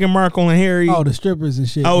Meghan Markle and Harry. Oh, the strippers and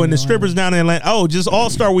shit. Oh, and the strippers down in Atlanta. Oh, just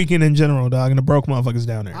All-Star Weekend in general, dog. And the broke motherfuckers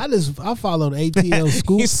down there. I followed ATL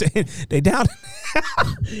Scoop. He said they down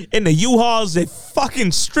in the U-Hauls. They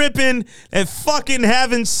fucking stripping and fucking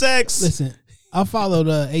having sex. Listen, I followed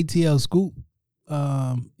ATL Scoop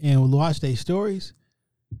and watched their stories.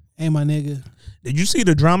 Hey, my nigga. Did you see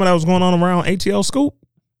the drama that was going on around ATL Scoop?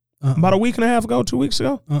 About a week and a half ago, 2 weeks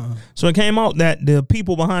ago. So it came out that the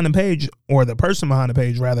people behind the page, or the person behind the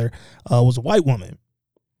page rather, was a white woman.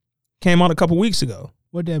 Came out a couple weeks ago.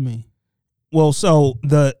 What that mean? Well, so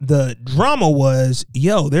the drama was,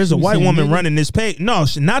 yo, there's a white woman running this page. No,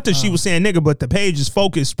 not that she was saying nigga, but the page is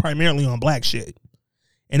focused primarily on black shit.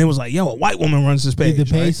 And it was like, yo, a white woman runs this page. Did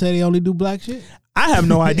the page say they only do black shit? I have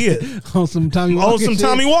no idea. On some Tommy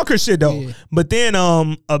Walker shit though. Yeah. But then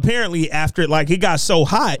apparently after it got so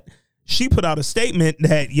hot, she put out a statement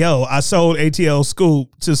that, yo, I sold ATL Scoop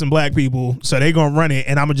to some black people, so they gonna run it,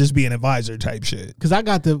 and I'm gonna just be an advisor type shit. Because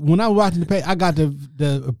when I was watching the page, I got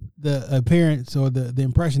the appearance or the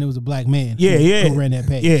impression it was a black man. Who ran that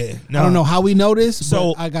page. Yeah, no. I don't know how we know this,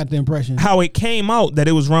 but I got the impression. How it came out that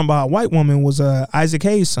it was run by a white woman was Isaac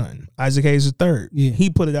Hayes' son, Isaac Hayes III. Yeah. He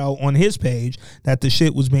put it out on his page that the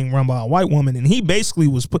shit was being run by a white woman, and he basically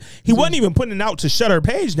wasn't even putting it out to shut her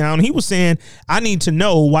page down. He was saying, I need to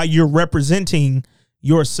know why you're representing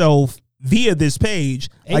yourself via this page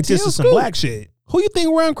like this is some black shit. Who you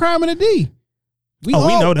think ran Crime in the D? We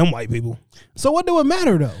know them white people. So what do it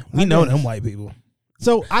matter though? We know them white people.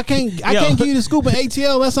 So I can't give you the scoop of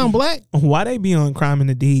ATL unless I'm black. Why they be on Crime in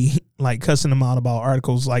the D, like cussing them out about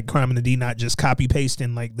articles like Crime in the D, not just copy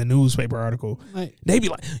pasting like the newspaper article. They be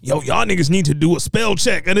like, yo, y'all niggas need to do a spell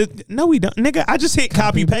check. And no, we don't, nigga. I just hit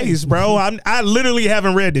copy paste, bro. I literally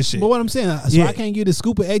haven't read this shit. But what I'm saying, so I can't give you the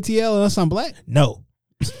scoop of ATL unless I'm black. No.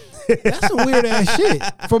 That's some weird ass shit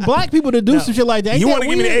for black people to do some shit like that. You want to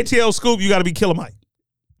give me the ATL scoop? You got to be Killer Mike.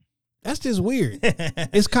 That's just weird.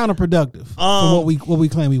 It's counterproductive for what we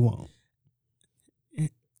claim we want.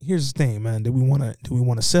 Here's the thing, man. Do we want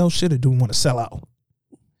to sell shit or do we want to sell out?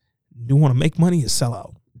 Do we want to make money or sell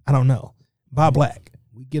out? I don't know. Buy black.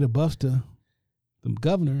 We get a buff to the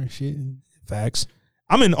governor and shit. Facts.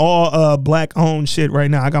 I'm in all black owned shit right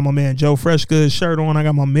now. I got my man Joe Freshgood shirt on. I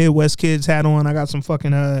got my Midwest Kids hat on. I got some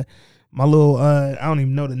fucking My little, I don't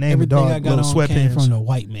even know the name Everything of the I dog. got Little on came sweatpants from the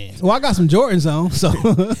white man. Well, I got some Jordans on, so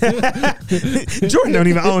Jordan don't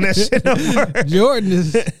even own that shit no more. Jordan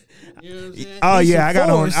is. Oh yeah, I got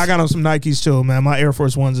on some Nikes too, man. My Air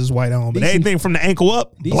Force Ones is white on, but anything from the ankle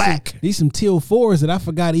up, black. These some teal 4s that I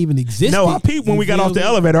forgot even existed. No, I peeped when we got off the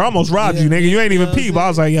elevator. I almost robbed you, nigga. You ain't even peep. I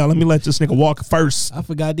was like, yo, let me let this nigga walk first. I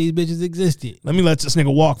forgot these bitches existed. Let me let this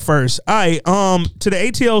nigga walk first. All right, to the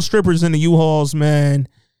ATL strippers in the U-Hauls, man.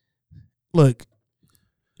 Look,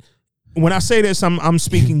 when I say this, I'm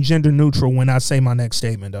speaking gender neutral when I say my next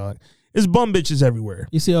statement, dog. It's bum bitches everywhere.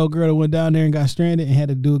 You see old girl that went down there and got stranded and had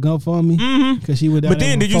to do a GoFundMe? Because she went down there. But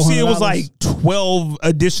then did you see it was like 12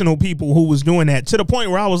 additional people who was doing that, to the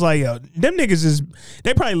point where I was like, yo, them niggas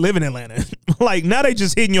they probably live in Atlanta. Like, now they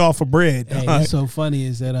just hitting you off for bread. Hey, what's so funny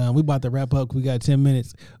is that we about to wrap up. We got 10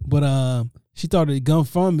 minutes. But she started a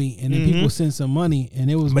GoFundMe, and then people sent some money,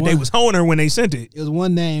 and it was they was hoeing her when they sent it. It was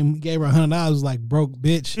one name, gave her $100, was like, broke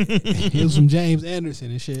bitch. It was from James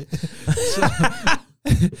Anderson and shit.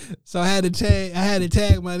 So I had to tag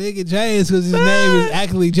my nigga James because his name is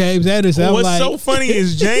actually James Anderson. What's so funny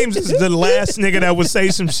is James is the last nigga that would say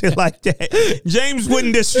some shit like that. James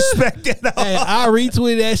wouldn't disrespect at all. Hey, I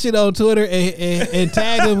retweeted that shit on Twitter and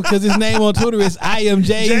tagged him because his name on Twitter is I am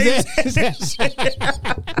James Anderson.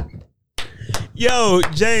 Yo,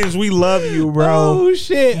 James, we love you, bro. Oh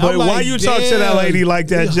shit! But why you talk to that lady like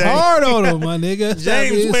that, James? Hard on him, my nigga.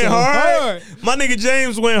 James went hard. My nigga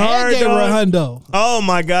James went hard. Gave her a hundo. Oh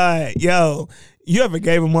my god, yo. You ever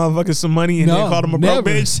gave a motherfucker some money and then called him a broke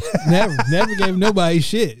bitch? never gave nobody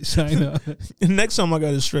shit. So, you know. Next time I go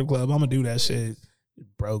to the strip club, I'm gonna do that shit.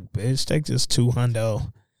 Broke bitch, take this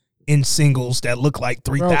 $200 in singles that look like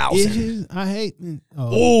 3,000. I hate.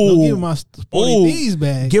 Don't give him my sporty D's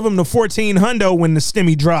bag. Give him the 1400 when the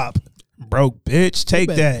stimmy drop. Broke bitch, take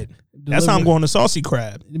that. That's how I'm going to Saucy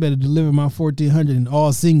Crab. You better deliver my 1400 in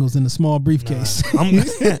all singles in a small briefcase. Nah, I'm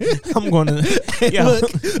going to look,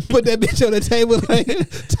 put that bitch on the table like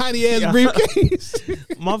tiny ass briefcase.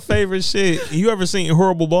 My favorite shit. You ever seen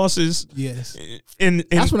Horrible Bosses? Yes.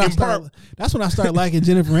 That's when I started liking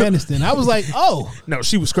Jennifer Aniston. I was like, oh no,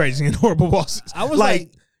 she was crazy in Horrible Bosses. I was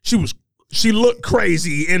like she looked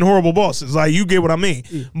crazy in Horrible Bosses. Like, you get what I mean.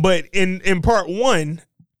 Yeah. But in part one.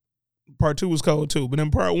 Part 2 was cold too, but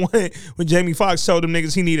in part 1, when Jamie Foxx told them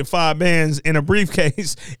niggas he needed 5 bands in a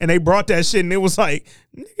briefcase, and they brought that shit, and it was like,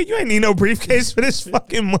 nigga, you ain't need no briefcase for this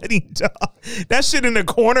fucking money, dog. That shit in the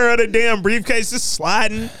corner of the damn briefcase is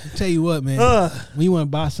sliding. I'll tell you what, man, when you want to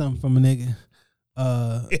buy something from a nigga,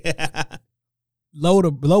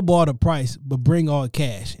 low ball the price, but bring all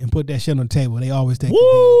cash and put that shit on the table. They always take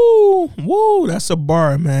Woo, that's a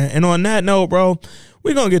bar, man. And on that note, bro,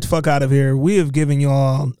 we're gonna get the fuck out of here. We have given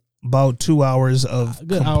y'all about 2 hours of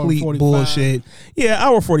complete bullshit. Yeah,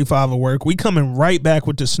 hour 45 of work. We coming right back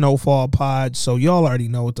with the Snowfall pod, so y'all already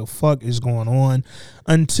know what the fuck is going on.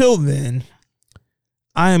 Until then,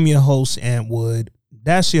 I am your host, Ant Wood.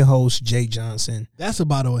 That's your host, Jay Johnson. That's a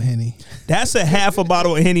bottle of Henny. That's a half a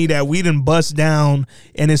bottle of Henny that we done bust down,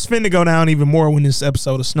 and it's finna go down even more when this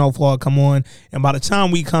episode of Snowfall come on. And by the time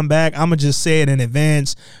we come back, I'm gonna just say it in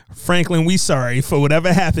advance. Franklin, we sorry for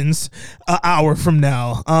whatever happens an hour from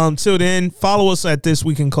now. Till then, follow us at This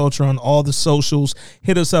Week in Culture on all the socials.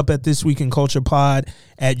 Hit us up at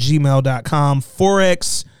thisweekinculturepod@gmail.com.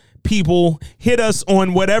 Forex people, hit us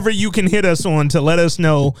on whatever you can hit us on to let us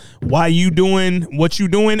know why you doing what you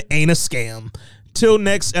doing ain't a scam. Till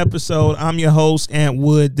next episode, I'm your host, Ant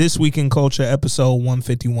Wood. This Week in Culture, episode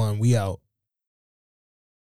 151. We out.